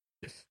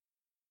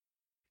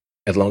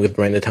 As long as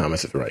Brandon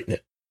Thomas is writing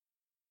it.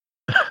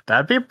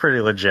 That'd be pretty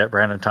legit,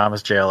 Brandon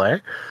Thomas,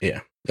 JLA. Yeah,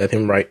 let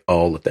him write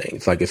all the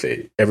things. Like I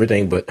said,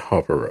 everything but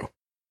Harper Row.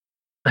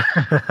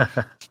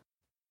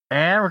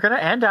 And we're going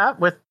to end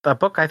up with a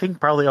book I think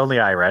probably only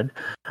I read.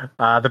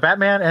 The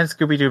Batman and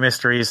Scooby-Doo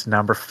Mysteries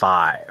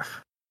 #5.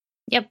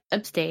 Yep,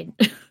 abstain.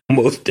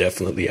 Most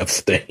definitely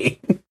abstain.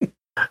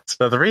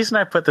 So the reason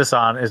I put this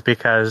on is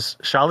because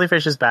Charlie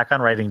Fish is back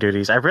on writing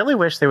duties. I really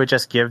wish they would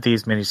just give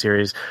these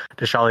miniseries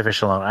to Charlie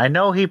Fish alone. I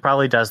know he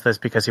probably does this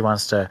because he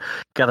wants to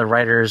get the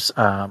writers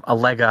a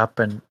leg up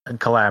and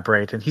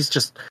collaborate. And he's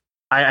just...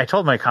 I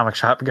told my comic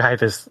shop guy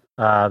this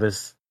when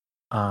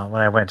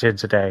I went in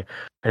today.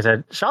 I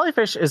said, Charlie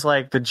Fish is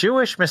like the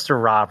Jewish Mr.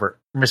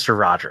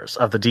 Rogers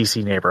of the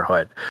DC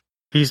neighborhood.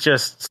 He's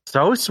just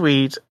so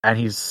sweet and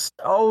he's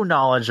so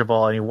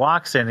knowledgeable, and he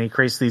walks in and he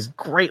creates these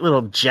great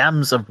little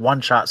gems of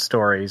one-shot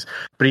stories,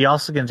 but he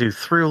also can do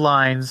through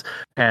lines,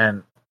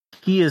 and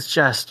he is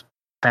just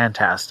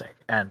fantastic.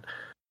 And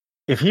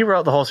if he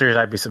wrote the whole series,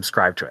 I'd be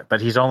subscribed to it,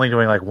 but he's only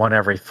doing like one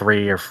every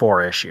 3 or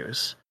 4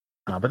 issues.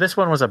 But this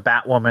one was a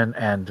Batwoman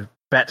and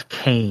Bet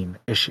Kane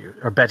issue,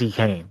 or Betty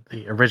Kane,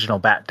 the original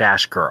Bat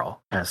Dash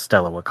girl, as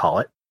Stella would call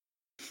it.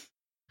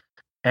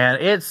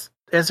 And it's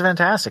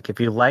fantastic. If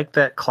you like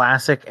that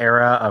classic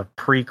era of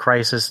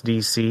pre-crisis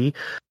DC,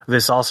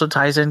 this also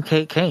ties in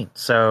Kate Kane.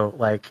 So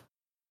like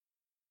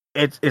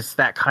it's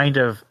that kind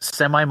of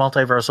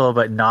semi-multiversal,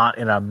 but not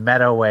in a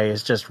meta way.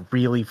 It's just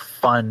really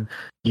fun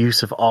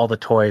use of all the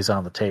toys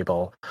on the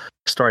table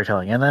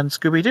storytelling. And then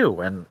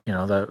Scooby-Doo and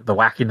the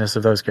wackiness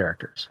of those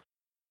characters.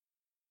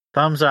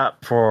 Thumbs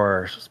up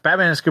for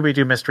Batman and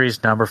Scooby-Doo Mysteries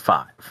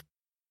 #5.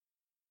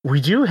 We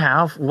do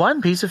have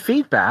one piece of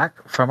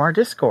feedback from our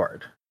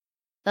Discord.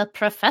 The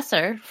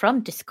professor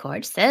from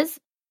Discord says,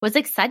 was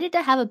excited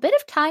to have a bit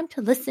of time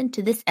to listen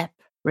to this ep.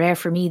 Rare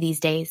for me these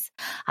days.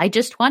 I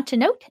just want to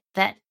note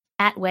that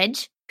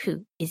 @Wedge,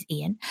 who is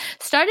Ian,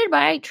 started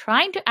by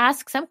trying to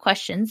ask some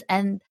questions,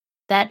 and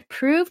that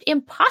proved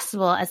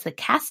impossible as the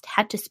cast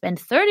had to spend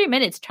 30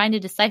 minutes trying to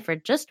decipher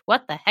just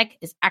what the heck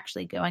is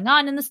actually going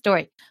on in the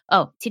story.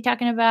 Oh, is he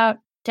talking about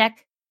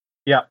tech?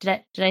 Yeah.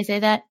 Did I say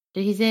that?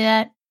 Did he say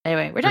that?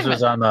 Anyway, we're talking about...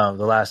 This was on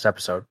the last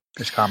episode,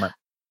 this comment.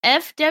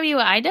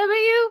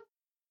 FWIW?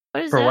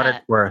 What is For that? what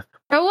it's worth.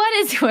 For what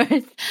it's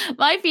worth,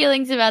 my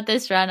feelings about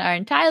this run are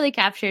entirely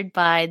captured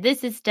by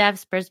This Is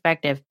Steph's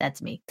perspective.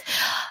 That's me.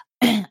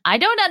 I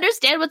don't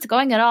understand what's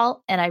going at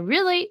all, and I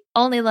really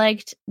only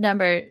liked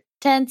number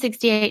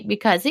 1068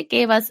 because it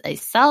gave us a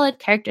solid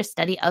character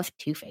study of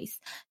Two-Face.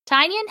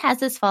 Tynion has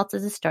his faults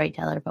as a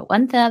storyteller, but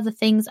one of the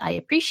things I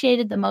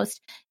appreciated the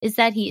most is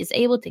that he is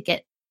able to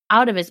get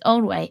out of his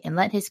own way and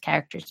let his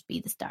characters be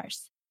the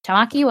stars.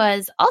 Tamaki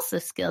was also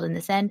skilled in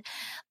this end.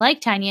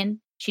 Like Tynion,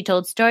 she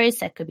told stories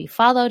that could be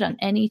followed on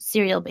any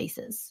serial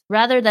basis,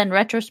 rather than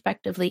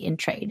retrospectively in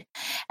trade,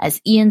 as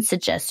Ian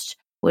suggests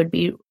would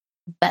be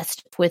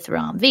best with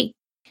Rom V.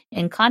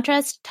 In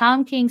contrast,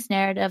 Tom King's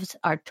narratives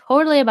are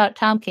totally about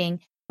Tom King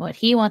and what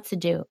he wants to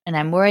do, and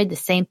I'm worried the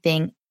same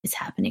thing is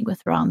happening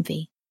with Rom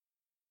V.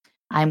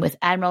 I'm with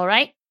Admiral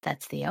Wright,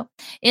 that's Theo,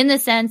 in the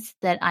sense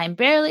that I'm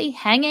barely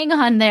hanging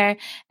on there,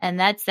 and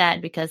that's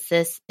sad because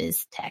this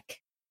is tech.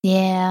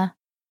 Yeah.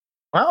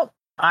 Well,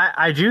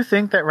 I do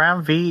think that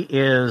Ram V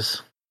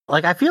is,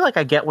 like, I feel like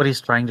I get what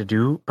he's trying to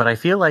do, but I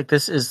feel like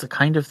this is the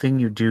kind of thing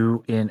you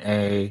do in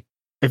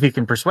if you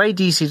can persuade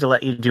DC to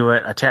let you do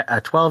it, a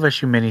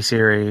 12-issue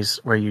miniseries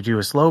where you do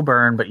a slow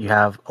burn, but you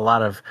have a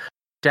lot of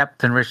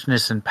depth and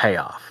richness and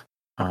payoff.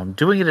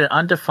 Doing it an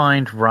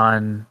undefined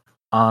run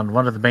on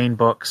one of the main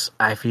books,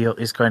 I feel,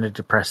 is going to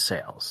depress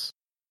sales.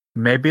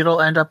 Maybe it'll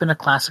end up in a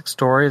classic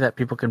story that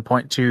people can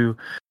point to,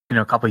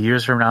 a couple of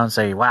years from now and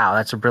say, wow,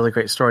 that's a really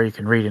great story you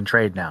can read and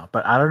trade now.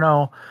 But I don't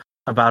know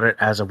about it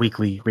as a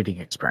weekly reading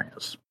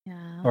experience.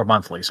 Yeah. Or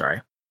monthly,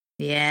 sorry.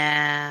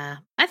 Yeah.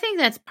 I think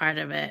that's part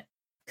of it.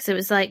 Because it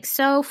was like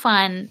so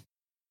fun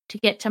to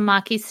get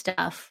Tamaki's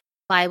stuff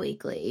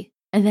bi-weekly.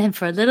 And then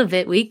for a little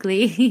bit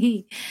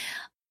weekly.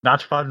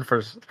 Not fun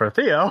for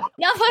Theo.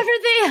 Not fun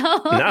for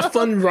Theo. Not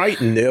fun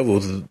writing. It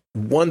was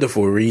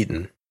wonderful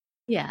reading.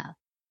 Yeah.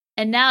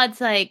 And now it's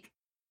like,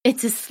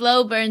 it's a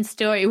slow burn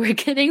story we're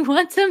getting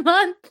once a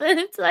month. And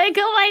it's like,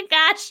 oh my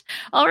gosh.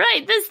 All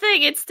right, this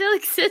thing, it still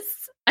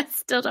exists. I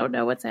still don't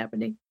know what's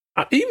happening.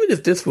 Even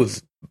if this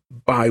was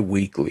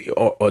bi-weekly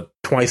or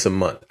twice a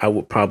month, I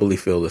would probably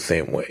feel the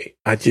same way.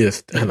 I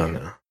don't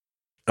know.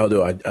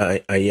 Although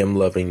I am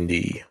loving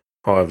the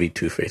Harvey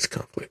Two-Face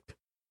conflict.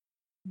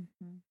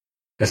 Mm-hmm.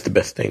 That's the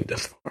best thing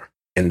thus far.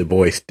 And the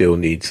boy still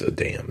needs a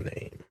damn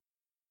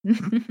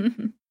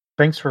name.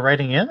 Thanks for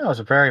writing in. That was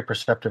a very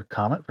perceptive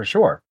comment for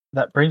sure.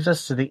 That brings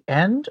us to the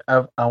end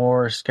of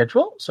our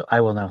schedule. So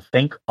I will now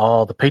thank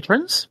all the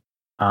patrons.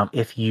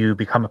 If you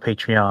become a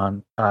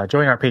Patreon,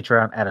 join our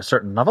Patreon at a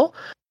certain level,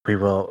 we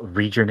will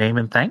read your name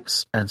and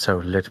thanks. And so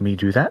let me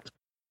do that.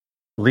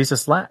 Lisa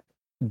Slack,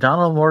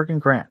 Donald Morgan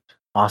Grant,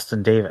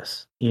 Austin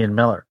Davis, Ian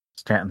Miller,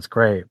 Stanton's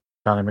Grave,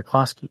 Johnny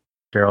McCloskey,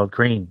 Gerald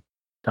Green,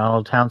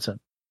 Donald Townsend,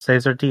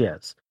 Cesar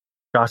Diaz,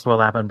 Joshua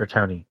Lappin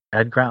Bertoni,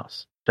 Ed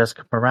Grouse,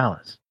 Jessica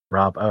Morales,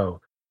 Rob O,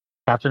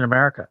 Captain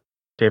America,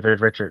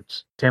 David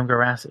Richards, Tim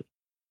Garassi,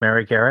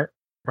 Mary Garrett,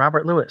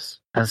 Robert Lewis,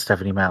 and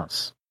Stephanie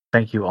Mouse.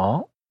 Thank you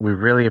all. We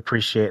really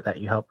appreciate that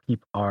you help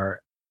keep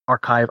our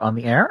archive on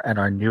the air and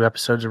our new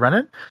episodes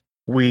running.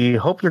 We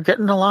hope you're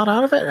getting a lot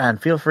out of it,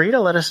 and feel free to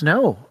let us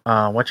know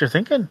what you're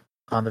thinking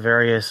on the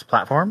various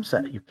platforms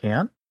that you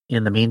can.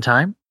 In the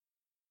meantime,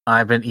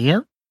 I've been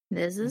Ian.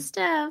 This is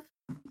Steph.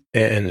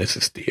 And this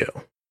is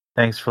Theo.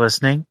 Thanks for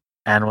listening,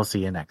 and we'll see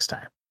you next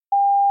time.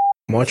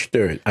 March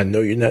 3rd. I know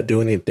you're not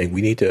doing anything.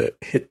 We need to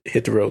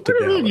hit the road to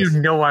Dallas. You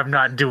know I'm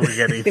not doing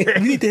anything.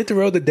 We need to hit the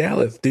road to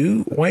Dallas,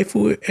 dude.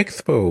 Waifu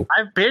Expo.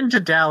 I've been to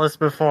Dallas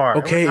before.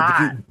 Okay,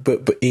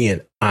 but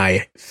Ian,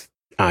 I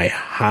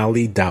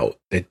highly doubt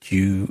that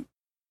you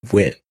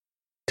went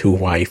to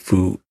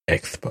Waifu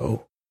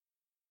Expo.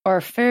 Or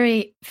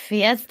Furry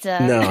Fiesta.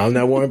 No, I'm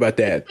not worried about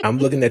that. I'm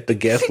looking at the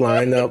guest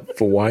lineup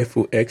for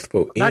Waifu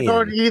Expo. I'm not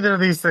going to either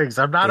of these things.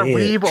 I'm not a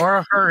weeb or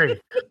a furry.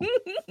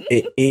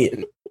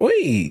 Ian.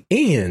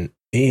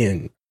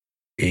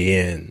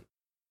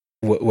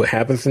 What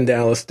happens in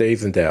Dallas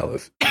stays in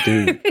Dallas,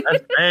 dude.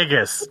 That's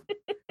Vegas.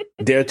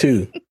 There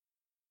too.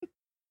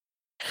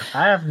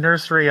 I have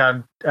nursery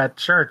at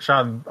church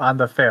on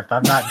the 5th.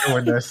 I'm not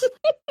doing this.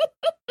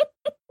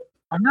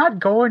 I'm not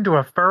going to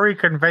a furry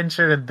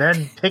convention and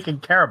then taking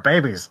care of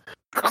babies.